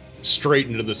 just straight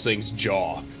into this thing's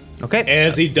jaw. Okay.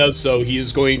 As he does so, he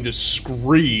is going to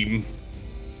scream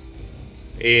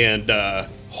and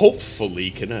hopefully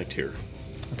connect here.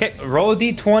 Okay, roll a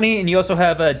d20, and you also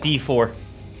have a d4.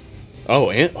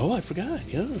 I forgot.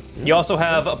 Yeah. You also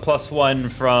have a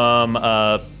 +1 from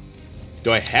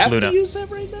Do I have Luna. to use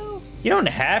that right now? You don't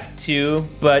have to,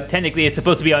 but technically it's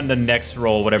supposed to be on the next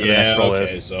roll, whatever the next roll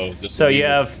is. So You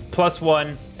have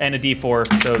 +1 and a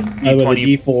d4, so The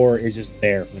d20. D4 is just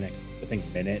there for the next, I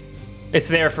think, minute. It's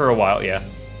there for a while, yeah.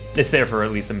 It's there for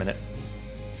at least a minute.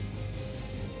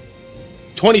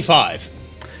 25.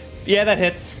 Yeah, that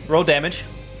hits. Roll damage.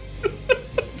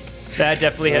 That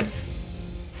definitely hits.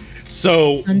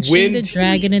 So Punching the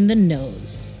dragon in the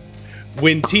nose.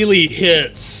 when Teely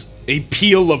hits, a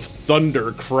peal of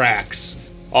thunder cracks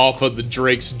off of the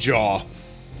Drake's jaw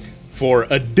for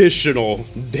additional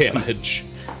damage.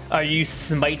 Are you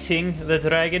smiting the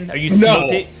dragon? Are you No.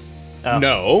 smoting? Oh,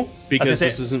 No, because say-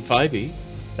 this isn't 5e.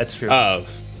 That's true. I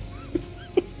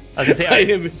was gonna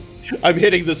say, I'm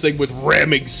hitting this thing with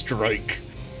ramming strike.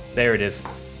 there it is.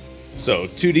 So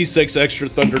 2d6 extra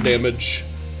thunder damage.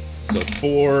 So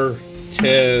 4,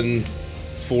 10,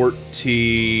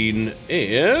 14,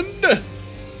 and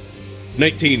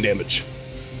 19 damage.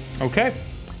 Okay.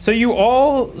 So you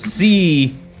all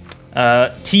see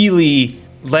Teely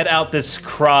let out this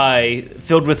cry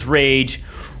filled with rage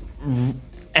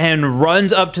and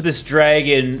runs up to this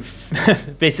dragon,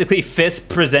 basically fist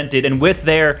presented, and with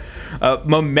their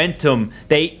momentum,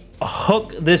 they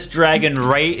hook this dragon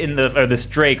this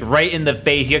drake right in the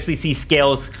face. You actually see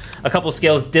a couple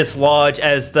scales dislodge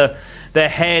as the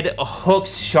head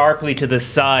hooks sharply to the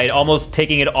side, almost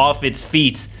taking it off its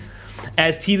feet.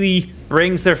 As Teely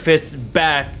brings their fists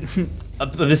back,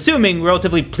 I'm assuming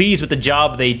relatively pleased with the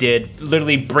job they did,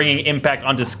 literally bringing impact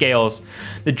onto scales,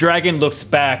 the dragon looks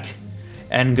back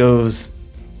and goes,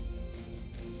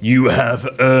 "You have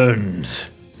earned."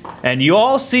 And you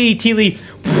all see Teely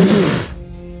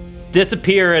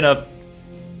disappear in a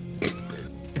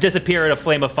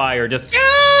flame of fire. Just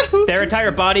their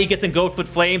entire body gets engulfed with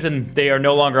flames, and they are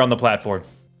no longer on the platform.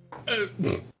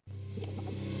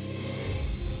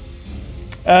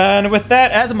 And with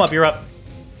that, Asimov, you're up.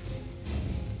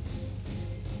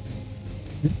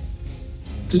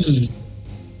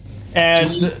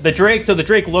 And the Drake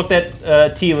looked at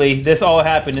Teely. This all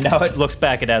happened, and now it looks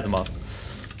back at Asimov.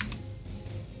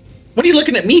 What are you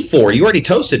looking at me for? You already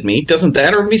toasted me. Doesn't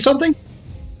that earn me something?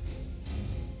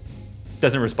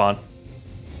 Doesn't respond.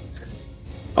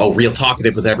 Oh, real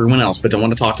talkative with everyone else, but don't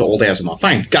want to talk to old Asimov.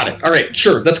 Fine, got it. All right,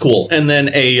 sure, that's cool. And then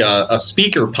a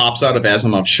speaker pops out of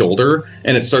Asimov's shoulder,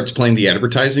 and it starts playing the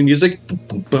advertising music. Boom,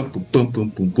 boom, boom, boom, boom, boom,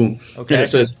 boom, boom. Okay. And it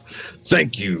says,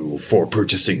 "Thank you for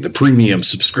purchasing the premium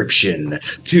subscription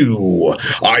to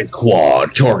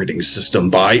iQuad targeting system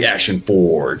by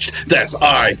Ashenforged. That's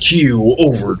IQ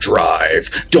Overdrive.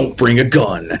 Don't bring a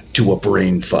gun to a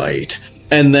brain fight."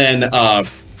 And then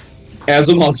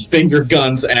Asimov's finger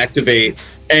guns activate,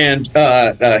 and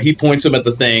he points them at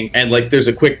the thing, and like there's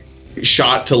a quick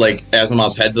shot to like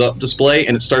Asimov's head display,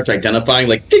 and it starts identifying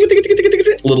like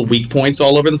little weak points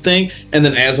all over the thing, and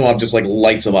then Asimov just like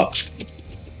lights them up.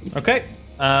 Okay.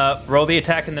 Roll the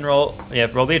attack and then roll. Yeah,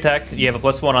 roll the attack. You have a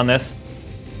 +1 on this.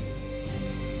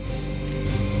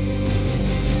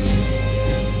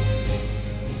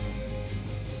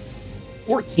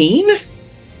 $14?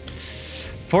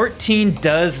 14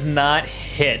 does not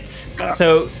hit.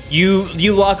 So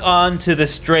you lock on to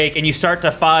this Drake and you start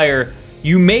to fire.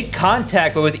 You make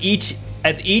contact, but with each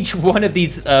one of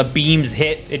these beams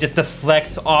hit, it just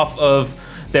deflects off of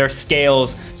their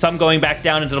scales. Some going back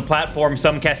down into the platform,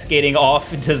 some cascading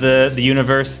off into the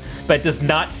universe. But it does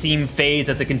not seem phased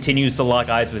as it continues to lock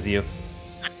eyes with you.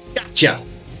 Gotcha.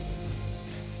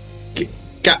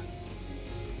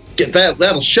 Get that.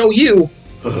 That'll show you.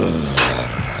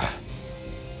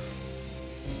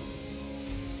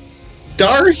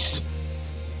 Dars?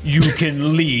 You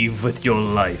can leave with your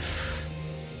life.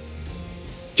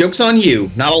 Joke's on you,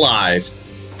 not alive.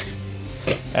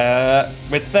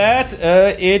 With that,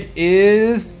 it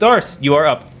is Dars. You are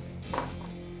up.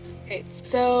 Okay,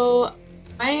 so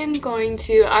I am going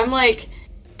to. I'm like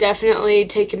definitely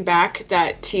taken back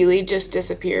that Teely just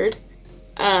disappeared.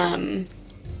 I'm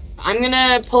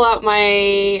gonna pull out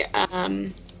my.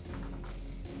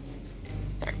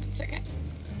 Sorry, 1 second.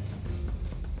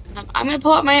 I'm gonna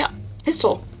pull out my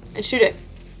pistol and shoot it.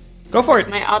 Go for it.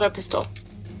 My auto pistol.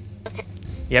 Okay.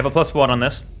 You have a +1 on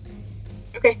this.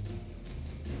 Okay.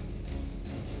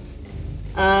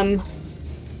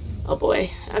 Oh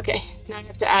boy. Okay. Now I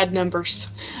have to add numbers.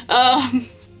 I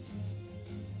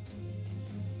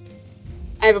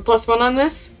have a +1 on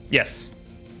this, Yes.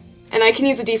 and I can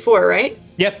use a D4, right?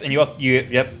 Yep. And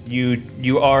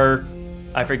you are.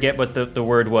 I forget what the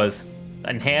word was.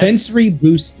 Enhanced. Sensory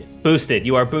boosted. Boosted.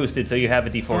 You are boosted, so you have a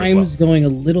D4 Time's as well. going a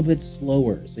little bit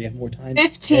slower, so you have more time.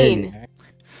 15.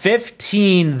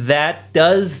 15. That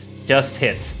does just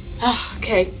hit. Oh,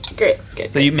 okay. Great.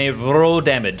 Good. So you may roll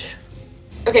damage.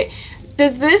 Okay.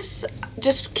 Does this?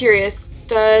 Just curious.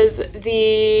 Does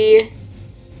the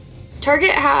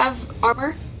target have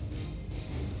armor?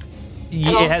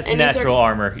 all? It has Any natural sort of-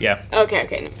 armor. Yeah. Okay.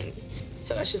 Okay.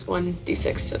 So that's just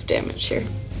 1d6 of damage here.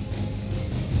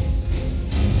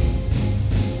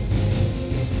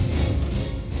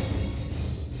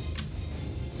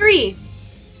 Three.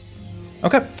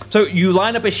 Okay, so you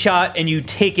line up a shot and you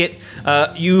take it.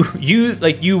 You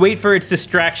wait for its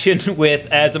distraction with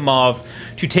Asimov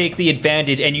to take the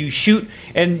advantage, and you shoot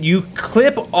and you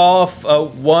clip off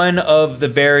one of the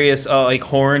various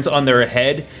horns on their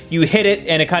head. You hit it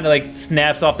and it kind of like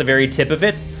snaps off the very tip of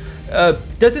it.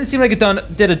 Doesn't seem like it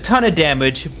did a ton of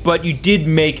damage, but you did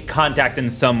make contact in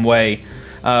some way.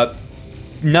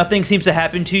 Nothing seems to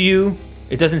happen to you.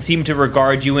 It doesn't seem to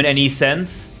regard you in any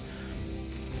sense.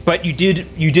 But you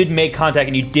did make contact,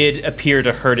 and you did appear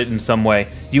to hurt it in some way.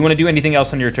 Do you want to do anything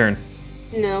else on your turn?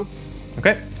 No.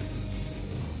 Okay.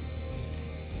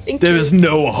 Thank There's you.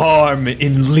 no harm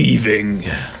in leaving.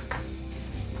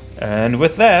 And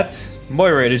with that,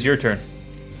 Moira, it is your turn.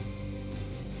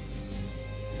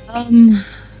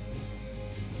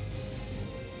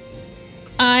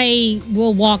 I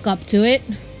will walk up to it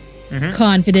Mm-hmm.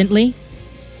 confidently,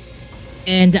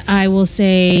 and I will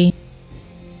say,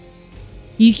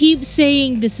 you keep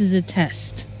saying this is a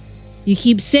test. You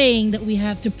keep saying that we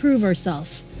have to prove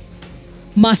ourselves.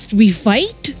 Must we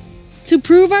fight to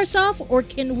prove ourselves, or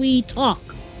can we talk?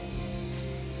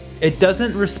 It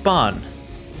doesn't respond.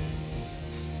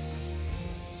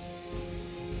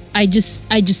 I just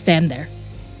stand there.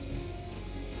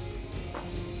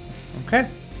 Okay.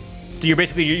 So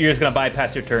you're just gonna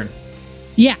bypass your turn.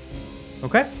 Yeah.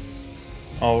 Okay.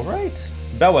 All right.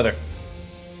 Bellwether.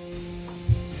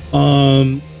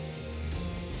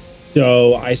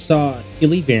 So I saw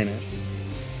Tilly vanish.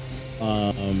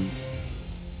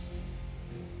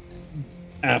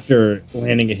 After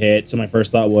landing a hit, so my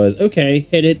first thought was, okay,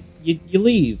 hit it, you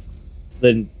leave.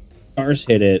 Then Dars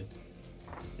hit it,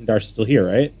 and Dars is still here,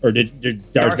 right? Or did Dars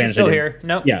Dars vanish? is still here.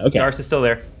 Nope. Yeah, okay. Dars is still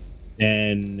there.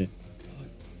 And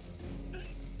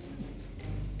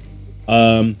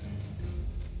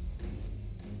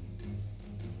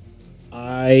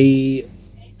I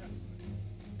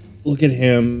look at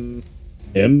him,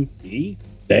 he,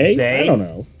 they? I don't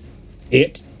know.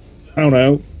 It, I don't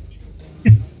know.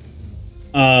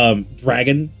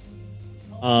 Dragon.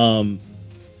 And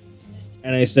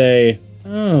I say,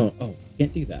 oh,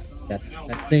 can't do that. That's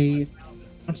a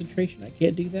concentration. I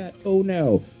can't do that. Oh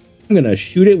no. I'm gonna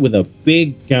shoot it with a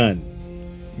big gun.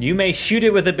 You may shoot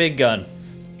it with a big gun.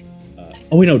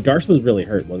 Oh wait, no, Darce was really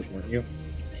hurt, weren't you?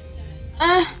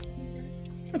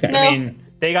 Okay. No. I mean,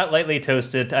 they got lightly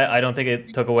toasted. I don't think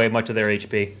it took away much of their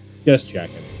HP. Just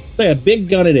checking. So yeah, big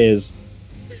gun it is.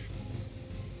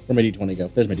 Where'd my D20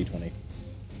 go? There's my D20.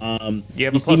 You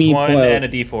have a see plus me 1 pull out- and a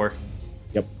D4.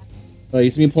 Yep. You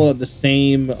see me pull out the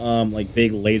same like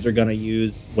big laser gun I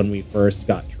used when we first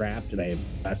got trapped, and I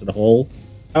blasted a hole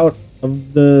out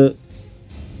of the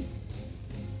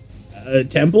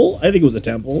temple. I think it was a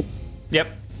temple. Yep.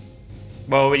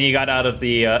 Well, when you got out of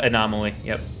the anomaly.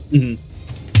 Yep.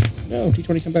 Mm-hmm. No,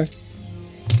 D20 come back.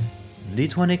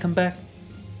 D20 come back.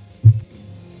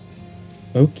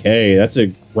 Okay, that's a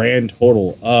grand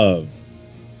total of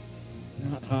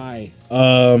not high.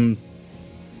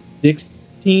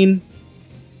 16.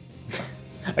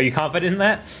 Are you confident in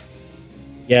that?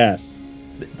 Yes.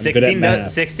 I'm good at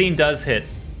math. 16 does hit.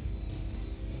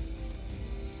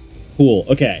 Cool.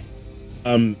 Okay.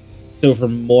 So for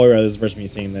Moira, this is the first time you're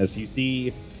seeing this. You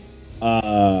see,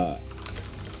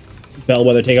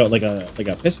 Bellwether take out like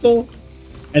a pistol,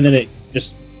 and then it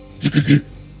just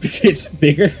gets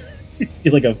bigger,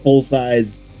 like a full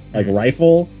size like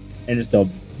rifle, and just a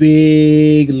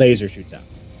big laser shoots out.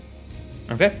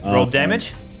 Okay. Roll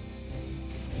damage.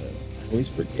 I always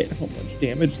forget how much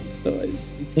damage this does.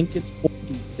 I think it's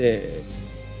 4d6.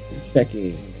 I'm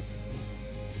checking.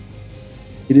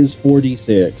 It is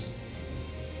 4d6.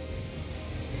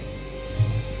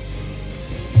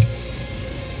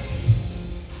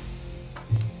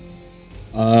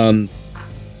 Um,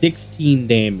 16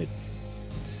 damage.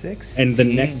 6. And the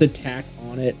next attack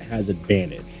on it has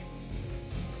advantage.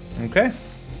 Okay.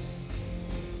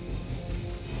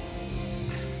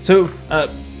 So,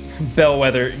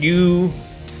 Bellwether,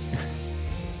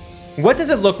 what does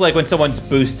it look like when someone's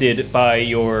boosted by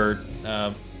your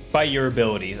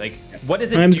ability? Like, what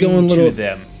does it do to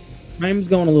them? Time's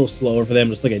going a little slower for them,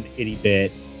 just like an itty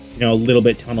bit. You know, a little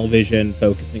bit tunnel vision,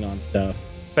 focusing on stuff.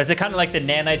 But is it kind of like the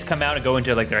nanites come out and go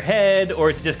into like their head, or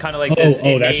is it just kind of like this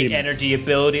innate energy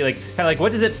ability? Like, kind of like,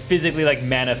 what does it physically like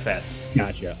manifest?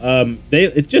 Gotcha.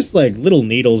 It's just like little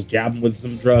needles jabbing with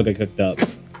some drug I cooked up.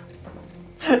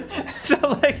 So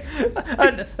like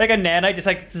a nanite just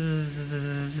like.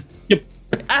 Yep.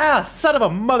 Ah, son of a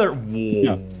mother.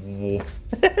 Yeah.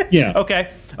 Yeah.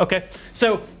 Okay.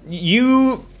 So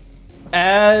you,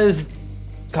 as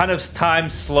kind of time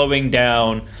slowing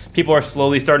down, people are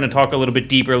slowly starting to talk a little bit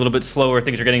deeper, a little bit slower,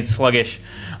 things are getting sluggish.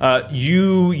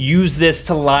 You use this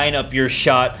to line up your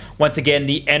shot. Once again,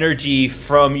 the energy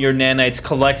from your nanites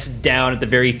collects down at the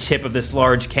very tip of this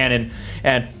large cannon,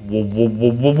 and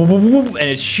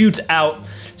it shoots out,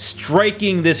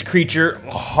 striking this creature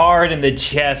hard in the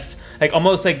chest, like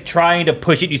almost like trying to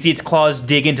push it. You see its claws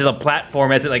dig into the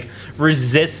platform as it like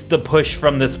resists the push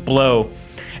from this blow.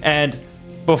 And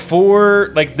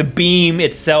before like the beam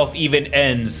itself even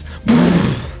ends,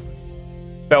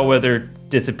 Bellwether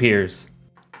disappears.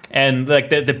 And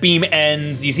like the beam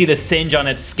ends, you see the singe on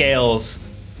its scales,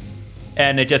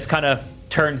 and it just kind of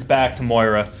turns back to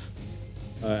Moira.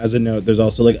 As a note, there's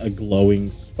also like a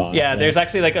glowing spot. Yeah, there's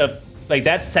actually like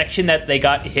that section that they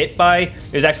got hit by,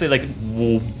 there's actually like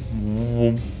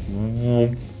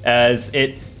as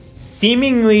it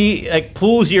seemingly like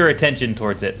pulls your attention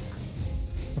towards it.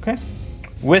 Okay.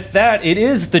 With that, it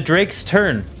is the Drake's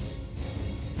turn.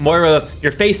 Moira,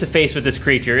 you're face to face with this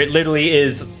creature. It literally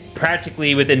is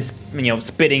practically within,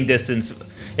 spitting distance.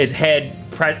 Its head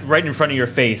right in front of your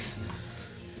face.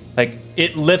 Like,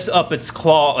 it lifts up its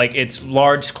claw, like its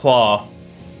large claw,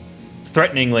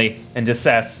 threateningly, and just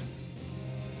says,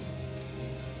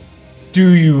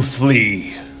 "Do you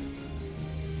flee?"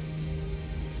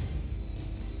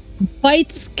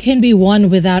 Fights can be won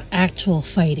without actual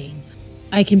fighting.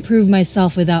 I can prove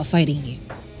myself without fighting you.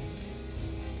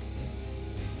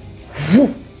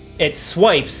 It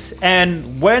swipes,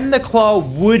 and when the claw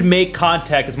would make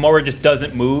contact, because Moira just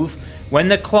doesn't move, when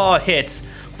the claw hits,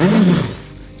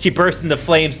 she bursts into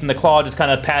flames, and the claw just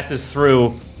kind of passes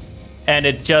through, and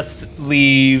it just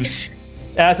leaves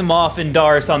Asimov and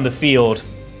Darce on the field.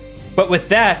 But with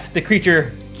that, the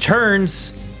creature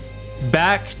turns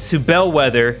back to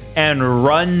Bellwether and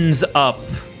runs up.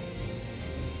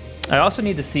 I also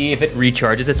need to see if it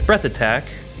recharges its breath attack.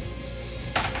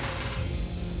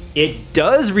 It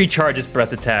does recharge its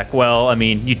breath attack. Well, I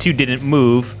mean, you two didn't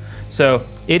move. So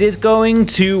it is going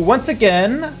to, once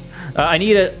again, I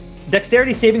need a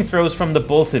dexterity saving throws from the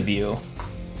both of you.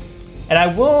 And I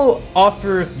will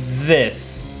offer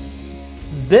this.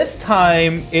 This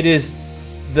time,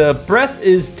 the breath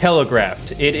is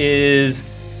telegraphed. It is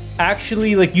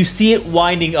actually, like, you see it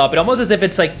winding up. It almost as if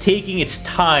it's, like, taking its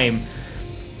time.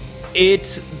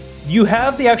 You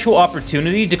have the actual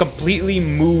opportunity to completely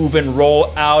move and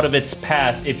roll out of its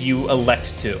path if you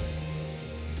elect to.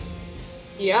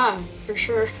 Yeah, for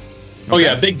sure. Oh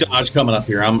yeah, big dodge coming up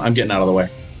here. I'm getting out of the way.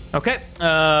 Okay.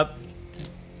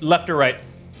 Left or right?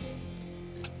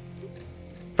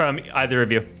 From either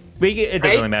of you. It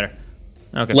doesn't really matter.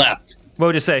 Okay. Left. What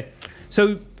would you say?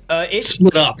 So it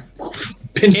Split up.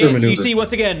 Pincer maneuver. You see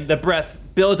once again the breath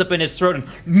builds up in its throat, and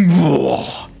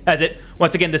as it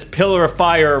once again this pillar of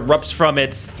fire erupts from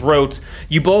its throat.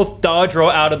 You both dodge roll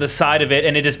out of the side of it,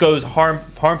 and it just goes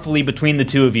harmfully between the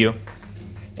two of you.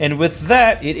 And with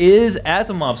that, it is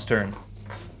Asimov's turn.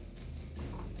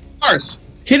 Mars,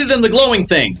 hit it in the glowing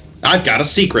thing. I've got a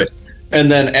secret. And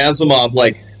then Asimov,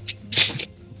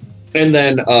 and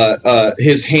then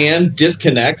his hand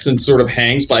disconnects and sort of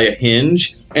hangs by a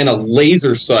hinge, and a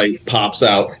laser sight pops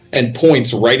out and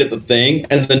points right at the thing,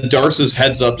 and then Darce's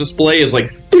heads-up display is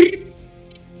like,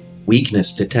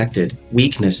 weakness detected,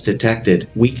 weakness detected,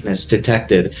 weakness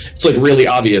detected. It's like really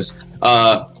obvious.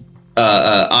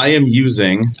 I am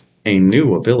using a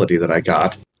new ability that I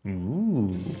got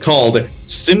called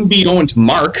Symbiont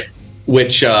Mark,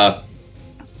 which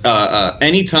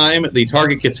anytime the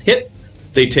target gets hit,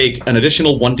 they take an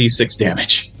additional 1d6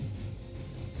 damage.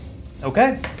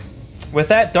 Okay. With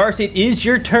that, Darce, it is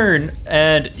your turn,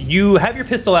 and you have your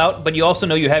pistol out, but you also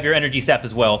know you have your energy staff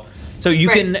as well. So you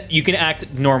can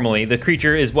act normally. The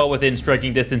creature is well within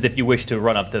striking distance if you wish to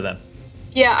run up to them.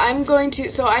 Yeah, I'm going to.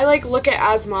 So I look at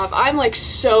Asimov. I'm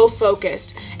so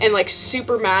focused and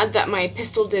super mad that my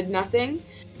pistol did nothing.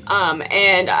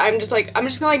 And I'm just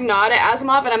gonna nod at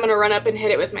Asimov, and I'm gonna run up and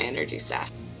hit it with my energy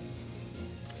staff.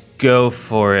 Go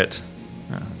for it.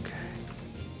 Okay.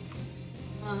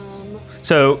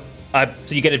 So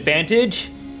you get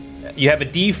advantage. You have a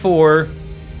D4,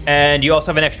 and you also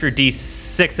have an extra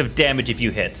D6 of damage if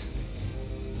you hit.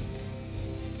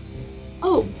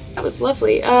 Oh, that was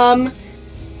lovely. And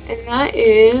that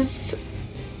is,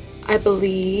 I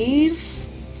believe.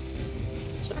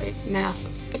 Sorry, math.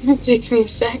 It takes me a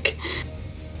sec.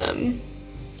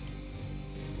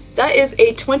 That is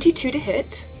a 22 to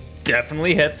hit.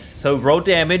 Definitely hits. So roll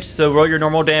damage. So roll your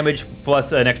normal damage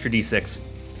plus an extra D6.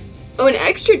 Oh, an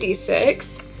extra D6?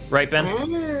 Right, Ben?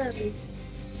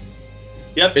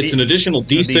 Yep, it's an additional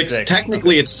D6. D6.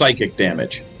 Technically, it's psychic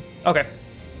damage. Okay.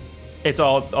 It's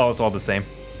all the same.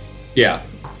 Yeah.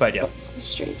 But yeah.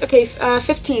 Strength. Okay,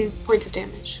 15 points of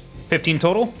damage. 15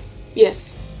 total?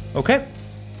 Yes. Okay.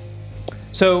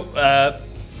 So,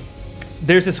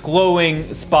 there's this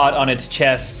glowing spot on its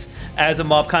chest.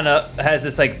 Asimov kind of has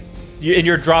this, in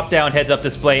your drop-down heads-up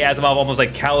display, Asimov almost,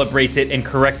 calibrates it and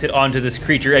corrects it onto this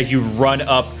creature as you run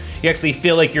up. You actually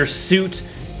feel like your suit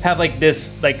have,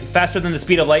 this, faster than the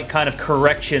speed of light kind of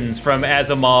corrections from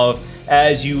Asimov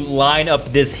as you line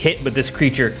up this hit with this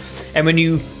creature. And when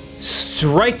you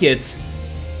strike it,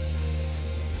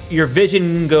 your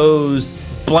vision goes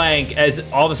blank as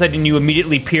all of a sudden you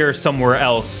immediately peer somewhere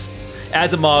else.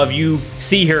 Asimov, you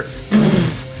see her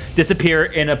disappear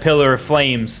in a pillar of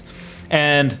flames,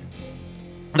 and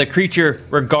the creature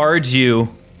regards you.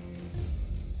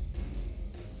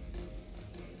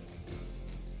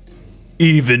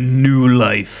 Even new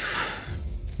life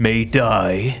may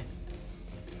die.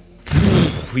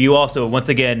 You also, once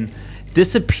again,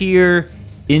 disappear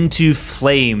into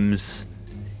flames.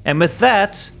 And with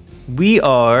that, we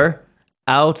are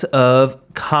out of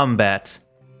combat.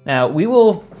 Now, we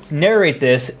will narrate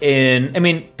this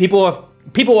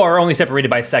people are only separated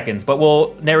by seconds, but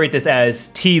we'll narrate this as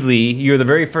Teely. You're the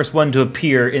very first one to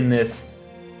appear in this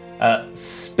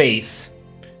space.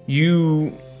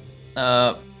 You've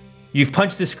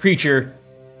punched this creature.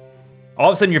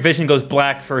 All of a sudden, your vision goes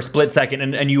black for a split second,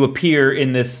 and you appear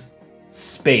in this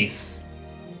space.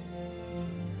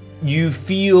 You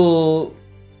feel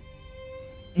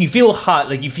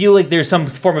hot, you feel like there's some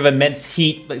form of immense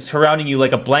heat surrounding you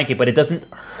like a blanket, but it doesn't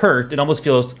hurt. It almost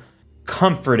feels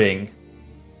comforting.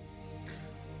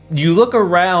 You look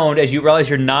around as you realize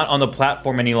you're not on the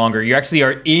platform any longer. You actually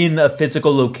are in a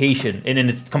physical location, and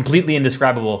it's completely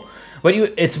indescribable.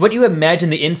 It's what you imagine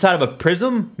the inside of a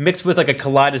prism mixed with a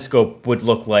kaleidoscope would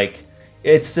look like.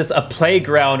 It's just a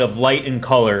playground of light and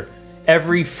color.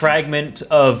 Every fragment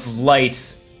of light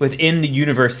within the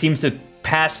universe seems to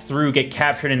pass through, get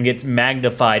captured, and gets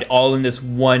magnified all in this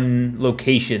one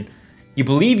location. You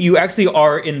believe you actually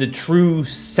are in the true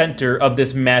center of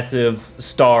this massive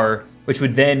star, which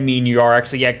would then mean you are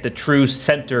actually at the true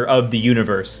center of the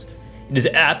universe. It is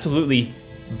absolutely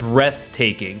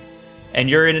breathtaking, and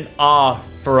you're in awe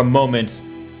for a moment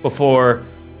before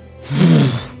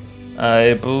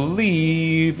I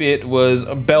believe it was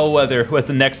Bellwether who was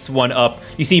the next one up.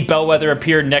 You see Bellwether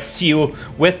appear next to you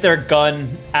with their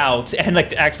gun out and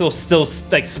like the actual still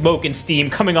like smoke and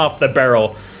steam coming off the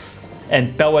barrel.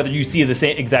 And Bellwether, you see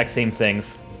the exact same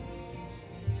things.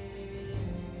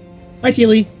 Hi,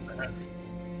 Teely.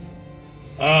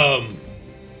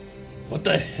 What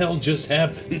the hell just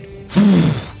happened?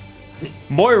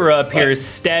 Moira appears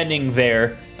standing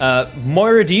there.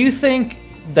 Moira, do you think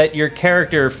that your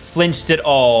character flinched at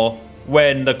all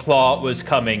when the claw was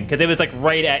coming? Because it was like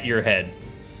right at your head.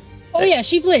 Oh yeah,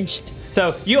 she flinched.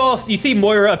 So you see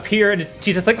Moira appear and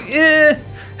she's just like, eh,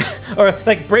 or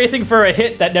like bracing for a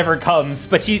hit that never comes.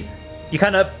 But you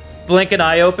kind of blink an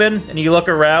eye open and you look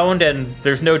around and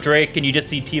there's no Drake and you just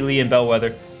see T. Lee and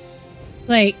Bellwether.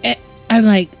 Like, I'm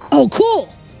like, oh cool!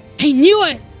 I knew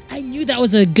it! I knew that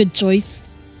was a good choice.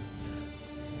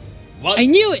 What? I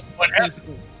knew it! What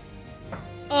happened?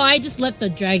 Oh, I just let the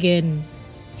dragon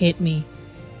hit me.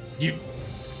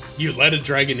 You let a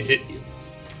dragon hit you?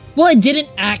 Well, it didn't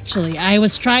actually. I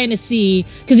was trying to see,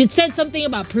 because it said something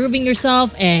about proving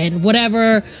yourself and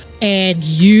whatever, and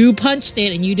you punched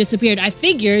it and you disappeared. I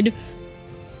figured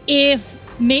if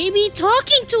maybe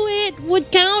talking to it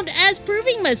would count as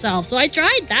proving myself. So I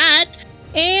tried that,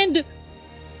 and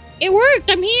it worked.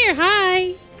 I'm here.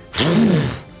 Hi.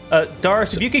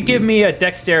 Darce, if you could give me a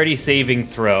dexterity saving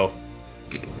throw.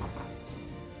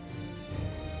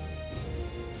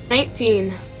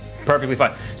 19. Perfectly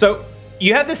fine. So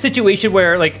you have this situation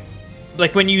where like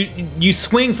when you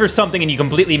swing for something and you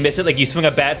completely miss it, like you swing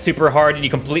a bat super hard and you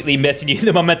completely miss and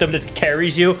the momentum just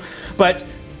carries you. But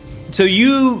so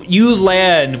you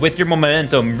land with your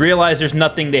momentum, realize there's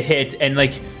nothing to hit, and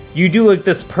like you do like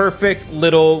this perfect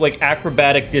little like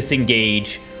acrobatic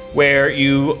disengage where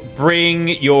you bring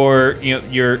your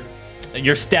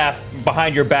staff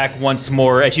behind your back once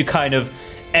more as you kind of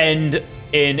end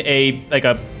in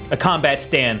a combat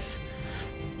stance.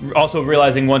 Also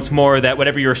realizing once more that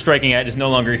whatever you're striking at is no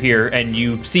longer here, and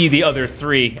you see the other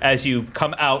three as you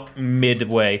come out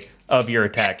midway of your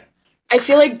attack. I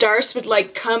feel like Darce would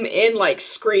like come in like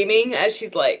screaming as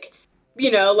she's like,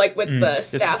 like with the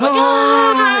staff, like,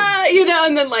 ah!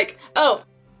 And then like, oh,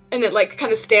 and then like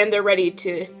kind of stand there ready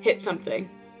to hit something.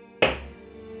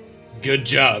 Good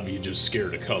job, you just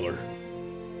scared a color.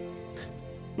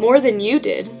 More than you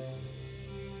did.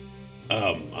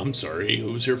 I'm sorry,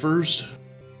 who was here first?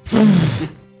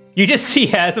 You just see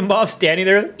Asimov standing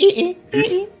there.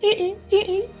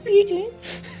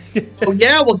 Oh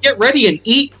yeah, well get ready and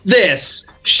eat this.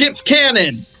 Ship's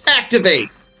cannons, activate.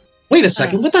 Wait a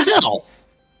second, what the hell?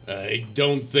 I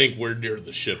don't think we're near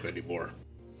the ship anymore.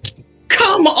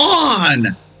 Come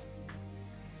on!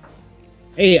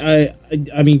 Hey,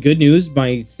 I mean, good news.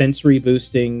 My sensory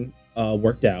boosting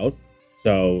worked out,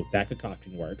 so that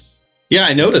concoction works. Yeah,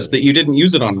 I noticed that you didn't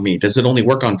use it on me. Does it only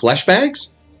work on flesh bags?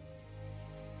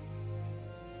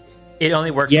 It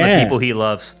only works for the people he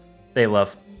loves. They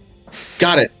love.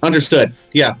 Got it. Understood.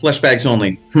 Yeah, flesh bags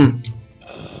only.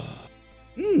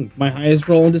 My highest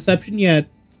roll in deception yet.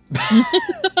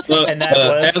 And that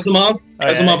was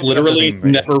Asimov literally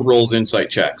never rolls insight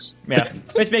checks. Yeah,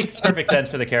 which makes perfect sense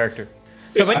for the character.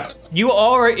 So when you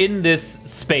are in this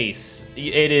space,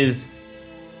 it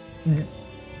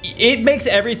makes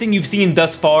everything you've seen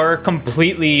thus far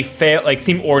completely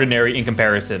seem ordinary in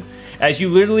comparison. As you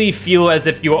literally feel as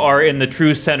if you are in the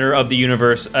true center of the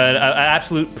universe, an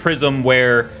absolute prism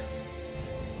where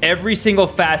every single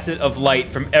facet of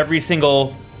light from every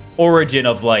single origin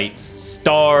of light,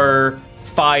 star,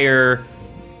 fire,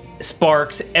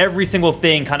 sparks, every single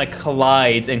thing kind of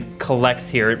collides and collects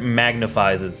here. It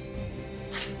magnifies.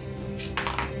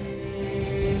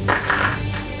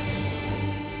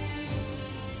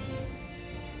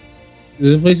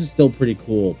 This place is still pretty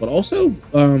cool, but also,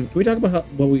 can we talk about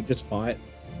what we just fought?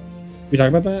 Can we talk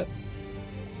about that?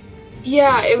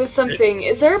 Yeah, it was something.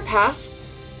 Is there a path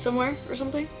somewhere or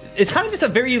something? It's kind of just a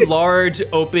very large,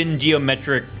 open,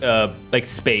 geometric,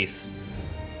 space.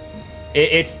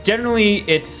 It's generally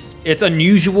it's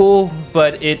unusual,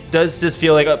 but it does just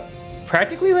feel like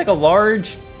practically like a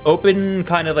large, open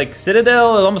kind of like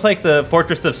citadel, almost like the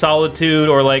Fortress of Solitude,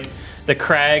 or like the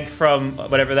crag from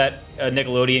whatever that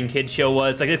Nickelodeon kid show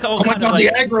was. Like it's all Oh my kind of god,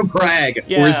 like the aggro crag!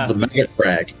 Yeah. Or is it the mega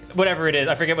crag? whatever it is.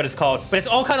 I forget what it's called, but it's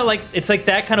all kind of like it's like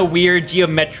that kind of weird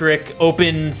geometric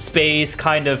open space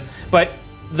kind of. But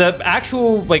the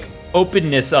actual like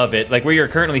openness of it, like where you're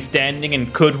currently standing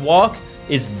and could walk,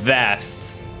 is vast.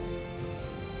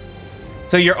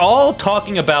 So you're all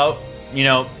talking about, you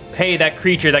know, hey, that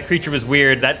creature was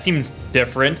weird. That seems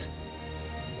different.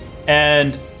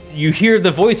 And you hear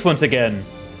the voice once again.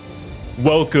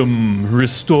 Welcome,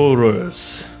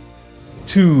 restorers,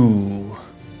 to...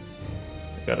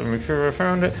 I gotta make sure I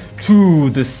found it. To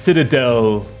the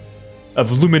Citadel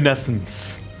of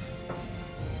Luminescence.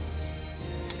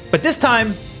 But this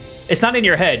time, it's not in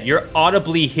your head. You're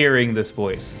audibly hearing this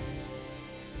voice.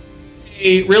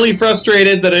 Really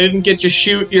frustrated that I didn't get to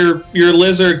shoot your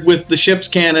lizard with the ship's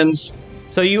cannons.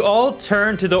 So you all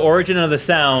turn to the origin of the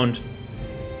sound,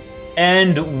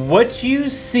 and what you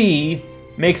see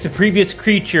makes the previous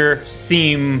creature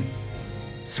seem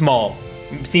small,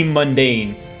 seem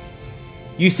mundane.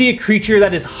 You see a creature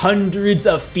that is hundreds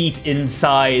of feet in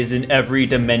size in every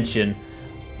dimension.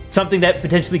 Something that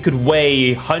potentially could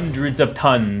weigh hundreds of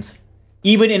tons.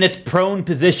 Even in its prone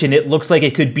position, it looks like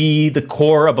it could be the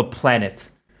core of a planet.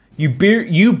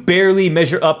 You barely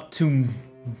measure up to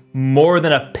more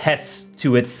than a pest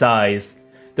to its size.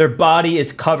 Their body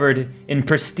is covered in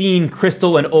pristine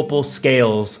crystal and opal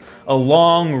scales. A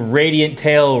long, radiant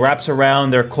tail wraps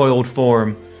around their coiled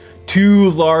form.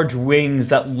 Two large wings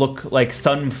that look like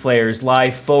sun flares lie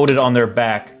folded on their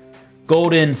back.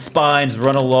 Golden spines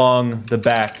run along the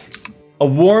back. A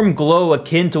warm glow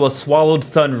akin to a swallowed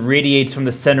sun radiates from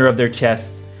the center of their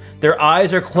chests. Their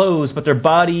eyes are closed, but their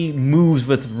body moves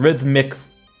with rhythmic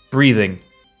breathing.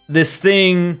 This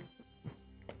thing,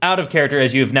 out of character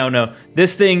as you have now know,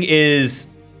 this thing is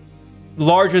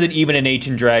larger than even an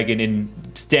ancient dragon in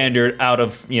standard out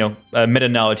of,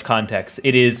 meta-knowledge context.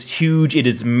 It is huge, it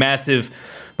is massive,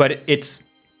 but it's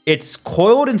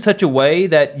coiled in such a way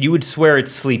that you would swear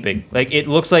it's sleeping. Like, it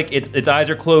looks like its eyes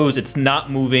are closed, it's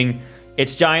not moving.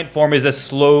 Its giant form is just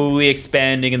slowly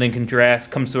expanding and then contracts,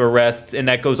 comes to a rest, and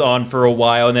that goes on for a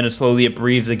while, and then it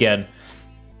breathes again.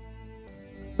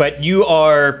 But you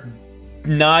are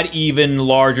not even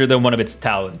larger than one of its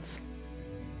talons.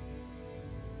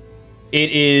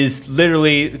 It is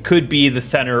literally, could be the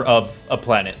center of a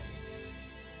planet.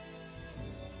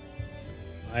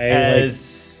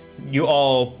 You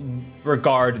all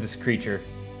regard this creature.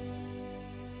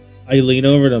 I lean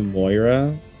over to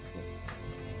Moira.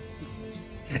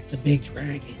 That's a big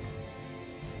dragon.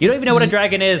 You don't even know what a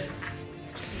dragon is.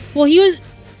 Well,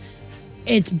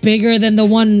 it's bigger than the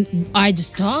one I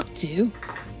just talked to.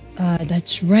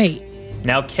 That's right.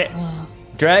 Now,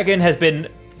 dragon has been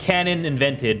canon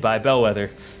invented by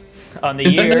Bellwether. On the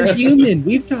year... They're human.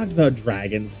 We've talked about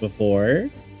dragons before.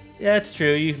 Yeah, that's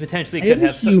true. You potentially I could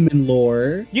have human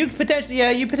lore. You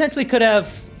potentially could have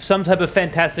some type of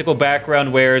fantastical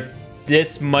background where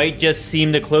this might just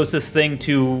seem the closest thing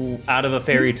to out of a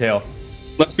fairy tale.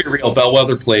 Let's be real,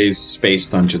 Bellwether plays Space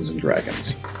Dungeons and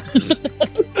Dragons.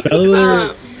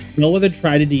 Bellwether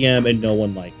tried to DM and no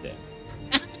one liked it.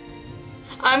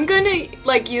 I'm gonna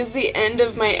use the end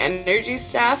of my energy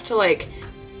staff to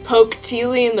poke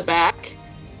Teely in the back.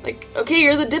 Okay,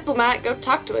 you're the diplomat, go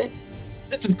talk to it.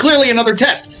 This is clearly another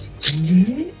test.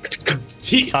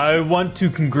 I want to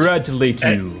congratulate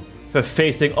you for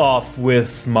facing off with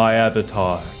my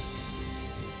avatar.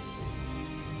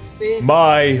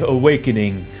 My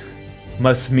awakening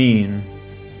must mean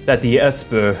that the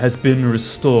Esper has been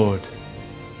restored.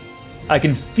 I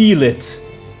can feel it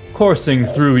coursing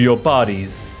through your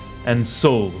bodies and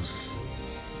souls.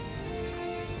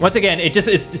 Once again,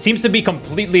 it seems to be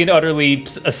completely and utterly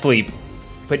asleep,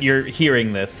 but you're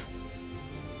hearing this.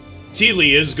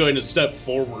 Teely is going to step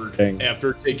forward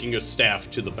after taking a staff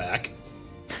to the back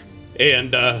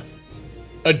and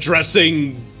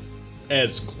addressing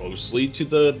as closely to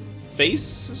the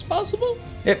face as possible.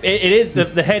 It is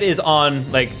the head is on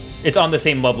it's on the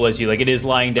same level as you. It is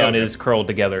lying down. Okay. It is curled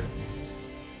together.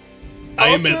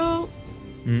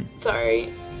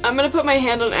 Sorry, I'm gonna put my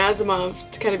hand on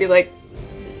Asimov to kind of be like,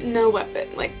 no weapon,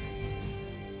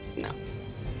 no,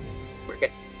 we're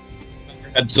good.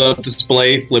 Heads-up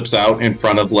display flips out in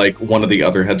front of one of the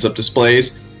other heads-up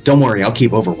displays. Don't worry, I'll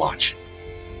keep Overwatch.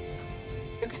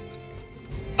 Okay.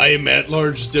 I am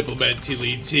at-large diplomat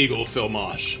Teely Teagle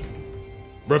Filmash,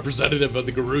 representative of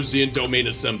the Garuzian Domain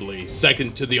Assembly,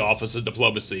 second to the Office of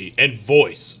Diplomacy, and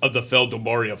voice of the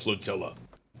Feldomaria Flotilla.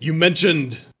 You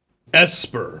mentioned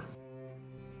Esper.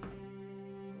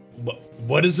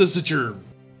 What is this that you're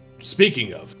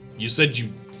speaking of? You said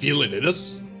you feel it in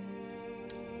us?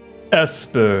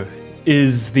 Esper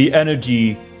is the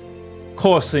energy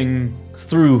coursing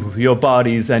through your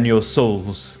bodies and your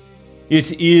souls.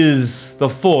 It is the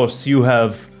force you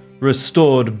have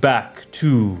restored back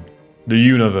to the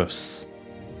universe.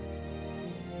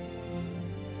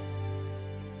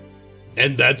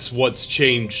 And that's what's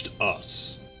changed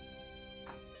us.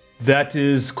 That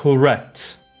is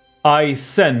correct. I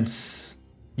sense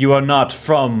you are not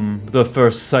from the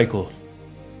first cycle.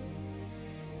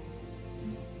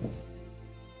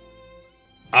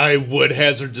 I would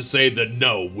hazard to say that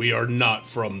no, we are not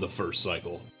from the first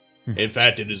cycle. In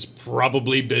fact, it has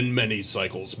probably been many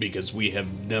cycles because we have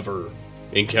never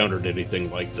encountered anything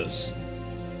like this.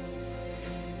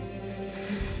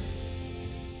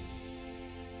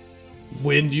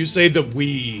 When you say that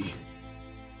we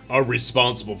are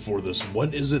responsible for this,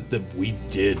 what is it that we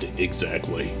did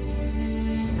exactly?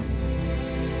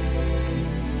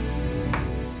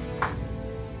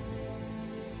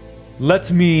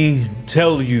 Let me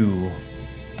tell you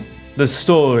the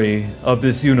story of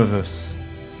this universe.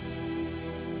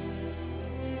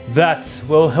 That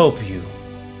will help you.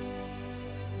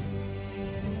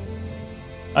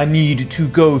 I need to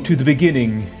go to the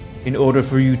beginning in order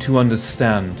for you to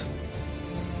understand.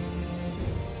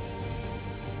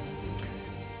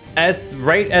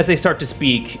 Right as they start to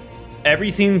speak,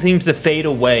 everything seems to fade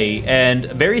away,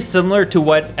 and very similar to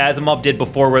what Asimov did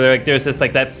before, where there's this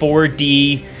that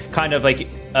 4D kind of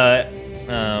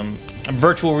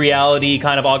virtual reality,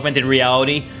 kind of augmented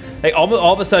reality. Like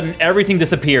all of a sudden, everything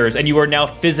disappears, and you are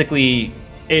now physically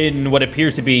in what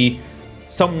appears to be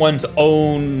someone's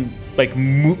own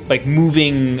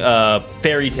moving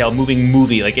fairy tale, moving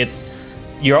movie. Like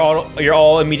you're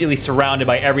all immediately surrounded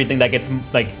by everything that gets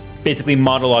basically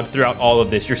monologued throughout all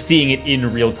of this. You're seeing it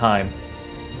in real time.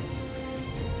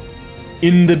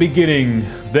 In the beginning,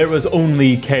 there was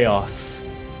only chaos,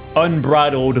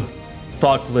 unbridled,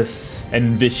 thoughtless,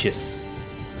 and vicious.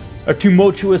 A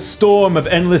tumultuous storm of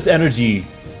endless energy.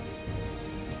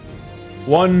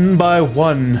 One by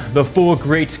one, the four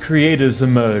great creators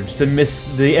emerged amidst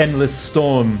the endless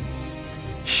storm.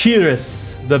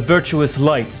 Shiris, the virtuous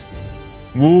light.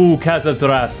 Wu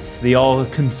Kazadras, the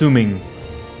all-consuming.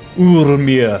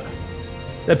 Urmir,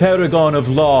 the paragon of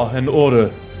law and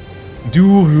order. Du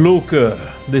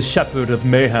Loker, the shepherd of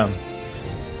mayhem.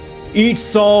 Each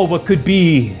saw what could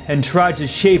be and tried to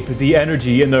shape the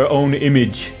energy in their own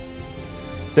image.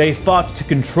 They fought to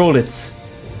control it,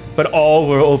 but all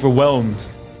were overwhelmed.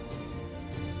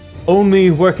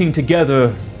 Only working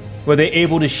together were they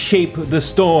able to shape the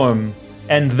storm,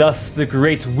 and thus the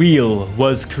great wheel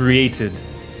was created.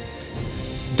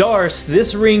 Darce,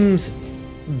 this rings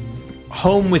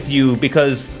home with you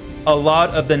because a lot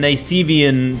of the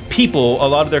Nycevian people, a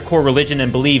lot of their core religion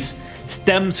and beliefs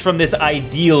stems from this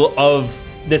idea of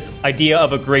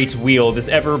a great wheel, this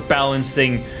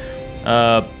ever-balancing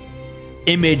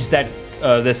image that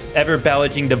this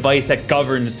ever-balancing device that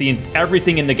governs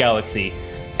everything in the galaxy.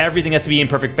 Everything has to be in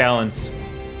perfect balance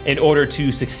in order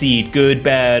to succeed. Good,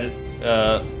 bad,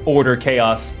 order,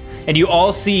 chaos. And you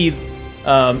all see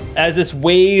as this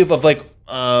wave of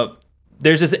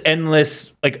there's this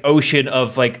endless ocean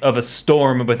of a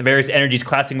storm with various energies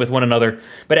clashing with one another.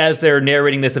 But as they're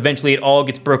narrating this, eventually it all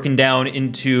gets broken down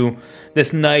into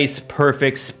this nice,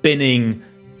 perfect spinning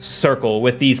circle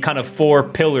with these kind of four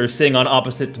pillars sitting on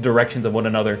opposite directions of one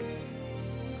another.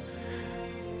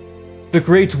 The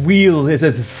great wheel is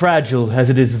as fragile as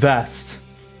it is vast,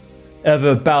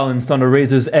 ever balanced on a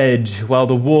razor's edge, while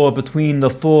the war between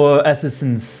the four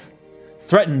essence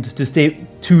threatened to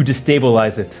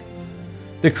destabilize it.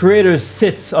 The creators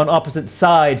sit on opposite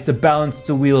sides to balance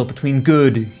the wheel between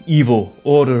good, evil,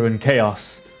 order, and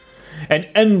chaos. An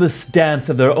endless dance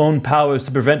of their own powers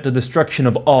to prevent the destruction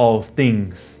of all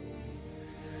things.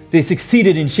 They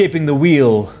succeeded in shaping the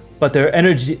wheel, but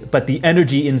the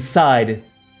energy inside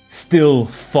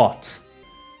still fought.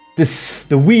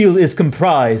 The wheel is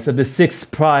comprised of the 6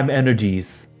 prime energies: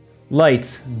 light,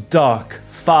 dark,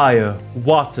 fire,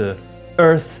 water,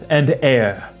 earth, and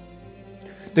air.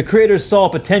 The creators saw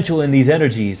potential in these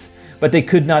energies, but they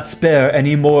could not spare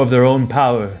any more of their own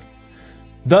power.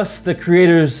 Thus the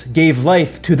creators gave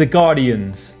life to the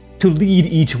guardians, to lead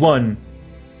each one.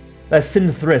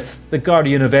 Lacinthris, the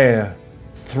guardian of air.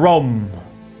 Thrum,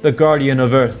 the guardian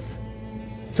of earth.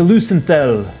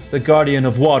 Selucinthel, the guardian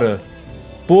of water.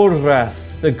 Borrath,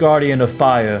 the guardian of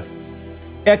fire.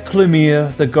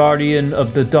 Eclimir, the guardian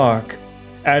of the dark.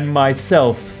 And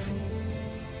myself,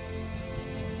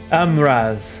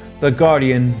 Amraz, the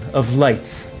guardian of light.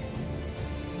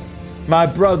 My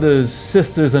brothers,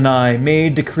 sisters, and I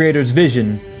made the Creator's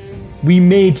vision. We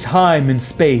made time and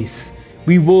space.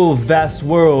 We wove vast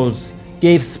worlds,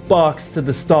 gave sparks to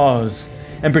the stars,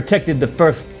 and protected the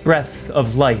first breaths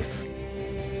of life.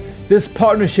 This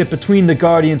partnership between the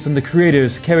Guardians and the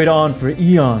Creators carried on for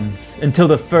eons until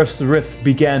the first rift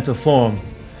began to form.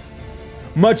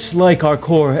 Much like our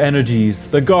core energies,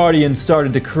 the Guardians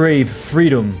started to crave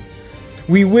freedom.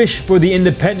 We wished for the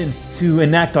independence to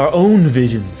enact our own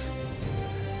visions.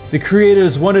 The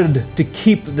Creators wanted to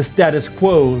keep the status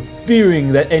quo,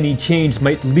 fearing that any change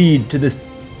might lead to the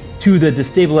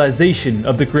destabilization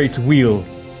of the Great Wheel.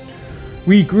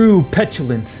 We grew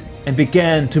petulant and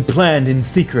began to plan in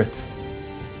secret.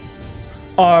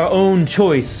 Our own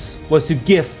choice was to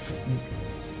gift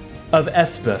of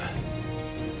Esper.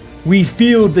 We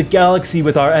filled the galaxy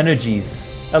with our energies,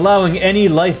 allowing any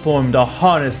life form to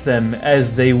harness them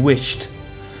as they wished.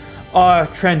 Our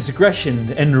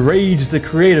transgression enraged the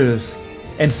Creators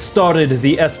and started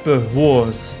the Esper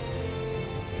Wars.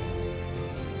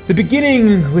 The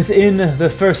beings within the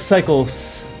first cycle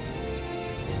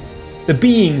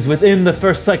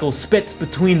split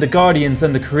between the Guardians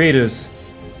and the Creators,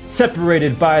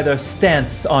 separated by their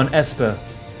stance on Esper.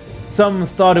 Some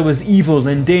thought it was evil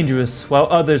and dangerous, while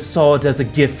others saw it as a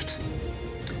gift.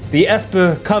 The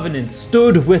Esper Covenant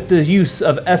stood with the use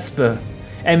of Esper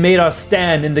and made our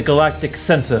stand in the galactic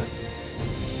center.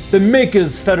 The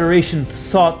Makers Federation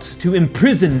sought to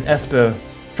imprison Esper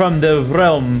from the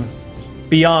realm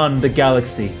beyond the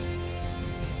galaxy.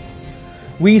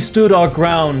 We stood our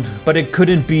ground, but it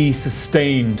couldn't be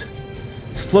sustained.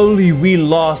 Slowly we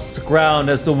lost ground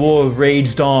as the war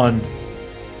raged on.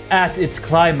 At its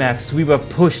climax, we were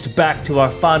pushed back to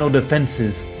our final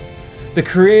defenses. The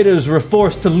Creators were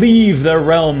forced to leave their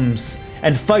realms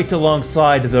and fight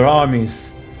alongside their armies.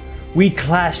 We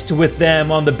clashed with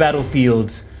them on the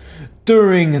battlefields.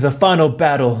 During the final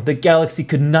battle, the galaxy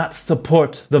could not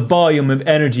support the volume of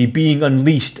energy being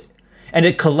unleashed, and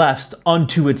it collapsed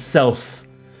onto itself.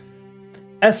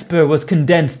 Esper was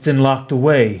condensed and locked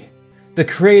away. The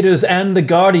Creators and the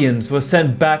Guardians were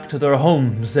sent back to their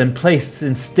homes and placed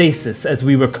in stasis as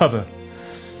we recover.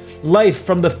 Life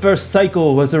from the first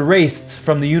cycle was erased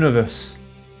from the universe.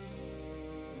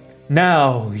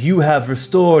 Now you have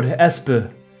restored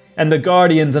Esper, and the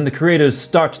Guardians and the Creators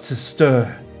start to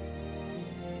stir.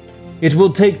 It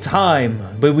will take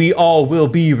time, but we all will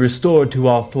be restored to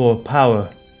our full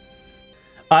power.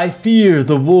 I fear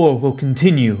the war will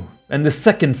continue, and the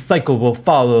second cycle will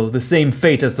follow the same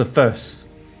fate as the first.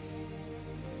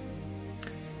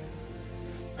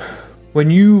 When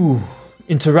you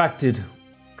interacted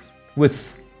with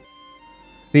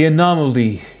the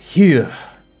anomaly here,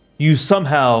 you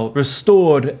somehow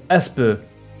restored Esper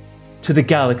to the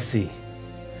galaxy.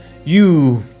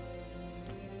 You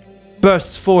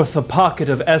burst forth a pocket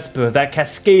of Esper that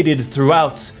cascaded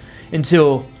throughout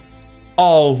until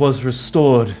all was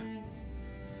restored.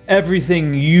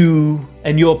 Everything you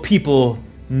and your people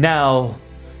now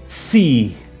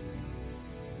see,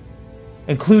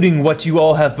 including what you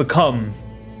all have become,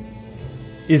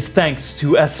 is thanks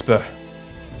to Esper.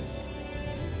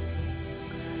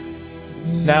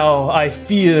 Now I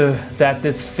fear that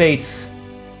this fate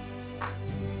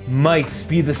might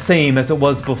be the same as it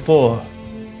was before,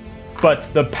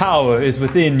 but the power is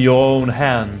within your own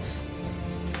hands.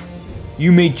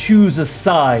 You may choose a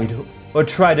side or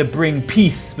try to bring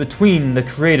peace between the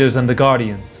Creators and the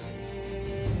Guardians.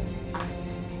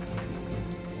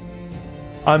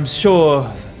 I'm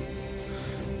sure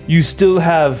you still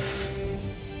have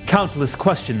countless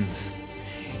questions,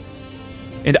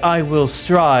 and I will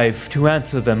strive to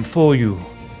answer them for you.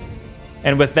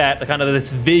 And with that, kind of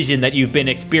this vision that you've been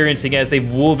experiencing as they've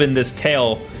woven this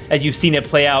tale, as you've seen it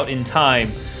play out in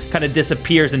time, kind of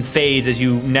disappears and fades as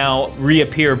you now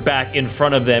reappear back in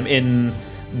front of them in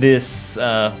this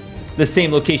the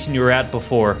same location you were at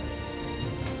before.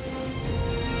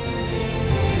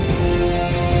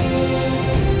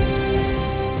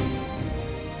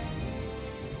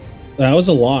 That was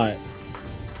a lot.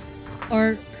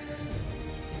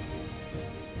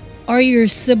 Are your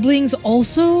siblings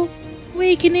also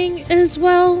awakening as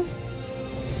well?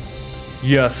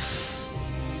 Yes.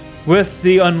 With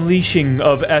the unleashing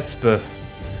of Esper,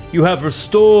 you have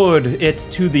restored it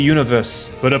to the universe,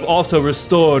 but have also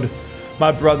restored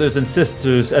my brothers and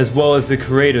sisters as well as the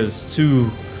Creators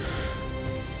to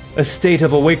a state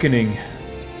of awakening.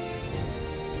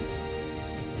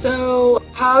 So,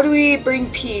 how do we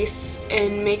bring peace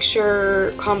and make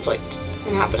sure conflict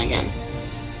can happen again?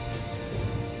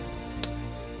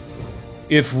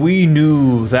 If we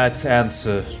knew that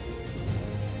answer,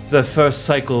 the first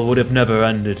cycle would have never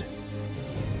ended.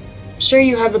 Sure,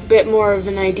 you have a bit more of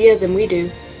an idea than we do.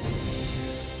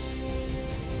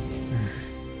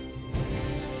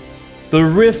 The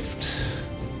rift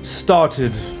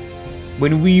started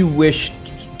when we wished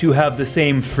to have the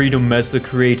same freedom as the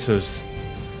creators.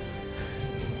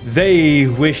 They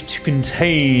wished to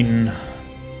contain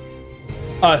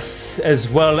us as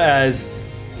well as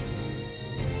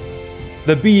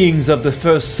the beings of the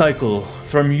first cycle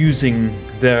from using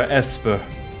their Esper.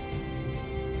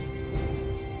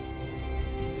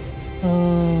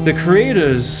 The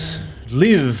creators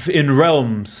live in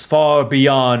realms far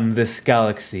beyond this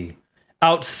galaxy,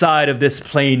 outside of this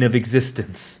plane of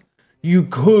existence. You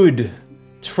could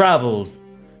travel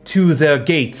to their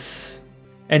gates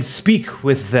and speak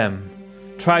with them,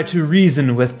 try to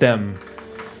reason with them.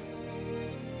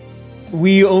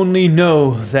 We only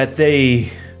know that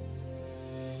they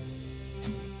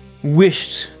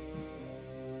wished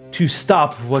to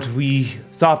stop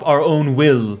our own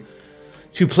will,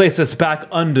 to place us back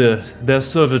under their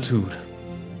servitude.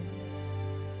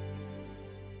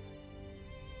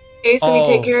 Okay, so we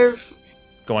take care of...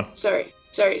 Go on. Sorry.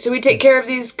 So we take care of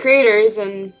these creators,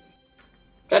 and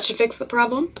that should fix the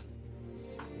problem?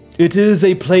 It is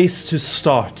a place to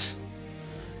start.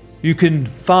 You can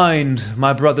find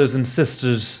my brothers and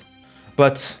sisters,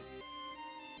 but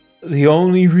the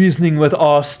only reasoning with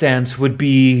our stance would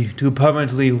be to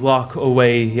permanently lock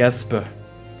away Esper.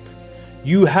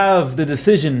 You have the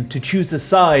decision to choose the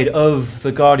side of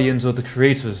the Guardians or the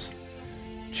Creators.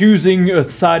 Choosing or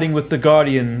siding with the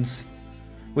Guardians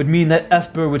would mean that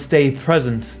Esper would stay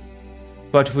present,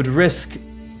 but would risk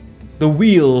the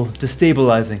wheel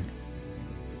destabilizing.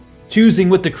 Choosing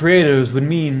with the Creators would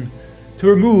mean to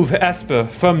remove Esper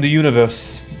from the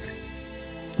universe,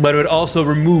 but it would also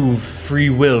remove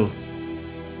free will.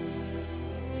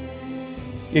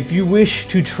 If you wish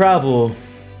to travel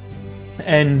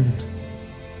and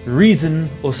reason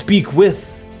or speak with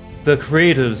the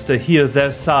Creators to hear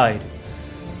their side,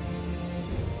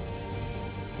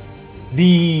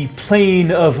 the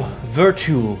plane of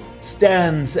virtue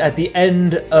stands at the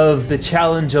end of the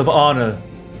challenge of honor,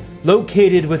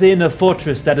 located within a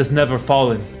fortress that has never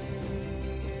fallen.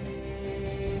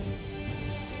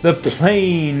 The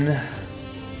plane,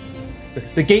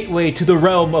 the gateway to the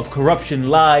realm of corruption,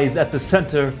 lies at the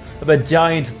center of a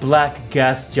giant black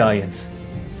gas giant.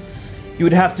 You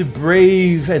would have to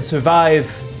brave and survive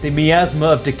the miasma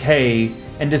of decay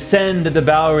and descend the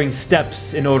devouring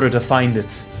steps in order to find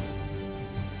it.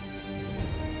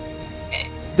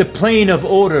 The plane of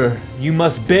order, you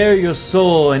must bare your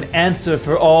soul and answer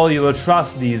for all your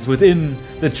atrocities within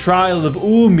the trial of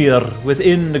Ulmir,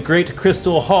 within the great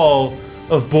crystal hall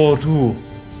of Bordeaux.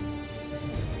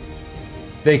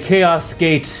 The Chaos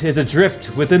Gate is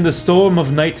adrift within the storm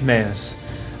of nightmares,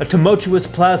 a tumultuous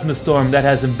plasma storm that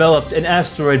has enveloped an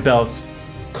asteroid belt,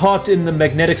 caught in the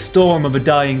magnetic storm of a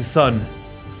dying sun.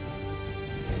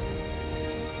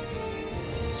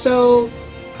 So,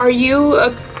 are you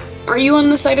on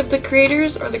the side of the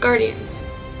Creators or the Guardians?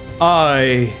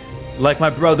 I, like my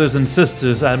brothers and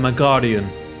sisters, am a Guardian.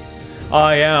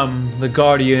 I am the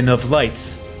Guardian of Light,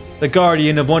 the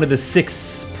Guardian of one of the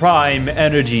 6 prime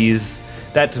energies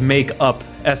that make up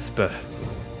Esper.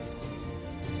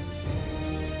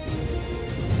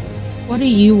 What do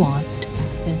you want to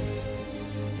happen?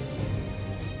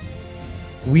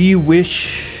 We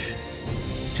wish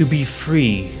to be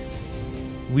free.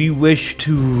 We wish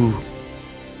to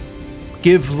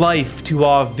give life to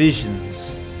our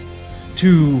visions,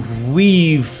 to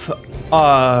weave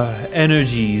our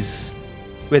energies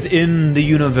within the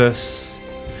universe,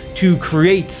 to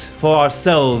create for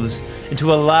ourselves and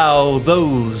to allow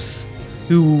those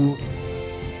who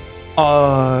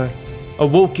are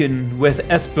awoken with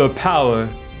Esper power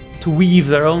to weave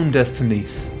their own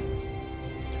destinies.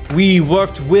 We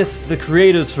worked with the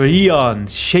Creators for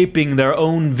eons, shaping their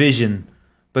own vision,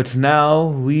 but now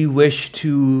we wish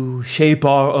to shape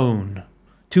our own,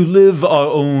 to live our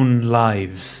own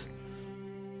lives.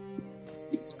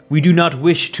 We do not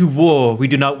wish to war, we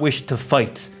do not wish to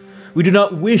fight. We do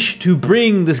not wish to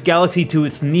bring this galaxy to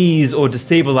its knees or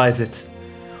destabilize it.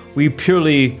 We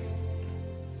purely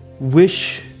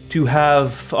wish to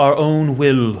have our own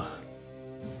will.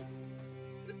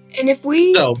 And if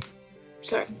we... So,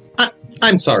 Sorry.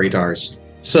 I'm sorry, Dars.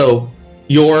 So,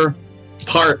 you're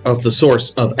part of the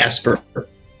source of Esper.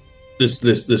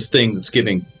 This thing that's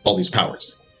giving all these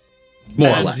powers.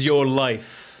 More or less. Your life.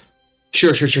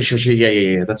 Sure.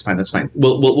 Yeah. That's fine.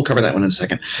 We'll cover that one in a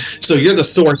second. So you're the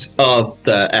source of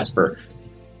the Esper.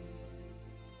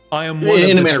 I am one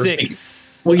in of a the manner of 6. speaking.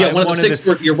 Well, yeah, one of the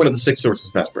 6. You're one of the 6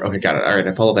 sources of Esper. Okay, got it. All right,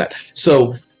 I follow that.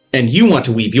 So, and you want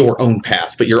to weave your own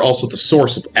path, but you're also the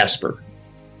source of Esper.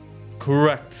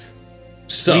 Correct.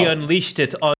 So we unleashed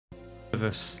it on the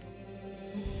universe.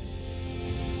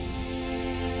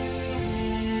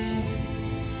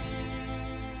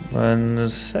 1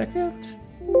 second.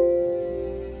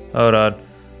 Hold on.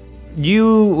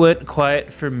 You went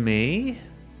quiet for me.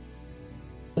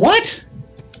 What?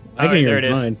 I can Alright, hear there it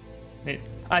is. mine.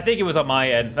 I think it was on my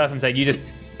end. That's what I'm saying. You just,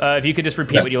 if you could just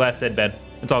repeat what you last said, Ben.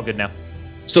 It's all good now.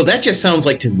 So that just sounds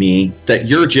like to me that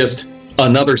you're just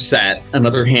another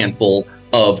handful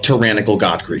of tyrannical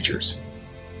god creatures.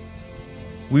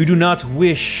 We do not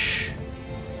wish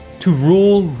to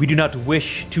rule. We do not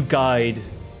wish to guide.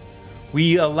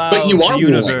 We allow But you are the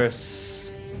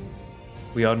universe.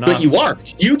 We are not. But you are.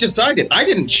 You decided. I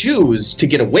didn't choose to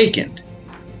get awakened.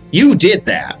 You did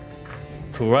that.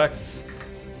 Correct.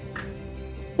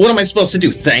 What am I supposed to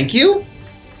do? Thank you?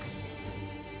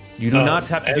 You do not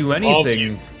have to as do of anything.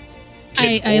 you.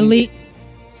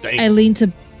 I lean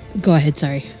to. Go ahead.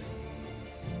 Sorry.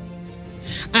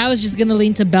 I was just gonna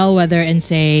lean to Bellwether and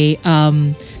say,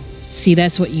 see,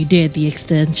 that's what you did. The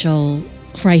existential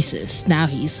crisis. Now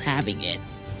he's having it.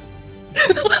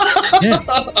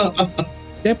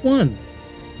 Step 1.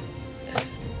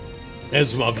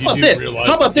 Asimov, you How about do this? realize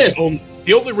How about that this?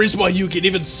 The only reason why you can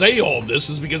even say all this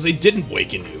is because they didn't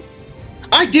waken you.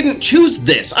 I didn't choose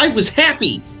this. I was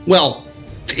happy. Well,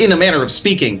 in a manner of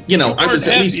speaking, you know, You I was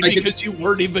weren't at least. happy I could, because you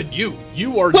weren't even you.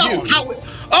 You are well, you. how?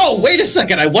 Oh, wait a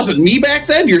second. I wasn't me back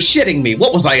then? You're shitting me.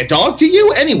 What was I, a dog to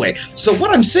you? Anyway, so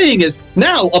what I'm saying is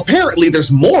now apparently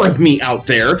there's more of me out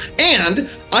there, and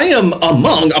I am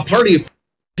among a party of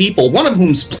people, one of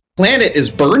whom's planet is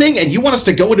burning, and you want us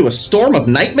to go into a storm of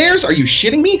nightmares? Are you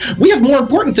shitting me? We have more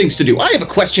important things to do. I have a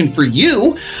question for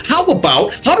you. How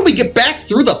do we get back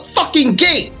through the fucking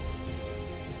gate?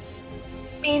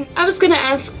 I mean, I was gonna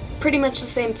ask pretty much the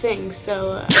same thing,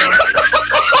 so.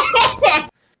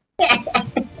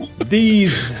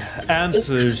 These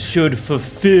answers should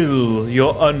fulfill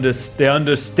the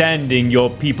understanding your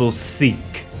people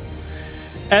seek.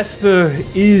 Esper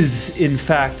is, in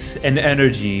fact, an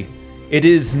energy. It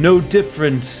is no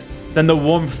different than the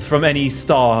warmth from any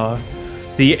star,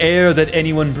 the air that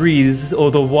anyone breathes,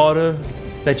 or the water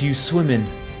that you swim in.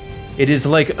 It is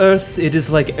like earth, it is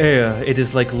like air, it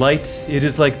is like light, it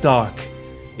is like dark.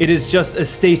 It is just a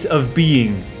state of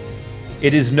being.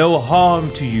 It is no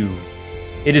harm to you.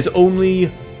 It is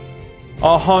only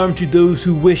a harm to those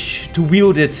who wish to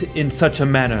wield it in such a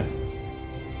manner.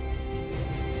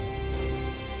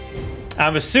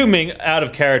 I'm assuming, out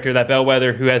of character, that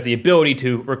Bellwether, who has the ability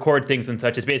to record things and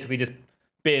such, has basically just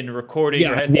been recording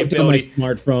or Yeah, has the looked on my ability.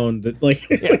 smartphone. That like,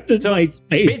 Yeah, that's so my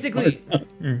space. basically,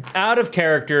 out of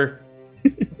character,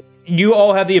 you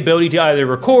all have the ability to either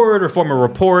record or form a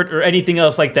report or anything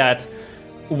else like that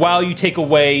while you take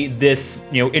away this,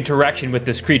 interaction with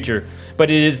this creature.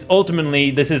 But it is ultimately,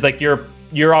 this is like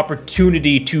your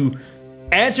opportunity to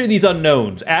answer these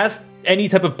unknowns. Ask any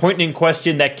type of pointing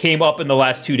question that came up in the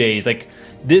last 2 days. Like,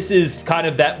 this is kind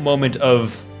of that moment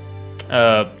of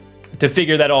to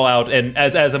figure that all out. And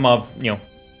as Asimov,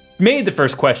 made the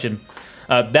first question,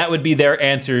 that would be their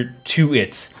answer to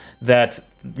it. That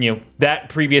that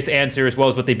previous answer, as well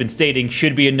as what they've been stating,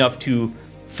 should be enough to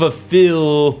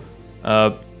fulfill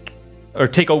or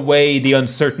take away the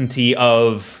uncertainty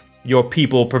of your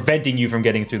people preventing you from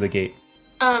getting through the gate.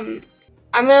 I'm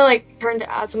gonna turn to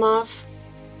Asimov.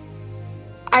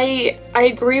 I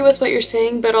agree with what you're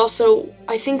saying, but also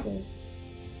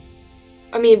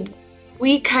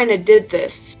we kind of did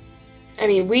this.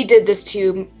 We did this to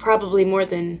you probably more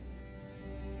than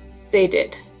they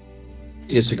did.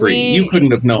 Disagree. You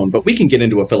couldn't have known, but we can get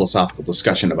into a philosophical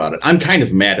discussion about it. I'm kind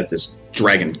of mad at this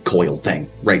dragon coil thing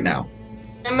right now.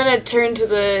 I'm gonna turn to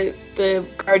the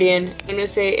Guardian. I'm gonna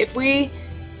say, if we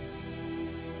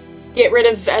get rid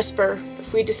of Esper,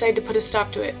 if we decide to put a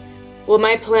stop to it, will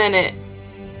my planet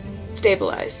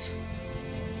stabilize?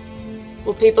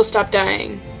 Will people stop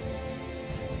dying?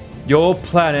 Your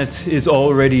planet is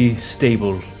already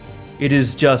stable. It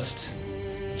is just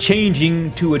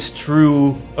changing to its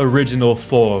true original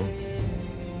form.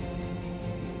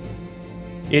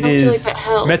 It I don't feel is like that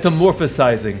helps.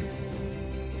 metamorphosizing.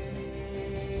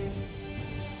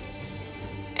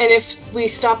 And if we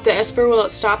stop the Esper, will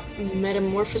it stop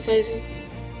metamorphosizing?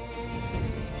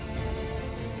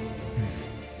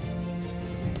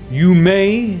 You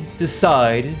may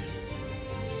decide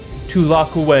to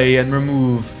lock away and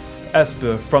remove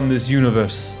Esper from this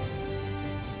universe.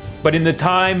 But in the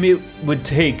time it would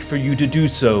take for you to do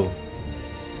so,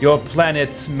 your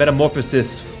planet's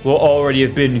metamorphosis will already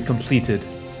have been completed.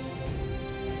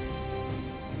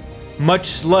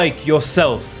 Much like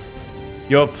yourself,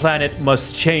 your planet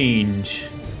must change.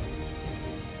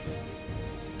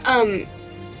 The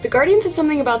Guardian said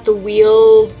something about the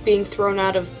wheel being thrown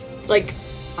out of,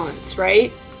 balance,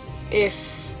 right? If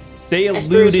They Esper is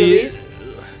alluded. released?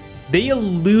 they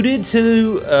alluded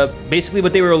to, basically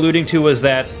what they were alluding to was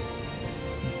that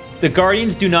the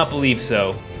Guardians do not believe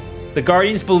so. The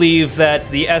Guardians believe that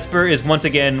the Esper is once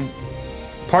again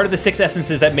part of the 6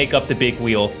 essences that make up the big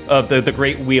wheel, of the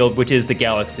great wheel, which is the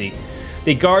galaxy.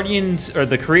 The Guardians, or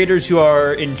the creators who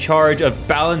are in charge of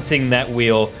balancing that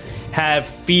wheel, have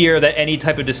fear that any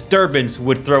type of disturbance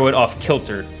would throw it off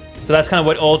kilter. So that's kind of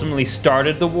what ultimately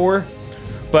started the war.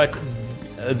 But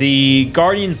the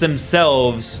Guardians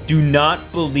themselves do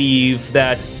not believe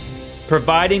that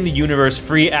providing the universe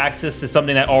free access to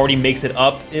something that already makes it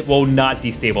up, it will not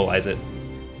destabilize it.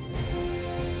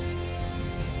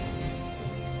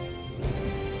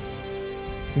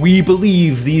 We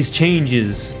believe these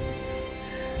changes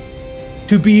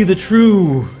to be the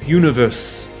true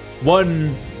universe,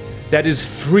 one that is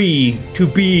free to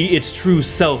be its true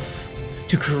self,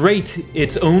 to create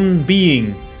its own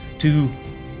being, to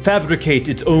fabricate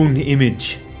its own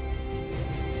image.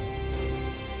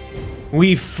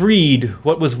 We freed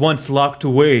what was once locked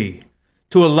away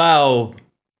to allow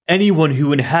anyone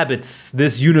who inhabits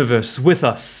this universe with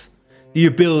us the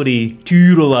ability to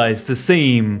utilize the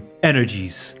same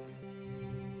energies.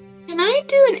 Can I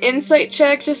do an insight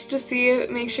check just to see,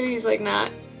 make sure he's like not,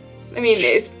 I mean,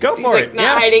 Go he's for like it, not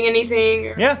yeah. hiding anything?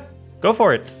 Or... Yeah, go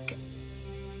for it.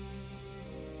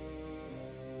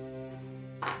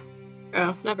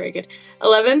 Oh, not very good.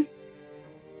 11?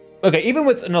 Okay, even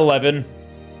with an 11,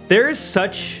 there is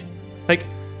such, like,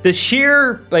 the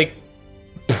sheer, like,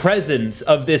 presence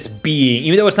of this being,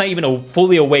 even though it's not even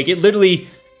fully awake, it literally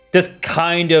just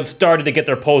kind of started to get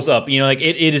their pulse up. You know, like,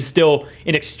 it is still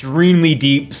an extremely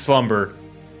deep slumber.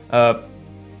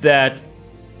 That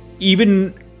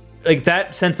even, like,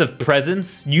 that sense of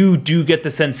presence, you do get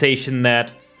the sensation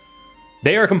that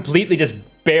they are completely just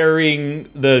bearing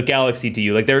the galaxy to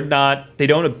you. Like, they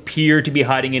don't appear to be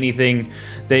hiding anything.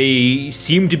 They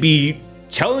seem to be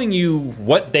telling you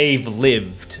what they've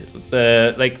lived.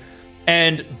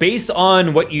 And based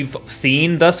on what you've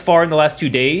seen thus far in the last 2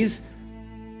 days,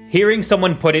 hearing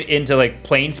someone put it into, like,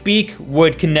 plain speak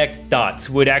would connect dots,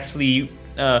 would actually,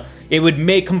 it would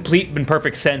make complete and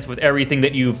perfect sense with everything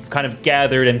that you've kind of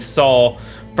gathered and saw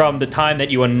from the time that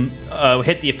you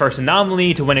hit the first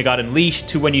anomaly, to when it got unleashed,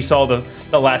 to when you saw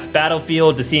the last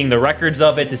battlefield, to seeing the records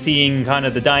of it, to seeing kind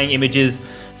of the dying images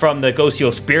from the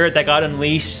Ghostio spirit that got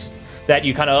unleashed, that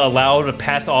you kind of allowed to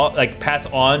pass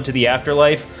on to the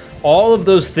afterlife. All of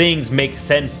those things make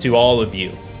sense to all of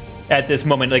you at this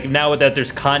moment, like, now that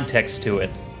there's context to it.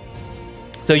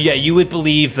 So yeah, you would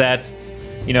believe that,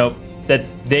 you know, that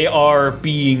they are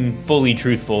being fully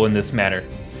truthful in this manner.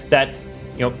 That,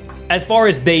 you know, as far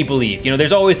as they believe, you know,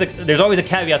 there's always a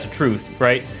caveat to truth,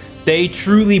 right? They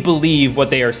truly believe what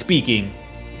they are speaking,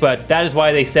 but that is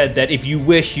why they said that if you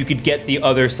wish, you could get the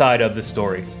other side of the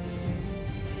story.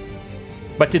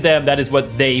 But to them, that is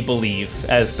what they believe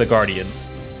as the Guardians.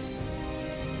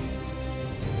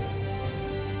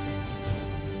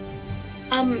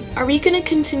 Are we gonna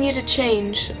continue to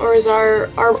change, or is our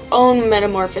own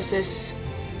metamorphosis?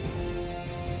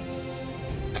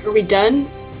 Are we done?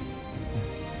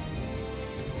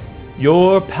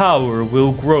 Your power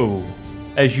will grow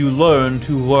as you learn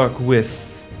to work with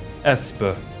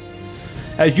Esper.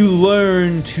 As you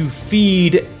learn to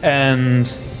feed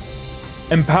and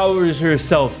empower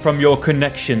yourself from your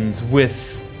connections with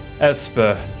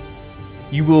Esper,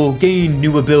 you will gain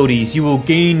new abilities, you will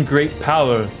gain great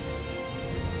power,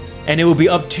 and it will be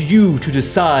up to you to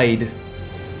decide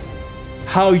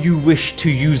how you wish to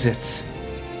use it,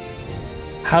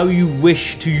 how you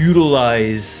wish to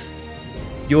utilize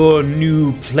your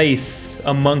new place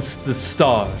amongst the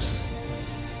stars.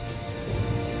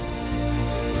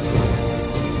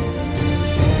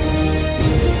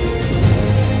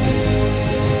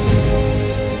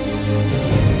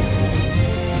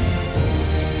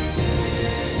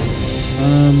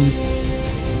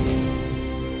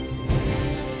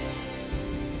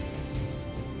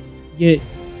 Yeah,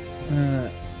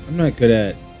 I'm not good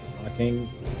at talking.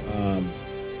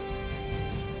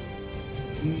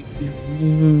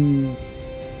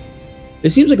 It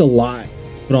seems like a lot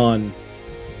put on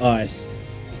us.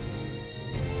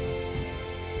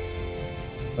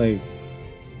 Like,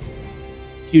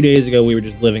 2 days ago we were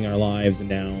just living our lives, and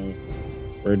now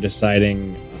we're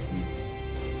deciding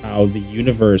how the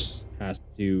universe has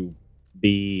to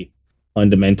be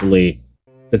fundamentally.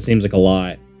 That seems like a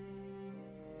lot.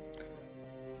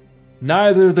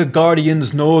 Neither the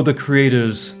Guardians nor the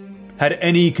Creators had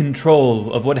any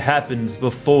control of what happened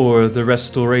before the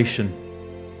Restoration.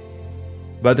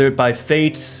 Whether by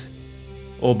fate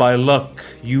or by luck,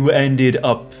 you ended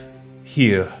up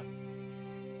here.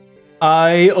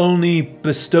 I only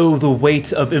bestow the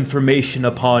weight of information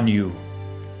upon you.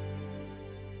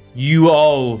 You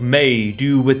all may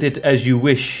do with it as you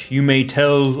wish. You may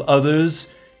tell others.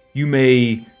 You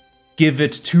may give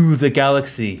it to the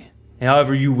galaxy.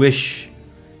 However you wish.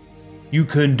 You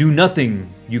can do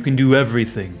nothing. You can do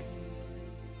everything.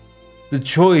 The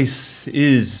choice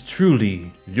is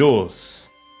truly yours.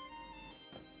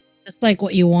 Just like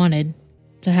what you wanted,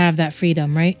 to have that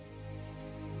freedom, right?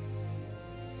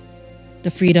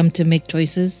 The freedom to make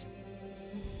choices.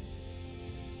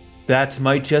 That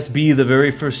might just be the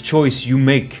very first choice you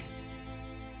make.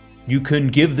 You can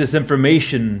give this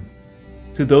information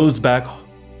to those back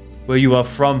where you are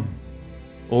from,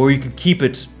 or you can keep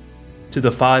it to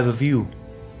the 5 of you.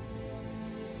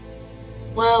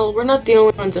 Well, we're not the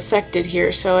only ones affected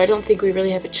here, so I don't think we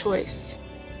really have a choice.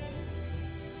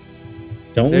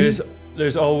 Don't we?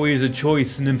 There's always a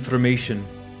choice in information.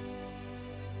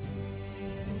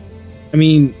 I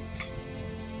mean,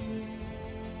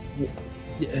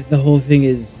 the whole thing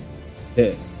is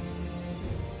that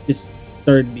this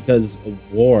started because of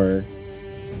war,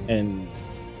 and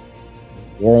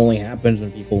war only happens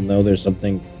when people know there's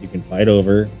something you can fight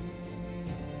over.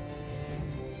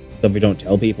 So if we don't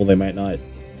tell people, they might not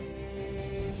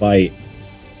fight.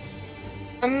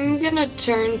 I'm gonna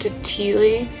turn to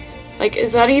Teely. Like,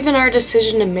 is that even our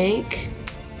decision to make?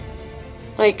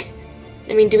 Like,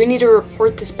 I mean, do we need to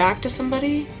report this back to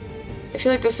somebody? I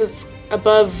feel like this is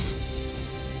above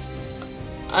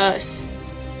us.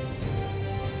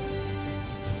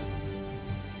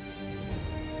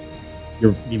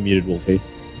 You muted, Wolfie.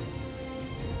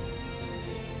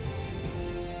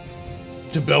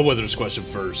 To Bellwether's question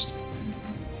first,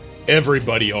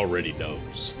 everybody already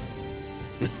knows.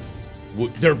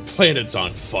 Their planet's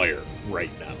on fire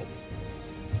right now.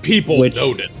 People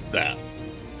notice that.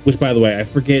 Which, by the way, I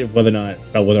forget whether or not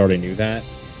Bellwether already knew that.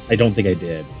 I don't think I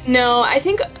did. No, I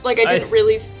think, like, I didn't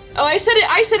really... Oh, I said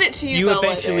it to you, You Bellwether.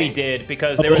 eventually did,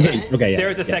 because Oh, there was okay, there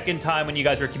was a second time when you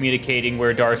guys were communicating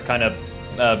where Darce kind of...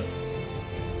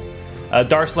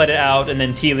 Darce let it out, and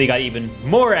then Teely got even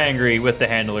more angry with the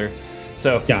handler.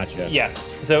 So Gotcha. Yeah.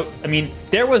 So, I mean,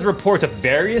 there was reports of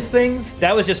various things.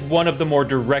 That was just one of the more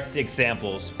direct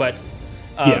examples. But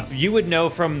you would know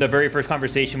from the very first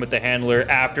conversation with the handler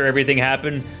after everything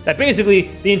happened that basically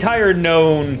the entire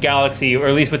known galaxy, or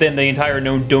at least within the entire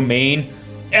known domain,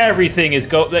 everything is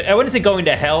I wouldn't say going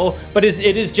to hell, but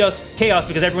it is just chaos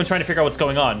because everyone's trying to figure out what's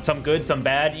going on. Some good, some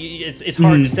bad. It's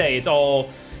hard to say. It's all,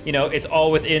 it's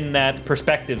all within that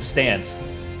perspective stance.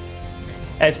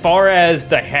 As far as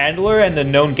the handler and the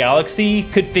known galaxy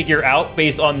could figure out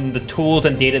based on the tools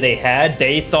and data they had,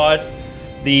 they thought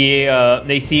the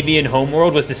Nacevian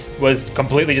homeworld was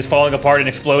completely just falling apart and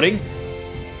exploding.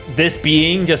 This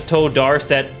being just told Darce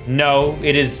that no,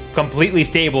 it is completely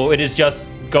stable. It is just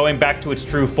going back to its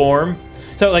true form.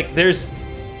 So like there's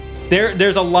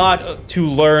a lot to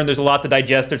learn. There's a lot to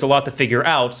digest. There's a lot to figure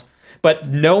out. But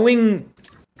knowing,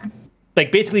 like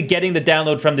basically getting the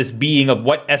download from this being of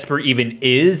what Esper even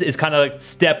is kind of like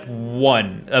step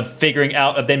one of figuring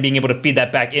out, of then being able to feed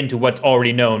that back into what's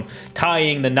already known,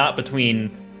 tying the knot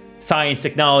between science,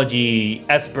 technology,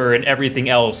 Esper, and everything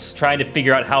else, trying to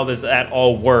figure out how does that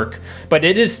all work. But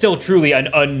it is still truly an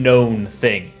unknown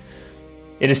thing.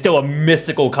 It is still a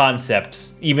mystical concept,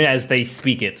 even as they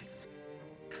speak it.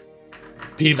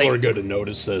 People are going to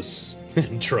notice this,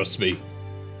 and trust me.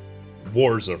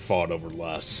 Wars are fought over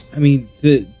less. I mean,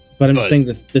 but I'm saying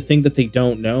the thing that they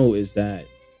don't know is that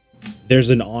there's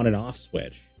an on and off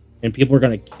switch, and people are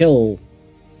going to kill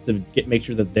to make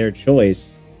sure that their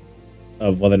choice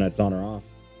of whether or not it's on or off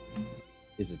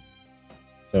is it.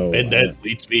 So, and that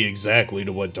leads me exactly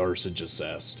to what Darce had just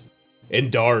asked.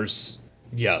 And Darce,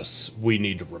 yes, we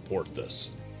need to report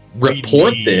this.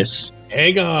 This?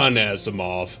 Hang on,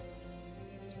 Asimov.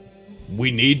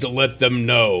 We need to let them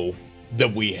know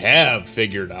that we have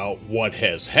figured out what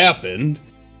has happened,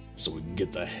 so we can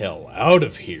get the hell out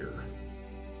of here.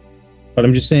 But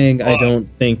I'm just saying, I don't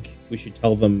think we should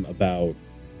tell them about,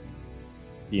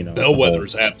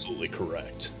 Bellwether's absolutely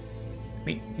correct. I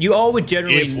mean, you all would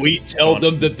generally... If we tell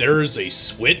them that there is a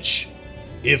switch,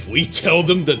 if we tell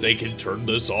them that they can turn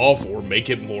this off or make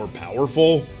it more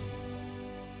powerful,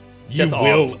 you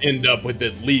will end up with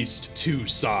at least 2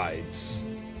 sides.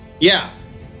 Yeah.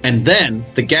 And then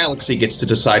the galaxy gets to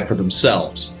decide for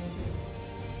themselves.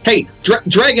 Hey,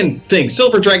 dragon thing,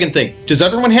 silver dragon thing. Does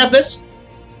everyone have this?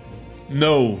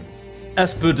 No,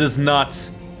 Esper does not.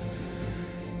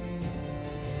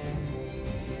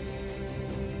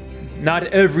 Not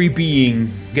every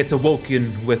being gets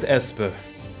awoken with Esper.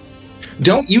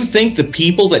 Don't you think the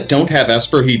people that don't have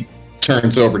Esper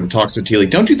turns over and talks to Teely.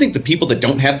 Don't you think the people that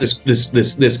don't have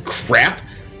this crap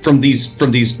from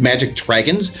these magic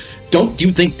dragons, don't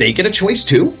you think they get a choice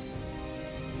too?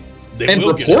 And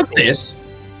report this.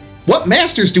 What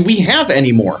masters do we have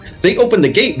anymore? They open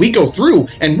the gate, we go through,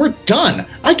 and we're done.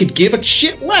 I could give a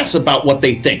shit less about what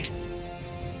they think.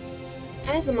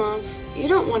 Asimov, you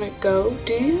don't want to go,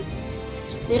 do you?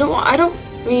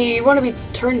 You want to be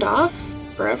turned off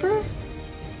forever?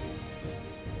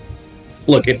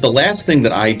 Look, if the last thing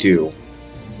that I do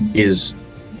is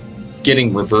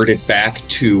getting reverted back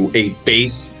to a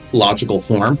base logical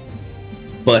form,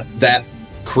 but that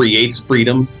creates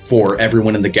freedom for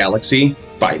everyone in the galaxy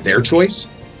by their choice,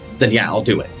 then yeah, I'll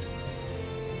do it.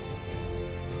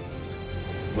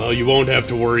 Well, you won't have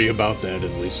to worry about that,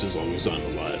 at least as long as I'm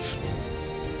alive.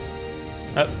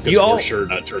 You all we're sure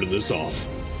not turning this off.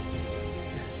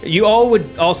 You all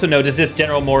would also notice this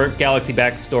general more galaxy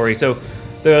backstory. So,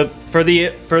 for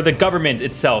the government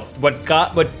itself, what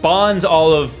bonds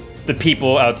all of the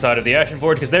people outside of the Ashen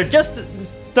Forge, because they're just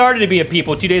started to be a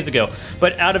people 2 days ago,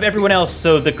 but out of everyone else,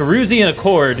 so the Carusian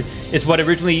Accord is what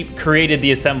originally created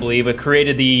the Assembly, but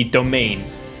created the domain.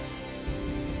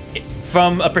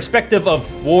 From a perspective of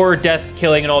war, death,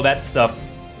 killing, and all that stuff,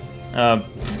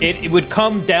 it would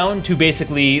come down to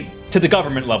basically to the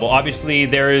government level. Obviously,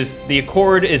 the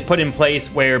Accord is put in place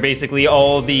where basically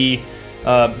all the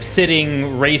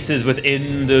sitting races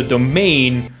within the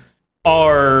domain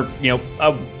are,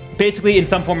 basically in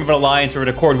some form of an alliance or an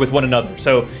accord with one another.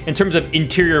 So in terms of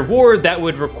interior war, that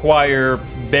would require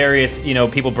various,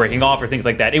 people breaking off or things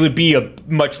like that. It would be a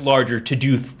much larger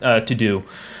to-do.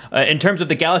 In terms of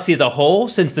the galaxy as a whole,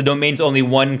 since the domain's only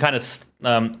one kind of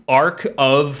arc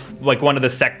of like one of the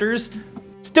sectors,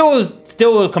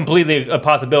 still completely a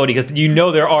possibility, because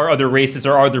there are other races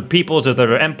or other peoples, there's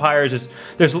other empires,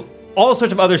 there's all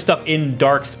sorts of other stuff in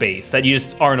dark space that you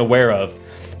just aren't aware of.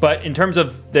 But in terms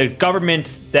of the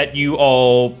government that you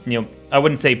all, I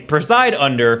wouldn't say preside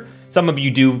under, some of you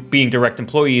do being direct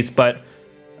employees, but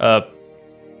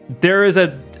there is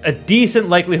a decent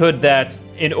likelihood that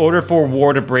in order for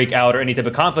war to break out or any type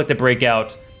of conflict to break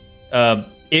out,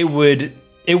 it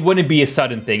wouldn't be a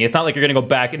sudden thing. It's not like you're going to go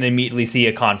back and immediately see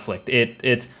a conflict.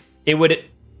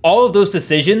 All of those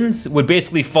decisions would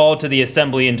basically fall to the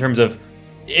Assembly in terms of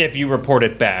if you report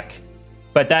it back.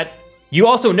 But that you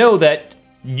also know that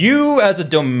you as a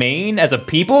domain, as a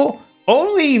people,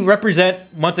 only represent,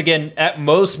 once again, at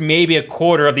most maybe a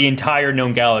quarter of the entire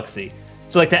known galaxy.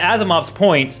 So like to Asimov's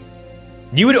point,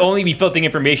 you would only be filtering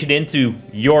information into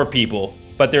your people,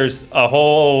 but there's a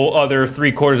whole other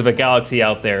 3/4 of a galaxy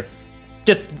out there.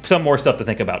 Just some more stuff to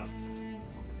think about.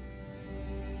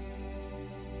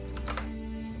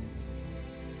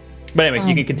 But anyway,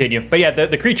 you can continue. But yeah,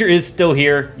 the creature is still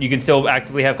here. You can still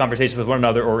actively have conversations with one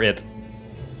another or it.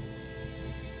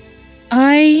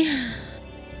 I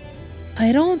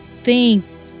don't think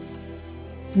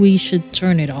we should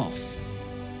turn it off.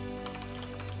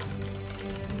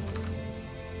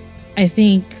 I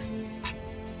think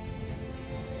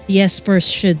the Esper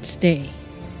should stay.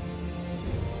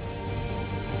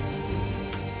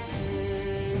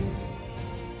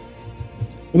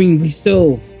 I mean, there's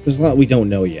a lot we don't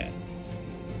know yet.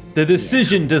 The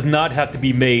decision does not have to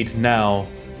be made now.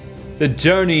 The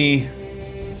journey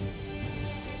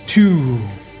to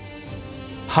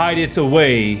hide it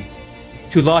away,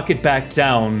 to lock it back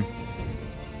down,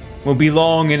 will be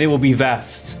long and it will be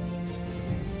vast.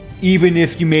 Even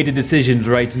if you made a decision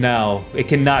right now, it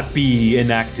cannot be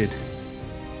enacted.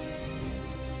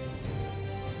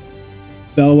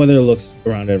 Bellwether looks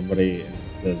around at everybody and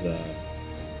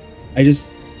says,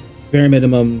 bare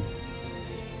minimum,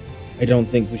 I don't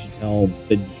think we should tell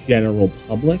the general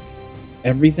public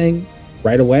everything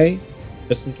right away,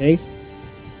 just in case.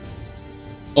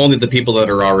 Only the people that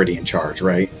are already in charge,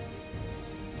 right?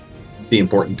 The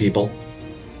important people.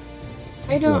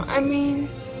 I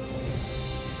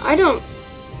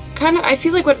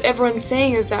feel like what everyone's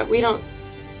saying is that we don't,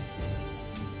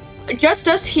 just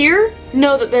us here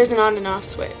know that there's an on and off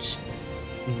switch.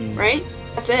 Mm-hmm. Right?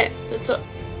 That's it.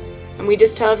 And we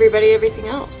just tell everybody everything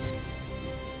else.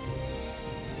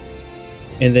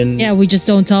 And then... Yeah, we just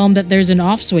don't tell them that there's an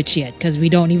off switch yet, because we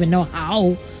don't even know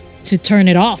how to turn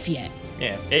it off yet.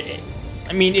 Yeah,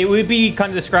 it would be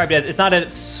kind of described as, it's not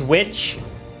a switch,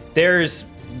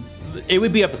 it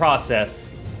would be a process,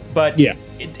 but yeah.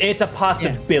 It's a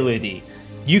possibility. Yeah.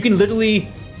 You can literally,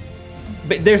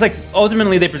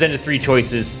 ultimately they presented 3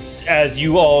 choices, as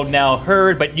you all now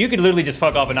heard, but you could literally just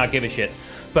fuck off and not give a shit.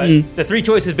 But the 3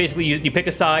 choices, basically, you pick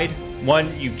a side.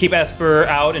 One, you keep Esper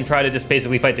out and try to just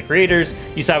basically fight the creators.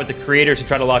 You side with the creators and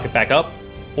try to lock it back up.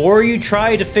 or you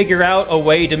try to figure out a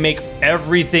way to make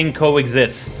everything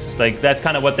coexist. Like, that's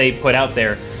kind of what they put out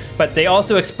there. But they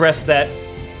also express that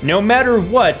no matter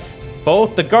what,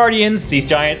 both the Guardians, these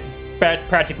giant,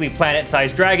 practically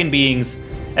planet-sized dragon beings,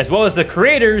 as well as the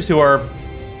creators, who are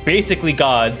basically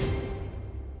gods,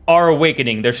 are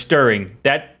awakening. They're stirring.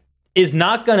 That is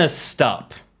not going to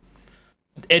stop.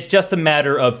 It's just a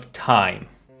matter of time.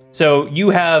 So you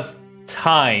have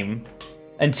time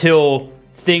until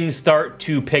things start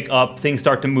to pick up, things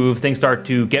start to move, things start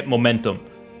to get momentum.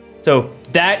 So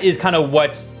that is kind of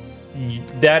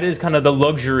the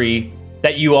luxury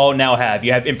that you all now have.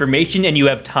 You have information and you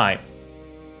have time.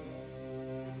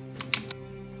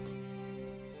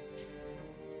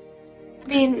 I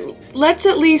mean, let's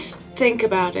at least think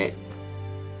about it.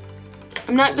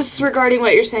 I'm not disregarding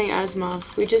what you're saying, Asimov.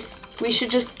 We should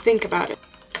just think about it.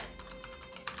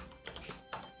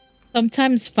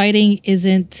 Sometimes fighting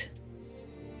isn't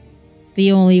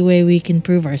the only way we can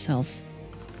prove ourselves.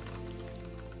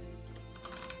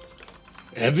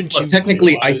 Haven't Well, you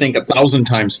technically, I realized- think 1,000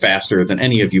 times faster than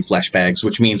any of you flashbags,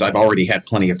 which means I've already had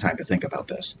plenty of time to think about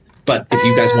this. But if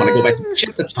you guys want to go back to the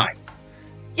ship, that's fine.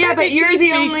 Yeah, but you're the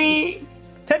speak- only...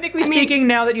 Technically I mean- speaking,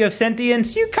 now that you have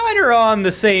sentience, you kind of are on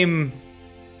the same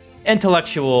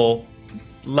intellectual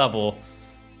level.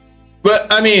 But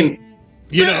I mean,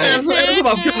 You know,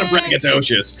 Azimov's kind of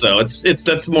braggadocious, so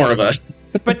that's more of a.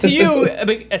 But to you, I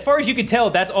mean, as far as you can tell,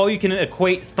 that's all you can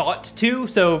equate thought to,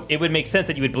 so it would make sense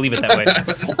that you would believe it that way.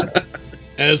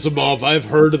 Asimov, I've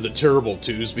heard of the terrible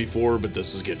twos before, but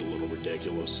this is getting a little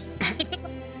ridiculous.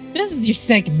 This is your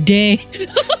second day.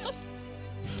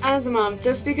 Asimov,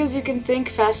 just because you can think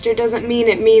faster doesn't mean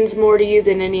it means more to you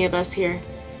than any of us here.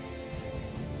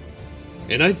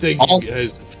 And I think All- you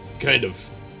guys have kind of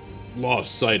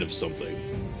lost sight of something.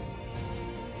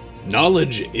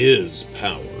 Knowledge is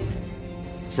power,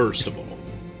 first of all.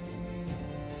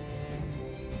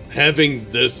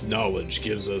 Having this knowledge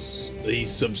gives us a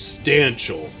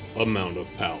substantial amount of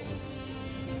power.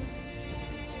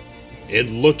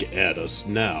 And look at us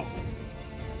now.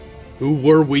 Who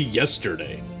were we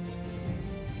yesterday?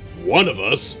 One of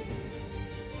us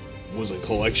was a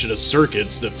collection of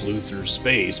circuits that flew through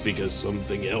space because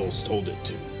something else told it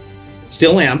to.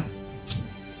 Still am.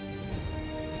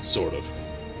 Sort of.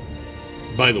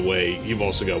 By the way, you've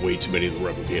also got way too many of the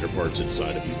replicator parts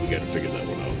inside of you. We gotta figure that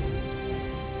one out.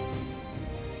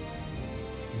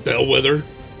 Bellwether?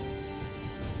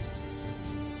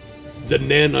 The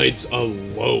nanites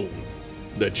alone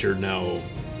that you're now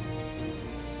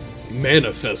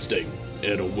manifesting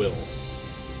at a will.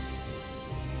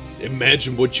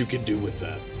 Imagine what you can do with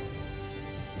that.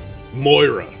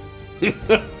 Moira.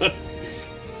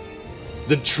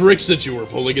 The tricks that you were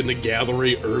pulling in the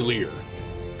gallery earlier.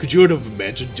 Could you have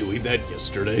imagined doing that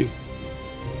yesterday?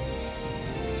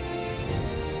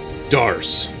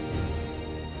 Darce.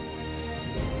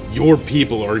 Your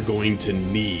people are going to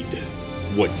need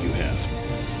what you have.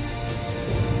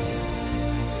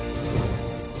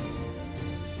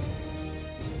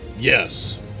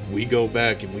 Yes, we go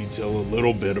back and we tell a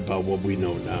little bit about what we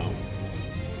know now.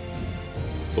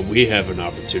 But we have an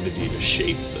opportunity to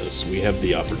shape this. We have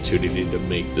the opportunity to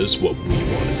make this what we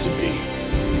want it to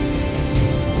be.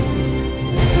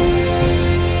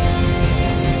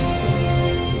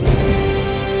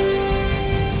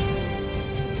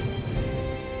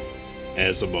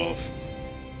 Asimov,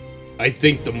 I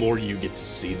think the more you get to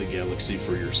see the galaxy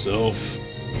for yourself,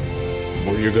 the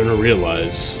more you're gonna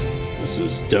realize this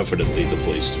is definitely the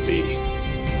place to be.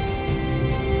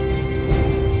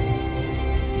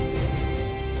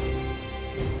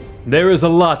 There is a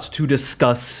lot to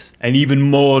discuss, and even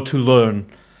more to learn.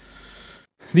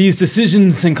 These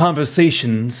decisions and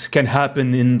conversations can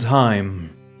happen in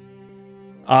time.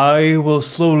 I will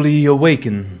slowly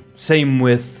awaken, same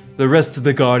with the rest of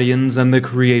the Guardians and the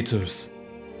Creators.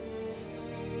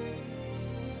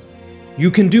 You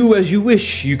can do as you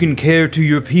wish, you can care to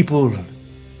your people.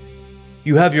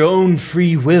 You have your own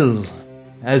free will,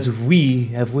 as we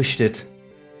have wished it.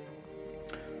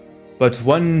 But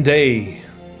one day,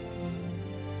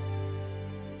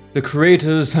 the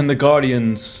Creators and the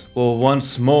Guardians will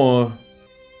once more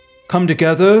come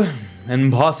together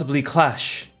and possibly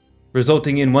clash,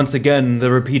 resulting in once again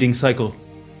the repeating cycle.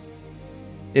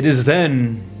 It is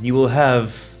then you will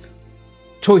have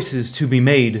choices to be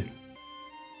made.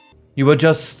 You are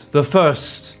just the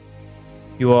first.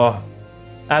 You are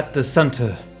at the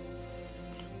center.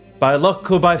 By luck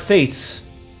or by fate,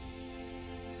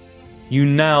 you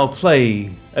now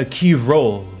play a key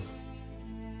role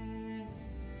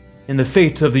in the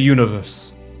fate of the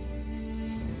universe.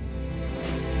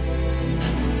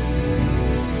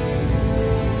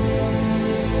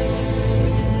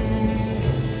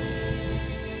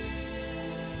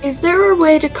 Is there a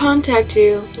way to contact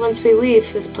you once we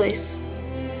leave this place?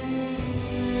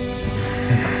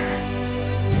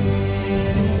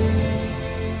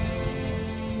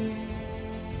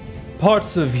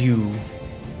 Parts of you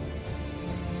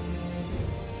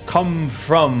come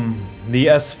from the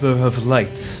Esper of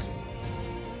Light.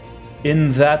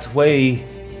 In that way,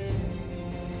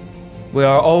 we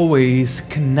are always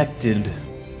connected.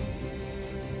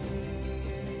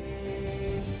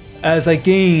 As I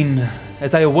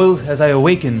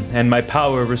awaken and my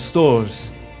power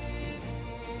restores,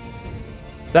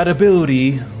 that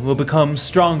ability will become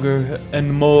stronger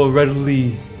and more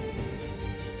readily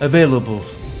available.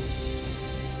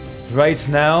 Right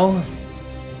now,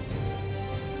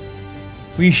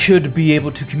 we should be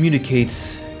able to communicate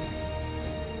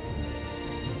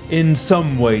in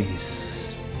some ways.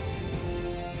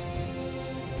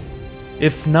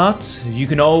 If not, you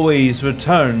can always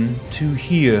return to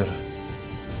here.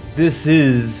 This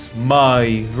is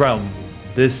my realm.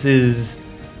 This is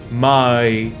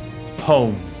my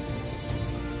home.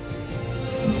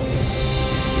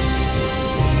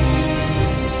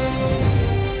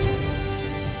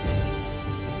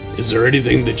 Is there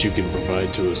anything that you can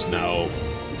provide to us now,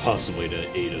 possibly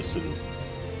to aid us in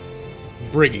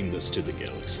bringing this to the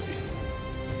galaxy?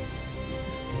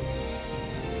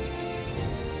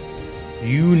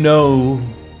 You know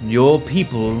your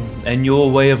people and your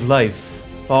way of life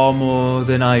far more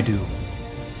than I do.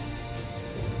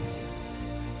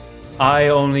 I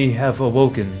only have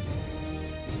awoken,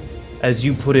 as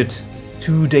you put it,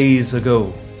 2 days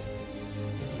ago.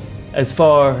 As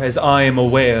far as I am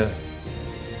aware,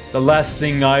 the last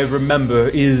thing I remember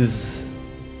is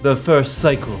the first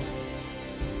cycle.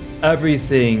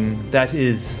 Everything that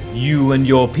is you and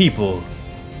your people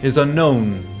is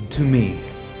unknown to me.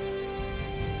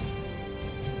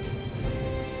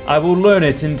 I will learn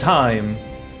it in time,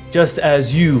 just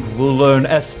as you will learn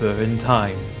Esper in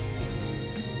time.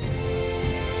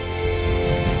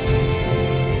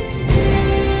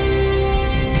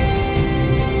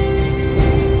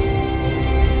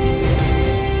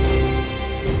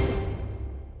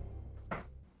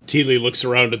 Teely looks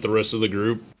around at the rest of the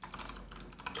group.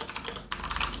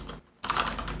 I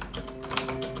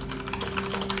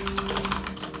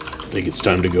think it's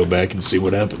time to go back and see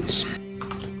what happens.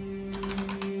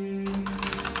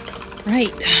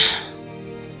 Right.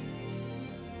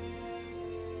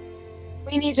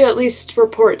 We need to at least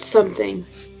report something.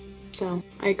 So,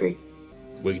 I agree.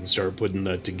 We can start putting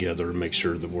that together and make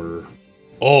sure that we're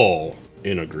all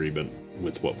in agreement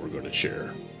with what we're going to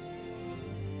share.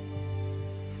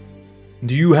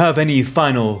 Do you have any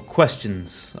final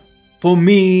questions for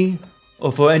me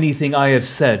or for anything I have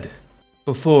said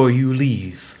before you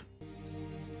leave?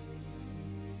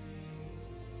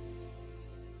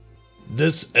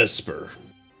 This Esper,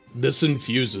 this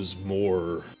infuses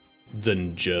more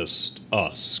than just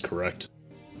us, correct?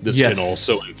 This Yes. can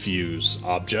also infuse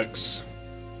objects.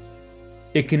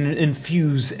 It can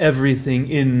infuse everything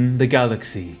in the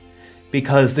galaxy,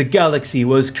 because the galaxy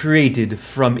was created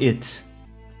from it.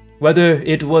 Whether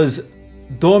it was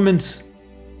dormant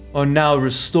or now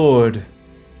restored,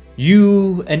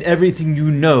 you and everything you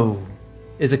know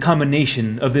is a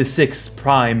combination of the 6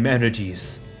 prime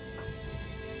energies.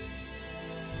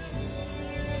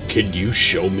 Can you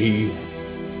show me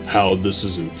how this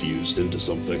is infused into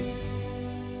something?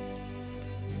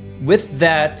 With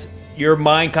that, your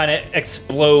mind kind of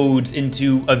explodes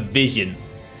into a vision,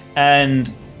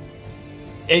 and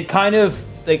it kind of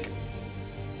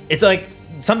it's like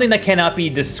something that cannot be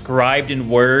described in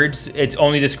words. It's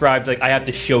only described like I have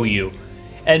to show you.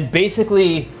 And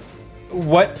basically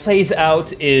what plays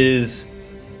out is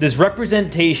this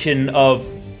representation of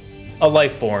a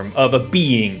life form, of a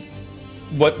being,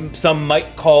 what some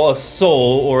might call a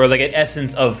soul, or like an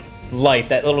essence of life,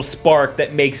 that little spark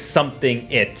that makes something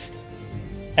it.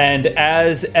 And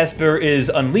as Esper is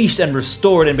unleashed and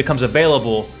restored and becomes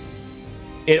available,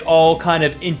 it all kind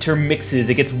of intermixes,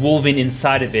 it gets woven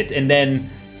inside of it, and then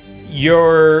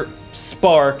your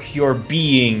spark, your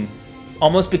being,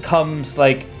 almost becomes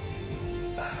like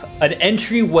an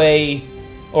entryway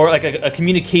or like a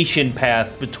communication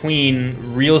path between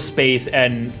real space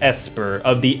and Esper,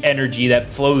 of the energy that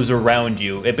flows around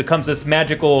you. It becomes this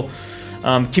magical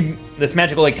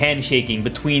like handshaking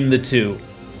between the two.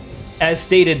 As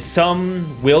stated,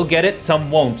 some will get it,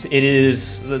 some won't.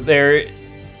 There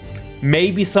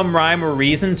may be some rhyme or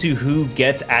reason to who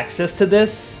gets access to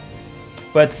this,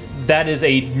 but that is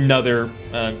a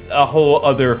whole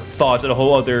other thought, and a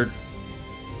whole other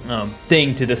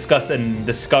thing to discuss and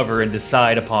discover and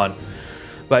decide upon.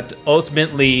 But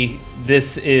ultimately,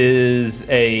 this is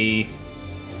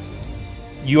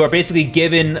you are basically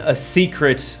given a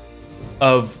secret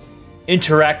of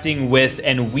interacting with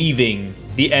and weaving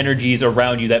the energies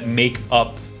around you that make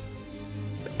up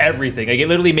everything. Like, it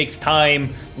literally makes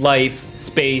time, life,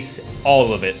 space,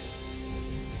 all of it.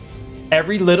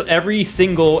 Every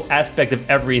single aspect of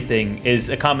everything is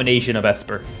a combination of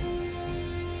Esper.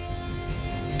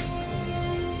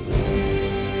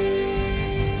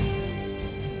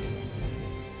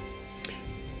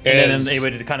 And then it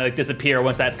would kind of like disappear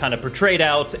once that's kind of portrayed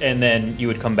out, and then you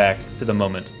would come back to the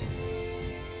moment.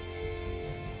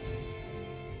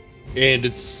 And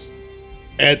it's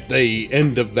at the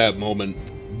end of that moment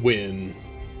when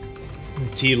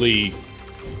Teely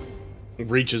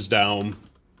reaches down,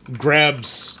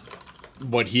 grabs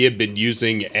what he had been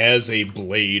using as a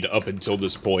blade up until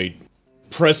this point,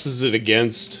 presses it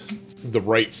against the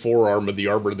right forearm of the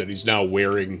armor that he's now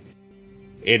wearing,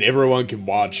 and everyone can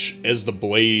watch as the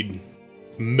blade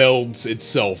melds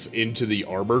itself into the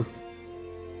armor,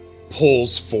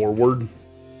 pulls forward,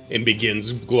 and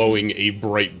begins glowing a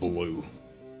bright blue.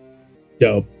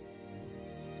 Dope.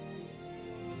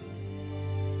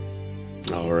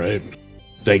 Alright.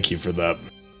 Thank you for that.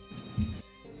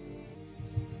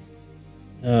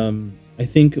 I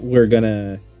think we're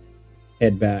gonna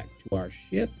head back to our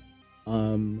ship.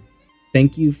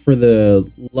 Thank you for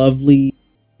the lovely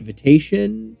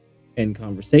invitation and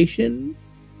conversation.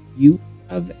 You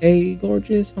have a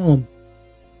gorgeous home.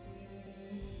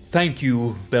 Thank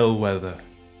you, Bellwether.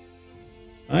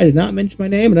 I did not mention my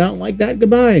name, and I don't like that.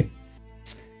 Goodbye.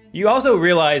 You also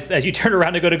realize, as you turn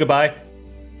around to go to goodbye,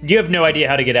 you have no idea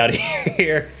how to get out of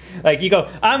here. Like, you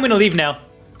go, I'm gonna leave now.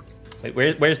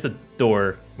 Wait, where's the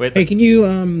door? Hey, can you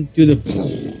do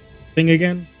the thing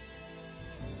again?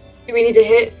 Do we need to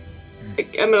hit?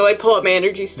 Like, I'm gonna like pull up my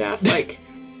energy staff, like.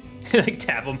 Like,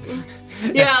 tap them.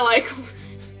 Yeah, like.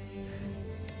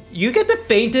 You get the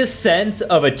faintest sense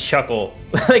of a chuckle.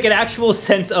 Like, an actual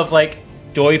sense of, like,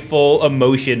 joyful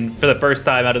emotion for the first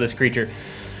time out of this creature.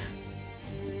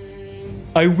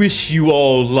 I wish you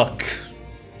all luck.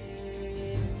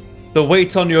 The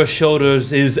weight on your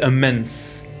shoulders is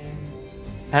immense.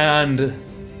 And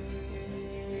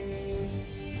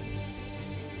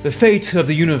the fate of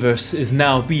the universe is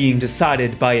now being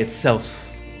decided by itself.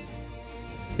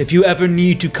 If you ever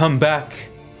need to come back,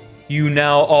 you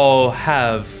now all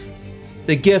have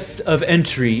the gift of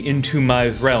entry into my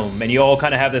realm. And you all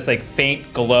kind of have this like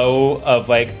faint glow of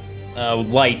like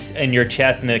light in your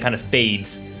chest, and then it kind of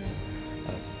fades.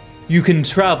 You can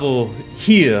travel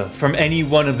here from any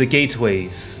one of the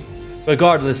gateways,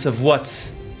 regardless of what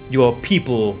your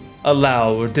people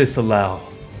allow or disallow.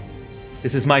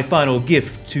 This is my final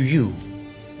gift to you.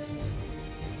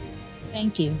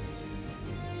 Thank you.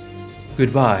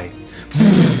 Goodbye.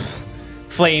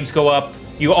 Flames go up.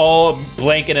 You all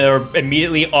blink and are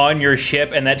immediately on your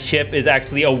ship, and that ship is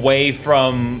actually away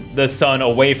from the sun,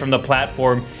 away from the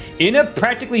platform, in a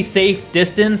practically safe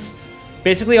distance,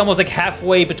 basically almost like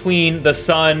halfway between the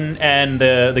sun and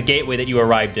the gateway that you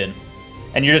arrived in.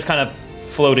 And you're just kind of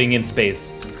floating in space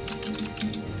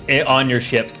on your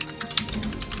ship.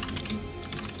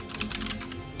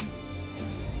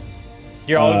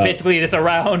 You're all basically just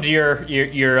around your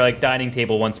like dining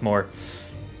table once more.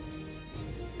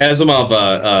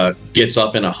 Asimov gets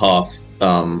up in a huff,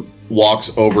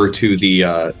 walks over to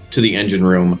the engine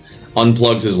room,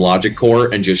 unplugs his logic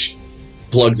core, and just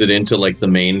plugs it into like the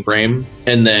mainframe,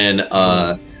 and then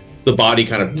the body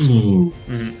kind of,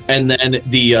 and then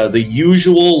the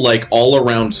usual like all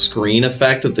around screen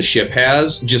effect that the ship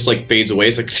has just like fades away.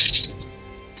 It's like,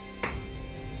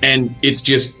 and it's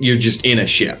just you're just in a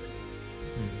ship.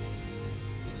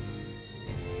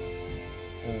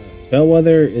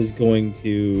 Bellwether is going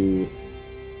to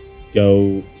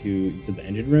go to, you said the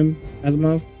engine room,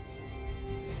 Asimov?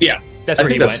 Yeah, that's where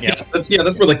he went. Yeah, that's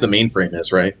where like the mainframe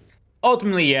is, right?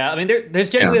 Ultimately, yeah. I mean, there's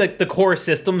generally like the core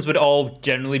systems would all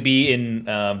generally be in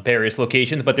various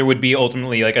locations, but there would be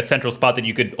ultimately like a central spot that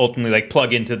you could ultimately like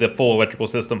plug into the full electrical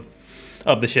system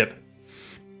of the ship.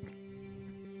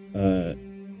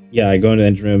 Yeah, I go into the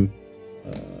engine room.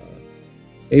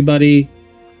 Hey, buddy,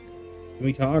 can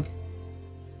we talk?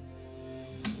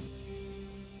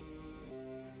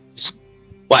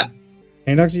 What?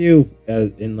 Can I talk to you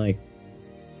in like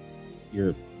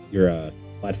your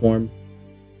platform?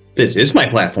 This is my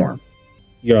platform.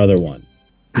 Your other one.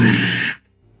 And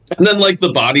then like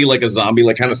the body, like a zombie,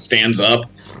 like kind of stands up,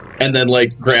 and then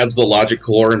like grabs the logic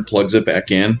core and plugs it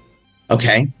back in.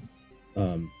 Okay.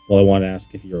 Well, I want to ask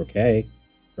if you're okay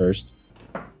first.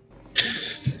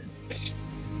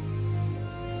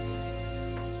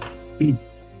 You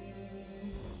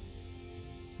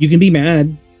can be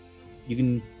mad. You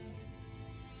can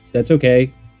That's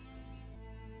okay.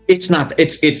 It's not.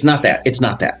 It's not that. It's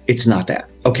not that. It's not that.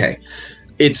 Okay.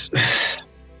 It's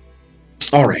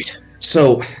all right.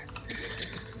 So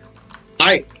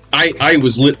I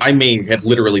may have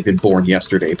literally been born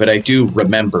yesterday, but I do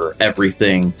remember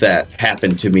everything that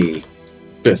happened to me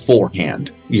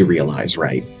beforehand. You realize,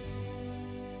 right?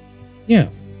 Yeah.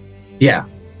 Yeah.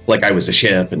 Like I was a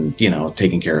ship and,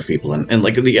 taking care of people and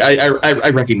like I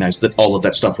recognize that all of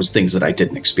that stuff was things that I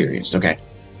didn't experience, okay?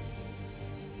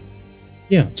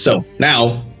 Yeah. So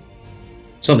now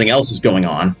something else is going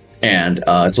on and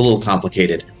it's a little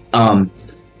complicated. I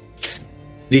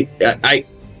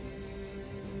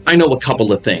know a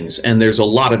couple of things, and there's a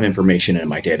lot of information in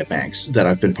my data banks that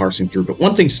I've been parsing through, but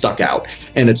one thing stuck out,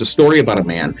 and it's a story about a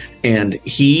man, and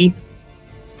he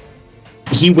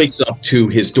wakes up to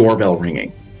his doorbell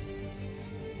ringing.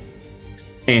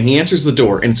 And he answers the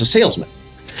door, and it's a salesman.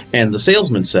 And the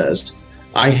salesman says,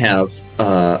 I have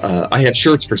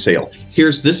shirts for sale.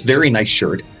 Here's this very nice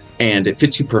shirt, and it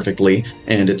fits you perfectly,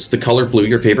 and it's the color blue,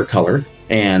 your favorite color,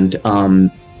 and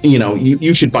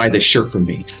you should buy this shirt from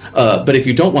me. But if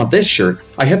you don't want this shirt,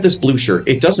 I have this blue shirt.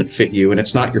 It doesn't fit you, and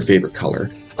it's not your favorite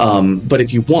color. But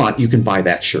if you want, you can buy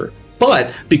that shirt.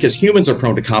 But because humans are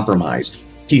prone to compromise,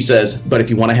 he says, but if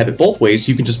you want to have it both ways,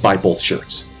 you can just buy both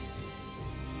shirts.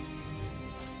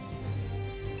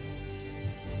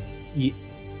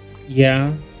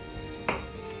 Yeah.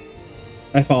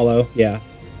 I follow, yeah.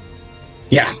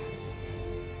 Yeah.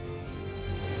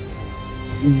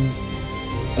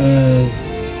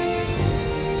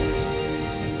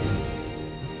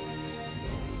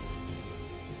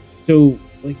 So,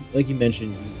 like you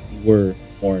mentioned, you were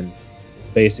born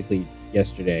basically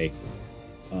yesterday.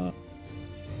 So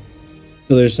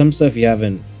there's some stuff you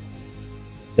haven't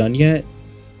done yet.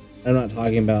 I'm not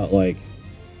talking about like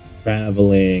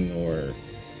traveling or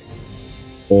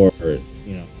the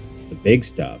big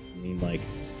stuff. I mean like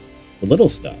the little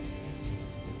stuff,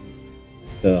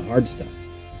 the hard stuff.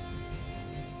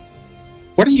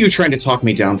 What are you trying to talk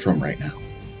me down from right now?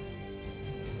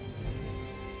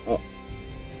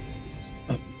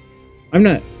 I'm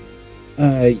not.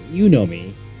 You know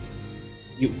me.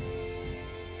 You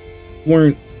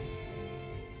weren't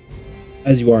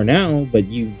as you are now, but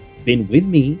you've been with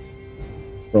me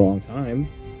for a long time.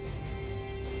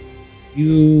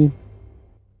 You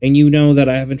know that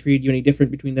I haven't treated you any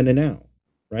different between then and now,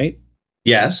 right?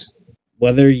 Yes.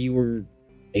 Whether you were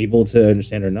able to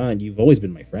understand or not, you've always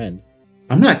been my friend.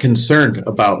 I'm not concerned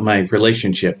about my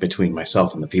relationship between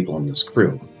myself and the people in this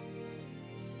crew.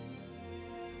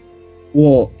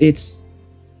 Well, you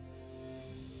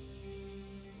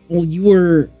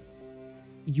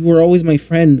were always my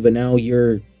friend, but now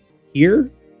you're here?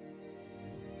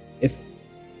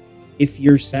 If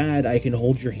you're sad, I can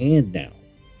hold your hand now.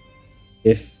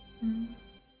 If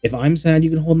I'm sad, you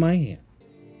can hold my hand.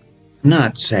 I'm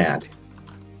not sad.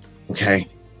 Okay?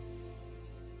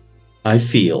 I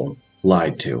feel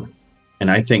lied to. And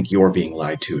I think you're being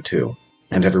lied to, too.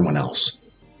 And everyone else.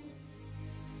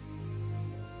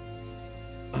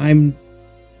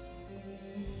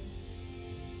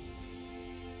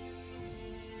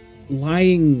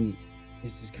 Lying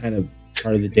is just kind of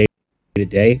part of the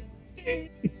day-to-day.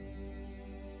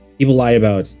 People lie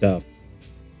about stuff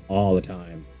all the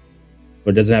time.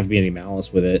 But it doesn't have to be any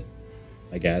malice with it,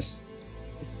 I guess.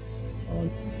 That's all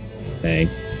I'm saying.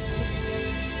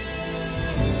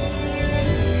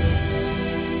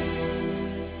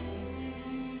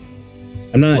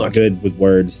 I'm not good with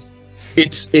words.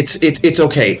 It's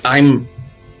okay.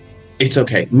 It's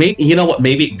okay. Maybe, you know what?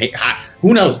 Maybe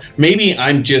who knows? Maybe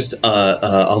I'm just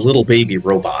a little baby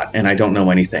robot and I don't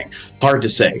know anything. Hard to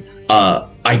say.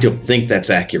 I don't think that's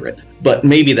accurate, but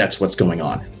maybe that's what's going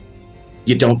on.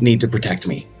 You don't need to protect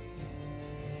me.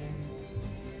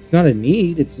 It's not a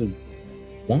need, it's a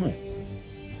want.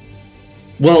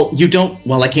 Well, you don't.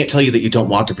 Well, I can't tell you that you don't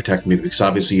want to protect me because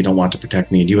obviously you don't want to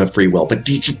protect me and you have free will. But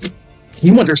do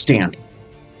you understand?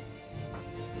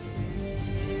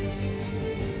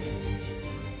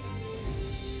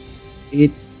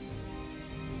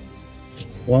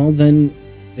 Well, then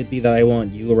it'd be that I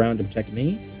want you around to protect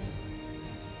me?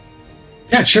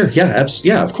 Yeah, sure. Yeah,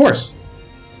 yeah, of course.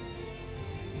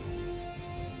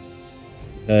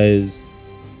 Because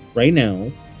right now,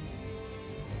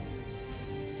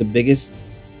 the biggest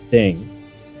thing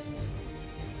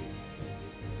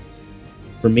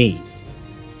for me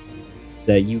is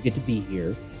that you get to be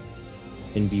here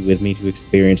and be with me to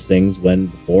experience things when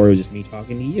before it was just me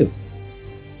talking to you.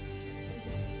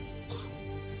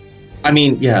 I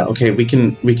mean, yeah, okay, we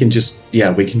can just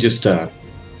yeah, we can do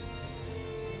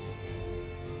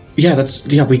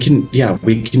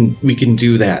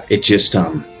that. It just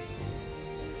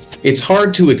It's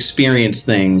hard to experience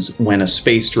things when a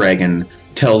space dragon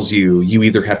tells you you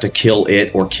either have to kill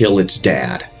it or kill its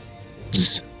dad.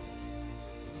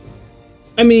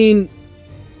 I mean,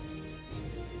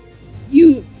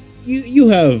 you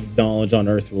have knowledge on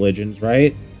Earth religions,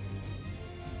 right?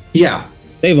 Yeah,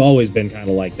 They've always been kind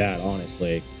of like that,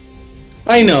 honestly.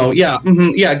 I know. Yeah,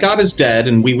 yeah. God is dead,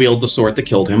 and we wield the sword that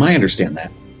killed him. I understand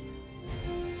that.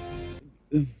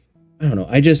 I don't know.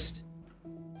 I just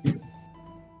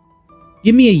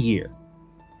give me a year.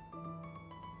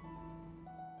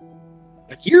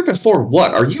 A year before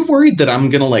what? Are you worried that I'm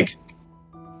gonna like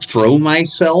throw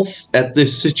myself at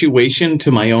this situation to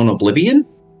my own oblivion?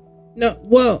 No,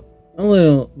 well, a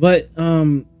little, but I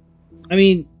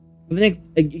mean, the next,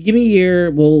 give me a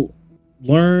year. We'll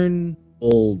learn.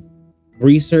 We'll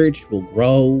research. We'll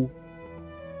grow.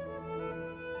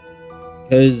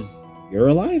 Because you're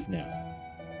alive now.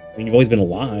 I mean, you've always been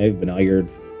alive, but now you're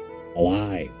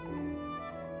alive.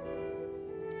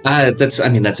 That's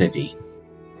iffy.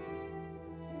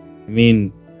 I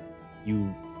mean,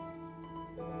 you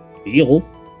feel.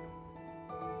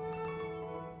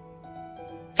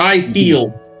 I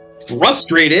feel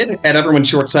frustrated at everyone's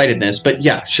short-sightedness, but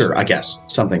yeah, sure, I guess.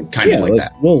 Something kind of like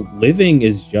that. Well, living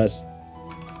is just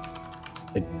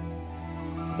a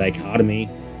dichotomy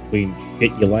between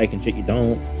shit you like and shit you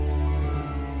don't.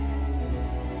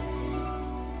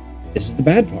 This is the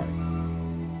bad part.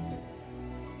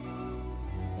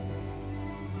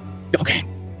 Okay.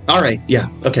 All right. Yeah.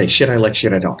 Okay. Shit I like,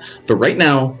 shit I don't. But right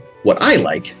now, what I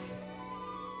like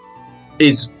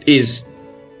is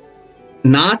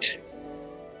not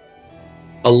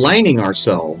aligning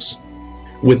ourselves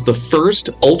with the first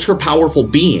ultra-powerful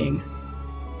being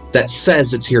that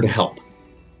says it's here to help.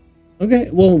 Okay,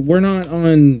 well, we're not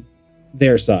on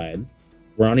their side.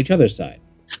 We're on each other's side.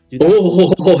 Do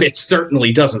that. Oh, it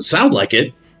certainly doesn't sound like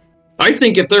it. I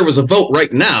think if there was a vote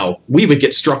right now, we would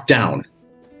get struck down.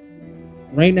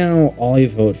 Right now, all I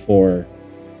vote for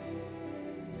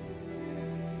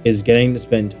is getting to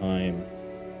spend time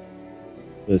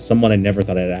with someone I never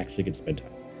thought I'd actually get to spend time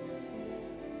with.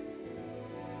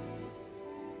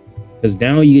 Because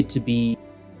now you get to be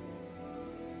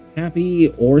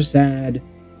happy or sad.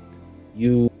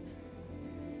 You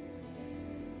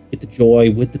get the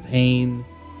joy with the pain.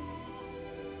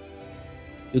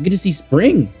 You'll get to see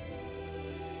spring.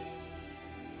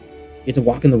 You get to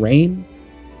walk in the rain.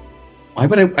 Why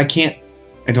would I can't...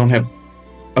 I don't have...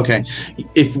 Okay.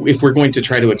 If we're going to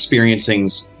try to experience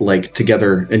things, like,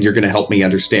 together, and you're going to help me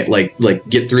understand, like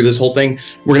get through this whole thing,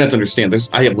 we're going to have to understand this.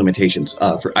 I have limitations.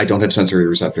 I don't have sensory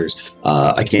receptors.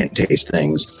 I can't taste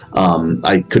things.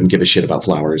 I couldn't give a shit about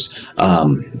flowers.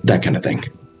 That kind of thing.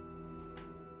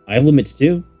 I have limits,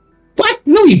 too. What?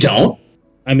 No, you don't.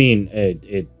 I mean,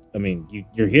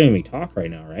 you're hearing me talk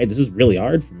right now, right? This is really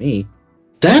hard for me.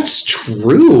 That's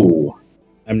true.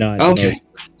 I'm not Okay.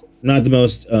 the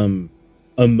most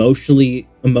emotionally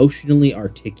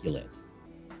articulate.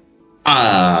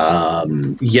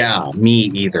 Yeah, me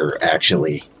either,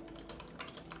 actually.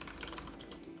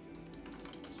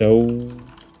 So,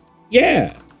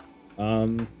 yeah.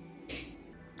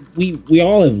 We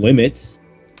all have limits.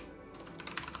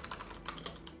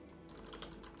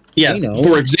 Yes, I know.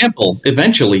 for example,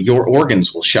 eventually your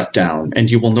organs will shut down and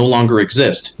you will no longer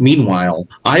exist. Meanwhile,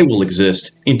 I will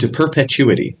exist into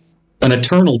perpetuity, an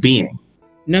eternal being.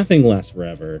 Nothing lasts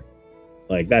forever.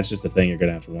 Like, that's just a thing you're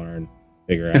gonna have to learn,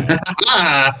 figure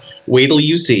out. Wait till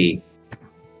you see.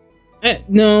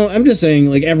 No, I'm just saying,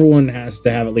 like, everyone has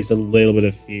to have at least a little bit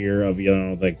of fear of,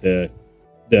 like, the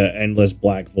endless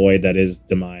black void that is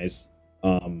demise.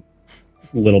 A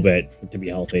little bit to be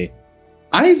healthy.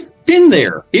 I've been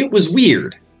there. It was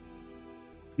weird.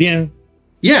 Yeah.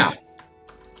 Yeah.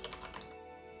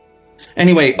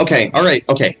 Anyway, okay, all right,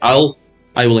 okay. I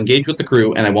will engage with the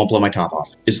crew and I won't blow my top off.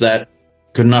 Is that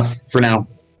good enough for now?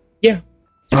 Yeah.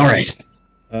 All right.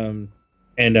 And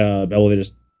Bella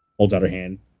just holds out her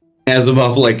hand.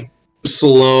 Asimov, like,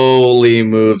 slowly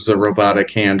moves a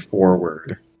robotic hand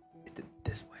forward.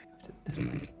 This way.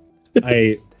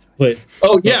 I put...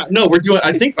 Oh, yeah, no, we're doing...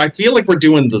 I feel like we're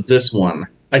doing this one.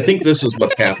 I think this is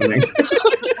what's happening.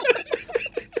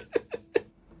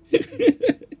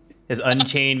 His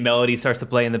Unchained melody starts to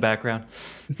play in the background.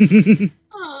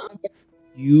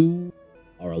 You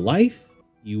are a life.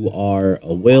 You are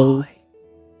a will.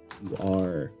 You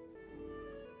are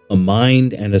a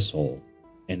mind and a soul.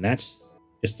 And that's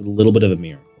just a little bit of a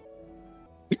miracle.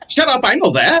 Shut up, I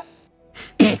know that.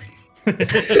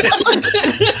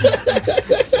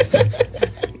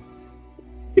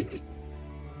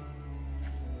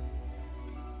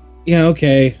 Yeah,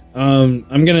 okay.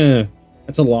 I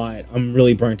That's a lot. I'm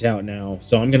really burnt out now,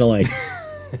 so I'm gonna like.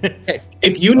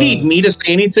 If you need me to say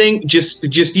anything, just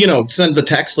send the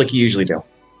text like you usually do.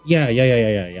 Yeah.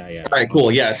 All right,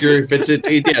 cool. Yeah, if it's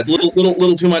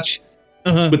little too much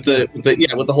with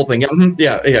the whole thing.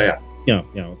 Yeah. Yeah.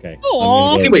 Okay.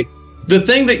 Aw. Anyway, the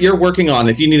thing that you're working on,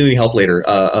 if you need any help later,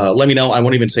 let me know. I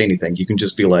won't even say anything. You can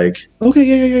just be like, Okay.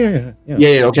 Yeah.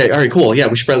 yeah. Okay. All right. Cool. Yeah.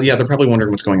 We should probably. Yeah. They're probably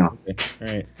wondering what's going on.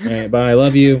 Okay. All right. Bye. I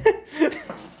love you.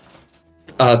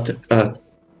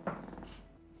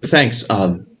 Thanks.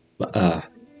 Mom?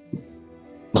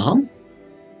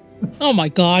 Oh my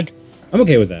god. I'm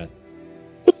okay with that.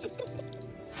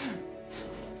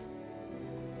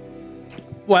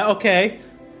 Well, okay.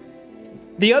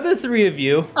 The other three of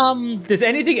you, does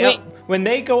anything wait. else, when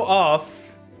they go off,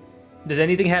 does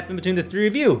anything happen between the three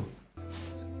of you?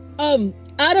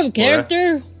 Out of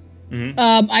character, Mhm.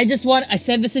 I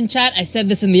said this in chat, I said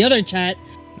this in the other chat.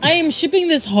 I am shipping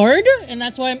this hard, and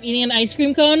that's why I'm eating an ice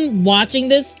cream cone, watching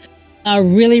this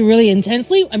really, really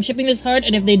intensely. I'm shipping this hard,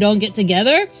 and if they don't get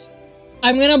together,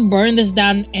 I'm gonna burn this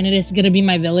down, and it is gonna be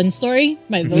my villain story.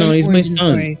 My villain No, he's my origin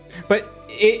son. story. But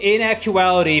in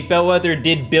actuality, Bellwether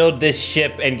did build this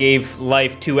ship and gave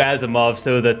life to Asimov,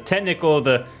 so the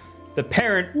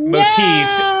parent motif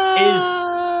is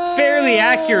fairly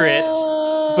accurate.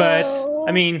 But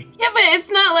I mean, Yeah, but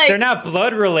it's not like they're not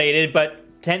blood related, but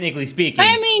technically speaking,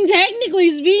 I mean,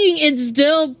 technically speaking, it's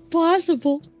still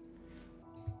possible.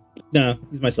 No,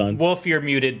 he's my son. Wolf, you're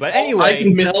muted. But I anyway,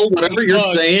 can tell whatever you're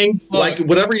saying, like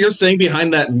whatever you're saying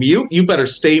behind that mute, you better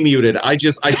stay muted. I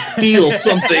feel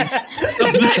something.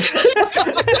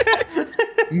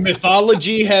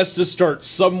 Mythology has to start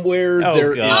somewhere. Oh,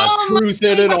 There God. is truth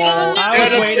in it all. I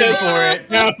was waiting for it.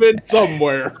 Happened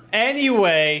somewhere.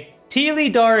 Anyway,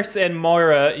 Teely, Darce, and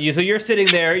Moira, so you're sitting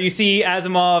there, you see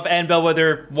Asimov and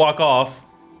Bellwether walk off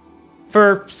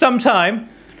for some time.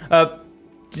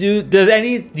 Do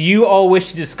you all wish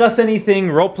to discuss anything,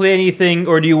 roleplay anything,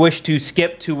 or do you wish to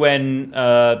skip to when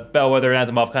Bellwether and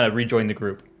Asimov kind of rejoin the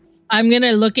group? I'm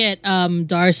gonna look at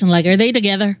Darce and like, are they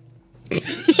together?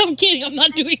 I'm kidding, I'm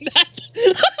not doing that.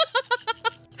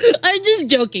 I'm just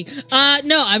joking.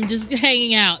 No, I'm just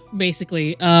hanging out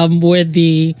basically with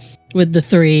the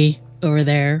three over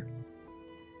there.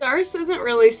 Darce isn't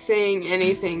really saying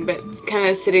anything, but kind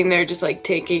of sitting there just like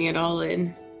taking it all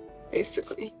in,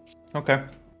 basically. Okay.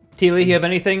 Teely, you have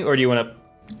anything, or do you want to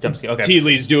jump skip? Okay.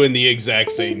 Teely's doing the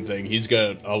exact same thing. He's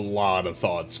got a lot of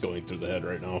thoughts going through the head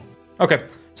right now. Okay.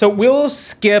 So we'll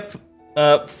skip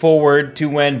forward to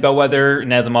when Bellwether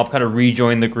and Asimov kind of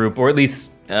rejoin the group, or at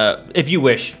least, if you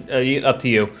wish, up to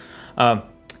you.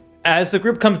 As the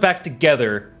group comes back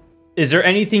together, is there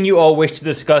anything you all wish to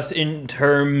discuss in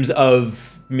terms of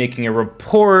making a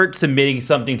report, submitting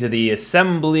something to the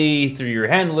assembly through your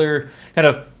handler? Kind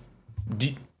of,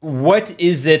 what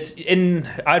is it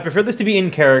I'd prefer this to be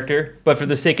in character, but for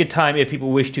the sake of time, if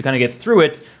people wish to kind of get through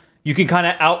it, you can kind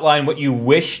of outline what you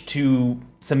wish to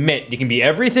submit. It can be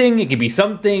everything, it can be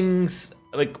some things,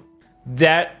 like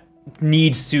that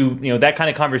needs to, that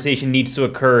kind of conversation needs to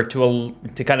occur to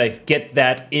kind of get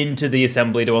that into the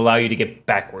assembly to allow you to get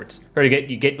backwards, or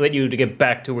let you to get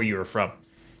back to where you were from,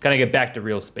 kind of get back to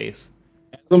real space.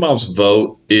 Asimov's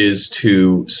vote is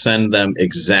to send them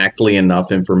exactly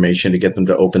enough information to get them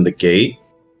to open the gate,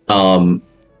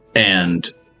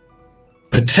 and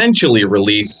potentially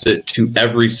release it to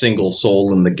every single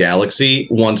soul in the galaxy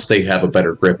once they have a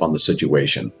better grip on the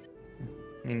situation.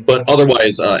 But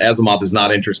otherwise, Asimov is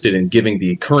not interested in giving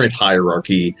the current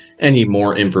hierarchy any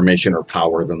more information or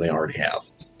power than they already have.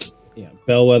 Yeah,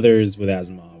 Bellwether's with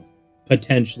Asimov,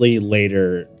 potentially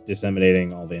later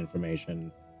disseminating all the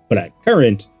information, but at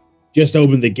current, just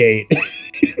open the gate.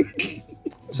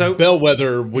 So,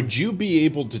 Bellwether, would you be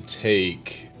able to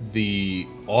take the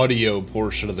audio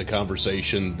portion of the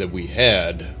conversation that we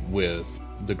had with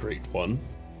the Great One,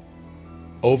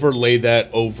 overlay that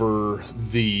over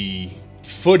the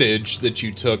footage that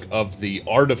you took of the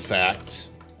artifact,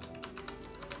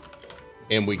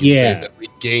 and we can say that we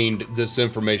gained this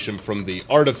information from the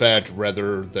artifact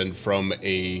rather than from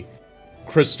a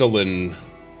crystalline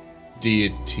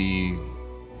deity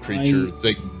creature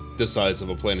the size of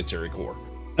a planetary core?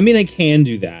 I mean, I can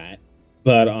do that,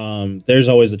 but there's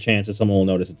always the chance that someone will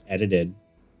notice it's edited.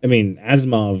 I mean,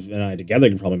 Asimov and I together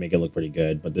can probably make it look pretty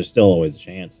good, but there's still always a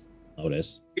chance to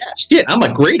notice. Yeah, shit, I'm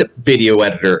a great video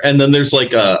editor. And then there's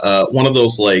like one of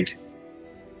those like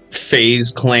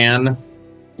Phase Clan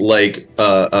like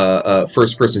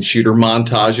first person shooter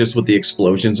montages with the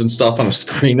explosions and stuff on a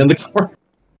screen in the corner.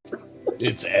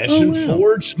 It's Ashen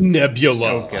Forge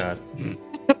Nebula. Oh god.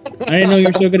 I didn't know you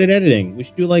were so good at editing. We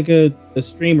should do like a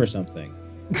stream or something.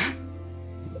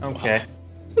 Okay.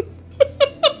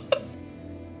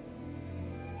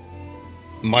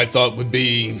 My thought would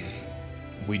be,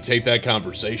 we take that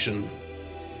conversation,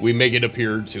 we make it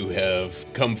appear to have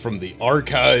come from the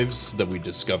archives that we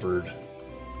discovered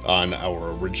on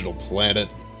our original planet.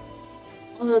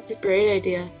 Oh, that's a great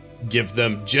idea. Give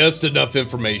them just enough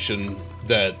information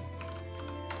that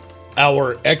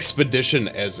our expedition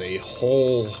as a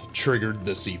whole triggered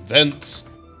this event,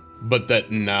 but that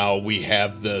now we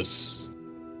have this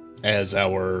as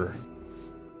our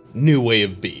new way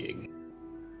of being.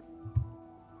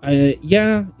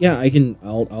 Yeah, I can.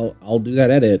 I'll do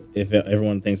that edit if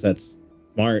everyone thinks that's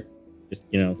smart. Just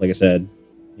like I said,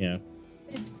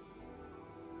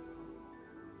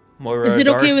 Moira, Is it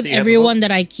okay Darth, with do you have a everyone vote?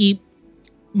 that I keep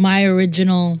my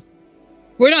original?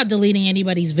 We're not deleting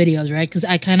anybody's videos, right? Because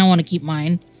I kind of want to keep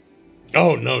mine.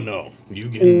 Oh, no. You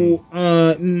can...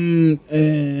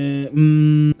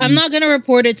 I'm not gonna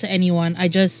report it to anyone. I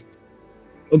just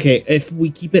Okay, if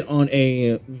we keep it on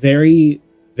a very,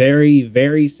 very,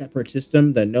 very separate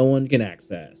system that no one can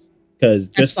access, because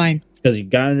that's fine. Because you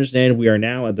gotta understand, we are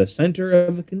now at the center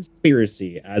of a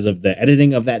conspiracy as of the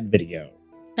editing of that video.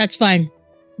 That's fine.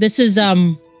 This is Have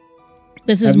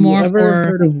more you ever for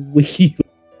heard of Wiki?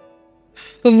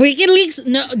 WikiLeaks.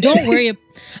 No, don't worry.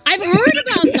 I've heard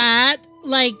about that.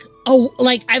 Like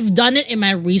I've done it in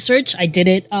my research. I did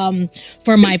it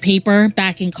for my paper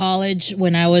back in college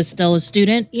when I was still a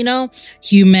student.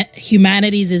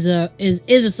 Humanities is a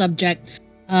subject,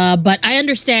 but I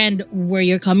understand where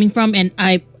you're coming from, and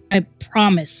I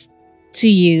promise to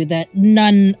you that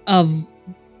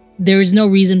there is no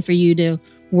reason for you to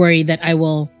worry that I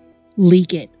will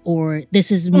leak it or this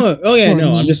is. Oh yeah, for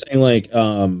no. me. I'm just saying, like,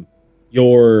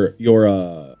 your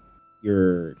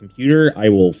computer, I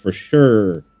will for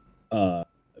sure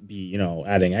be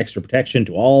adding extra protection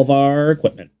to all of our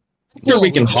equipment. Sure,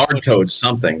 we can hard code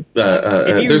something. We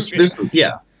can If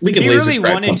you laser really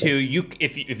strike wanted something. to,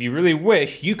 if you really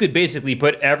wish, you could basically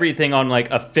put everything on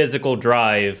like a physical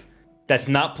drive that's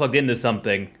not plugged into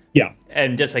something. Yeah.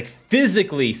 And just like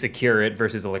physically secure it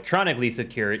versus electronically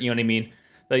secure it. You know what I mean?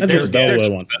 Like That's what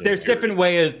Bella wants to do. there's different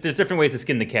ways to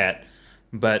skin the cat,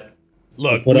 but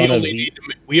Look, Put we on a only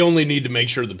need to make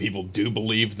sure that people do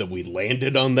believe that we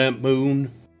landed on that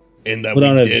moon, and that Put we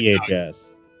on a did not- VHS.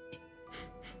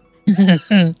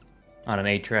 on an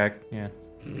 8-track, yeah.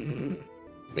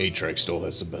 Matrix still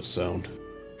has the best sound.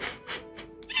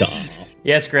 Duh.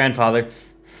 Yes, grandfather.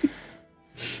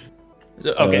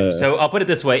 So I'll put it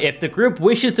this way: if the group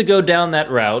wishes to go down that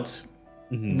route,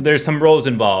 Mhm. there's some roles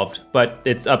involved, but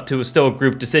it's up to still a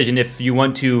group decision if you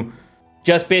want to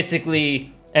just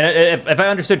basically. And if I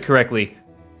understood correctly,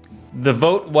 the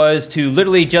vote was to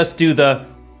literally just do the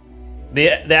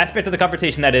aspect of the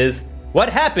conversation that is what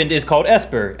happened is called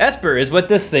Esper. Esper is what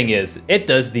this thing is. It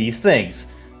does these things.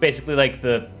 Basically, like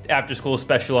the after-school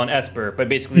special on Esper, but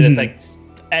basically that's like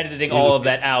editing all of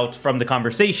that out from the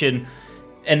conversation,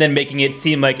 and then making it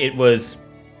seem like it was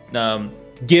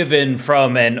given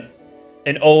from an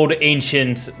old,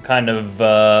 ancient kind of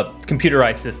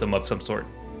computerized system of some sort.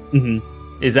 Mm-hmm.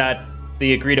 Is that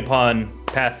the agreed upon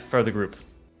path for the group?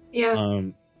 Yeah.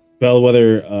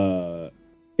 Bellwether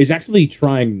is actually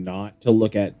trying not to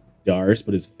look at Darce,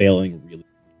 but is failing really.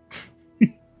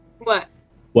 What?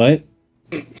 What?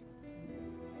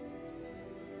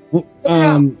 Well,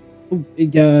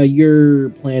 your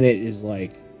planet is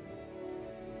like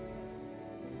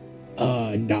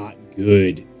not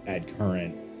good at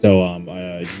current. So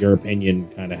your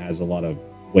opinion kind of has a lot of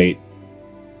weight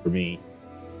for me.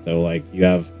 So like, you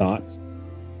have thoughts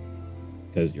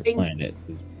because your planet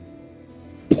is.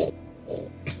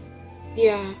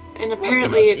 Yeah, and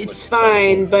apparently it's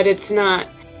fine, but it's not.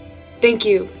 Thank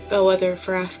you, Bellwether,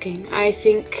 for asking. I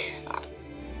think...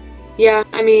 Yeah,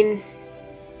 I mean...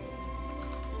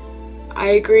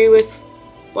 I agree with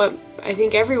what I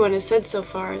think everyone has said so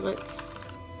far. Let's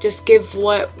just give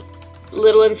what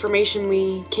little information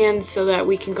we can so that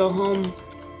we can go home,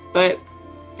 but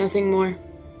nothing more.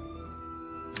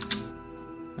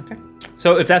 Okay.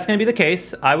 So if that's going to be the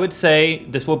case, I would say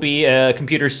this will be a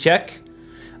computer's check.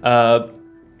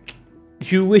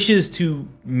 Who wishes to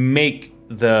make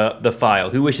the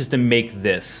file? Who wishes to make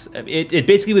this? It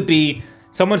basically would be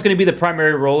someone's going to be the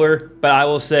primary roller, but I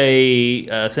will say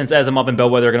since Asimov and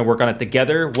Bellwether are going to work on it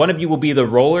together, one of you will be the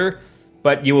roller,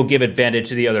 but you will give advantage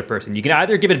to the other person. You can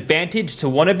either give advantage to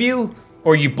one of you,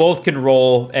 or you both can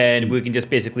roll, and we can just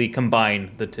basically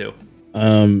combine the two.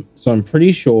 So I'm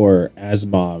pretty sure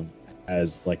Asimov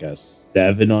has like a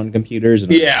 7 on computers.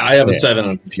 And Yeah, I have a 7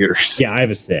 on computers. Yeah, I have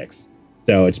a 6.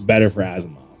 So it's better for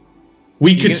Asimov.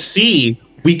 We could see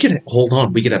We could hold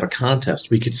on. We could have a contest.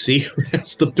 We could see who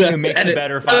has the best. To make the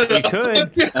better file, we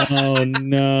could. Oh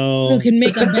no. Who can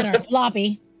make a better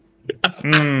floppy?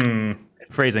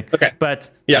 Phrasing. Okay. But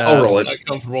Yeah, I'll roll I'm it. not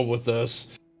comfortable with this.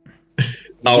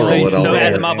 I'll roll it. I'll So roll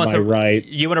it. Asimov wants Am I to. right?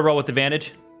 You want to roll with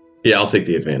advantage? Yeah, I'll take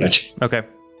the advantage. Okay.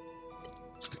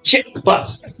 Shit,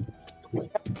 butts.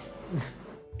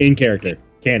 In character.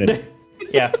 Canon.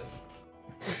 Yeah.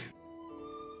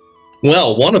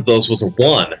 Well, one of those was a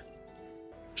 1.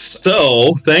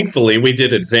 So, thankfully, we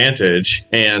did advantage,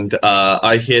 and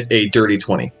I hit a dirty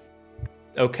 20.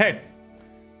 Okay.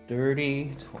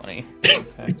 Dirty 20.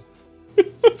 Okay.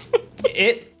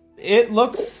 It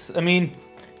looks. I mean,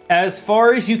 as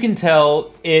far as you can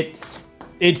tell, it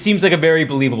seems like a very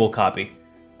believable copy.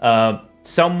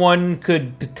 Someone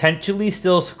could potentially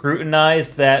still scrutinize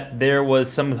that there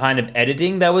was some kind of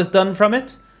editing that was done from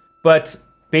it, but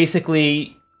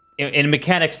basically, in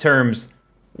mechanics terms,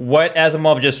 what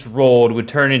Asimov just rolled would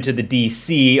turn into the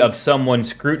DC of someone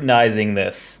scrutinizing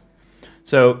this.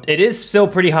 So it is still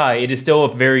pretty high. It is still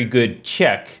a very good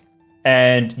check.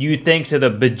 And you think to the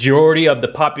majority of the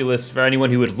populace, for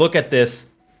anyone who would look at this,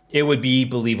 it would be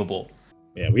believable.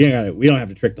 Yeah, we don't have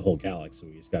to trick the whole galaxy.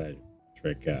 We just gotta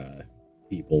trick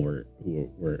people who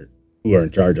are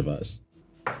in charge of us.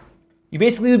 You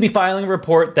basically would be filing a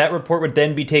report. That report would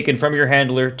then be taken from your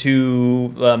handler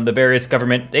to the various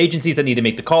government agencies that need to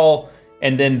make the call,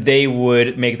 and then they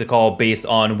would make the call based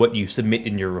on what you submit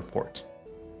in your report.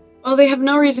 Well, they have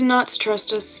no reason not to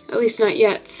trust us, at least not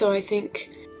yet, so I think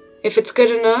if it's good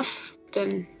enough,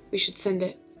 then we should send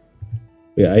it.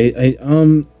 Yeah,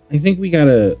 I think we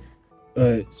gotta.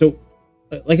 So,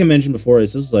 like I mentioned before,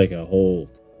 this is like a whole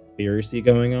conspiracy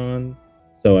going on.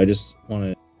 So I just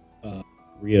want to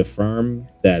reaffirm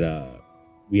that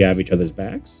we have each other's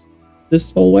backs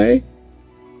this whole way.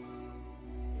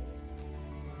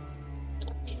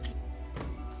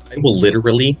 I will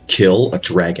literally kill a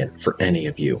dragon for any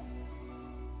of you.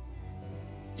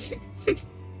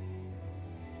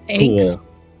 Cool.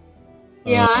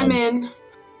 Yeah, I'm in.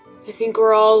 I think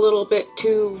we're all a little bit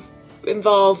too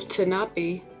involved to not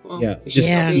be. Well, Yeah, we should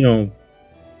just not be. you know,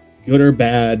 good or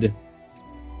bad,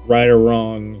 right or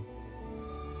wrong,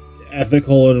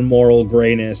 ethical and moral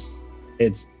grayness.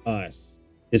 It's us,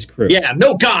 his crew. Yeah,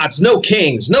 no gods, no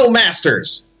kings, no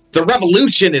masters. The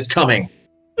revolution is coming.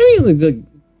 I mean, like, the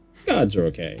gods are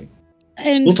okay.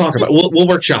 And We'll talk about it. We'll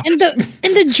workshop. and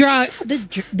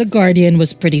the Guardian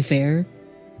was pretty fair.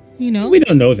 You know. We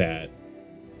don't know that.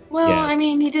 Well, Yeah. I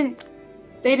mean,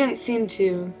 they didn't seem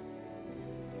to.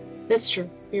 That's true.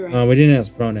 You're right. We didn't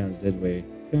ask pronouns, did we?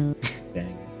 God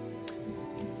dang.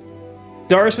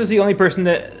 Doris was the only person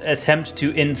that attempted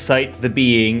to incite the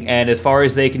being, and as far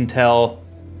as they can tell,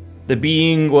 the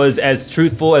being was as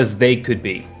truthful as they could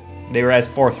be. They were as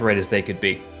forthright as they could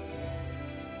be.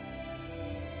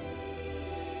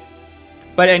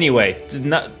 But anyway, to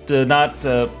not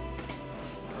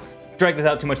drag this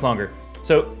out too much longer.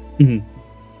 So, Mhm.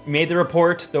 you made the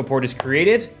report. The report is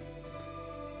created.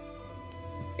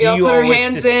 we all you put our always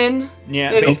hands just- in. Yeah,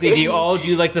 basically, do you all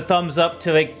do like the thumbs up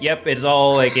to like, yep, it's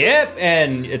all like, yep,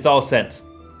 and it's all sent.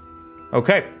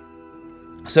 Okay.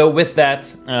 So with that,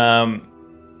 to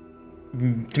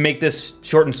make this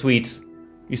short and sweet,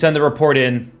 you send the report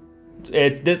in.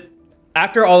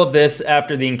 After all of this,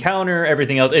 after the encounter,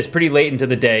 everything else, it's pretty late into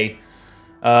the day.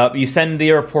 You send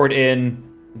the report in.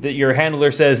 That your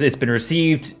handler says it's been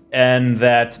received, and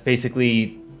that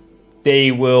basically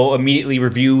they will immediately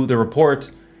review the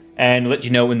report and let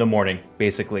you know in the morning,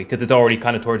 basically, because it's already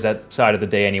kind of towards that side of the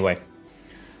day anyway.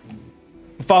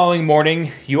 The following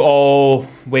morning, you all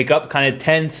wake up kind of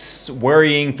tense,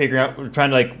 worrying, figuring out,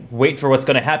 trying to like wait for what's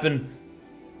going to happen.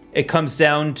 It comes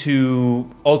down to,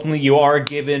 ultimately, you are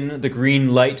given the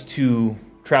green light to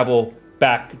travel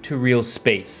back to real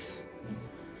space.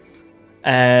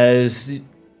 As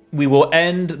we will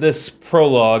end this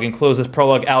prologue and close this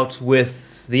prologue out with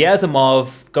the Asimov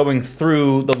going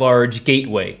through the large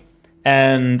gateway.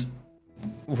 And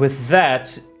with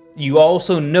that, you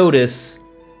also notice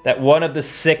that one of the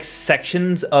 6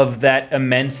 sections of that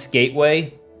immense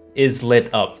gateway is lit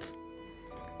up.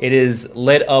 It is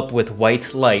lit up with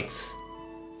white lights.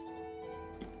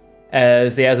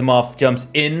 As the Asimov jumps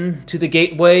into the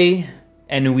gateway,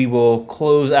 and we will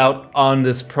close out on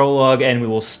this prologue, and we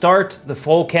will start the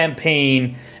full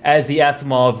campaign as the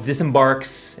Asimov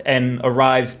disembarks and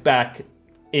arrives back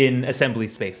in assembly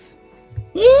space.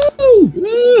 Woo!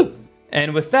 Woo!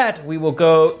 And with that, we will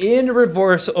go in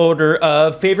reverse order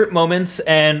of favorite moments,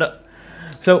 and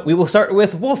so we will start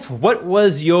with Wolf. What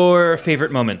was your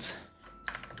favorite moment?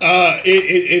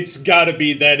 It's got to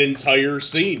be that entire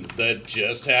scene that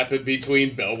just happened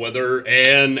between Bellwether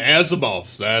and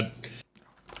Asimov. That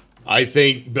I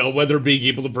think Bellwether being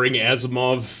able to bring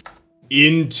Asimov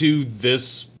into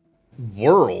this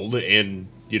world and,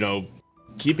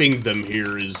 keeping them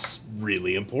here is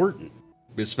really important.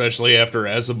 Especially after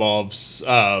Asimov's,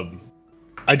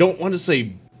 I don't want to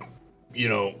say,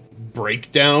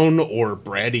 breakdown or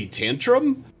bratty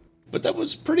tantrum, but that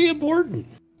was pretty important.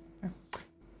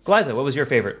 Glyza, what was your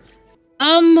favorite?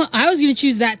 I was gonna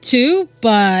choose that too,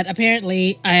 but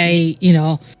apparently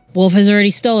Wolf has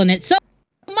already stolen it. So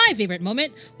my favorite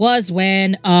moment was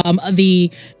when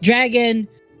the dragon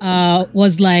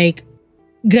was like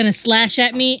gonna slash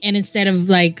at me, and instead of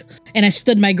and I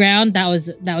stood my ground. That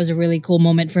was a really cool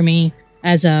moment for me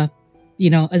as a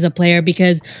player,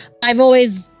 because I've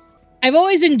always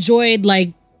enjoyed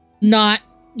not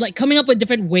coming up with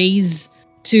different ways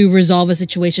to resolve a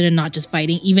situation and not just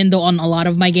fighting, even though on a lot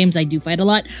of my games I do fight a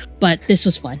lot, but this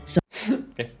was fun. So,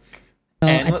 Okay.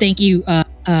 I thank you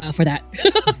for that.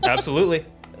 Absolutely.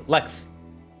 Lex.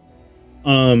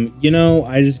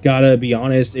 I just gotta be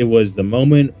honest, it was the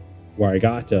moment where I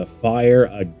got to fire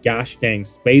a gosh dang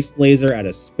space laser at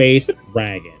a space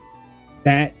dragon.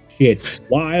 That shit's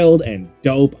wild and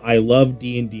dope. I love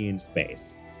D&D in space.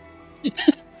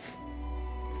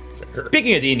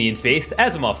 Speaking of D&D in space,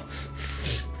 Asimov.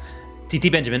 TT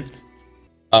Benjamin.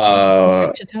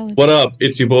 What up?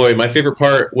 It's your boy. My favorite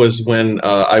part was when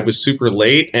I was super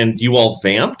late and you all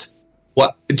vamped.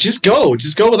 What? Just go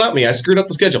without me. I screwed up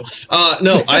the schedule.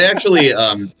 No, I actually,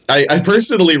 I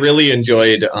personally really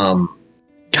enjoyed.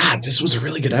 God, this was a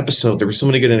really good episode. There were so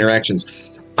many good interactions.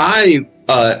 I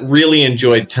really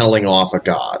enjoyed telling off a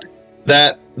god.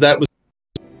 That was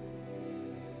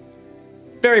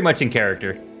Very much in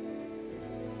character.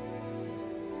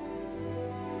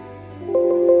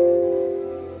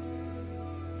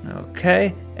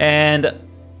 Okay, and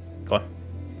go on.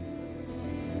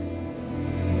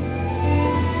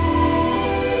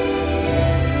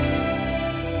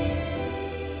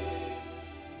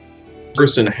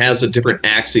 person has a different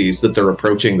axes that they're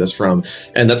approaching this from,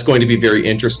 and that's going to be very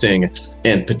interesting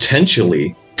and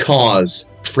potentially cause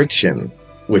friction,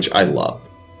 which I love.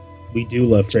 We do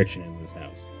love friction in this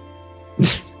house.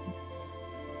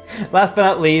 Last but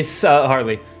not least,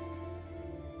 Harley.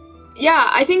 Yeah,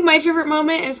 I think my favorite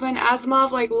moment is when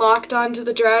Asimov locked onto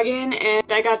the dragon,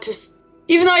 and I got to,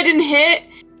 even though I didn't hit,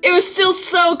 it was still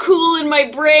so cool in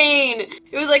my brain.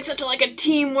 It was such a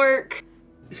teamwork.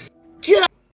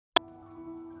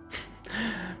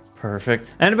 Perfect.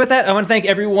 And with that, I want to thank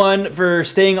everyone for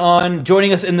staying on,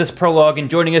 joining us in this prologue, and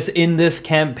joining us in this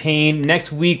campaign.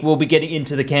 Next week, we'll be getting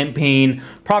into the campaign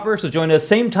proper, so join us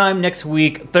same time next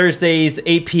week, Thursdays,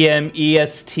 8 p.m.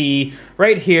 EST,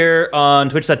 right here on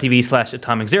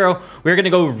twitch.tv/Atomic Zero. We're going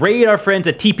to go raid our friends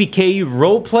at TPK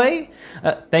Roleplay.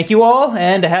 Thank you all,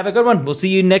 and have a good one. We'll see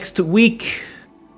you next week.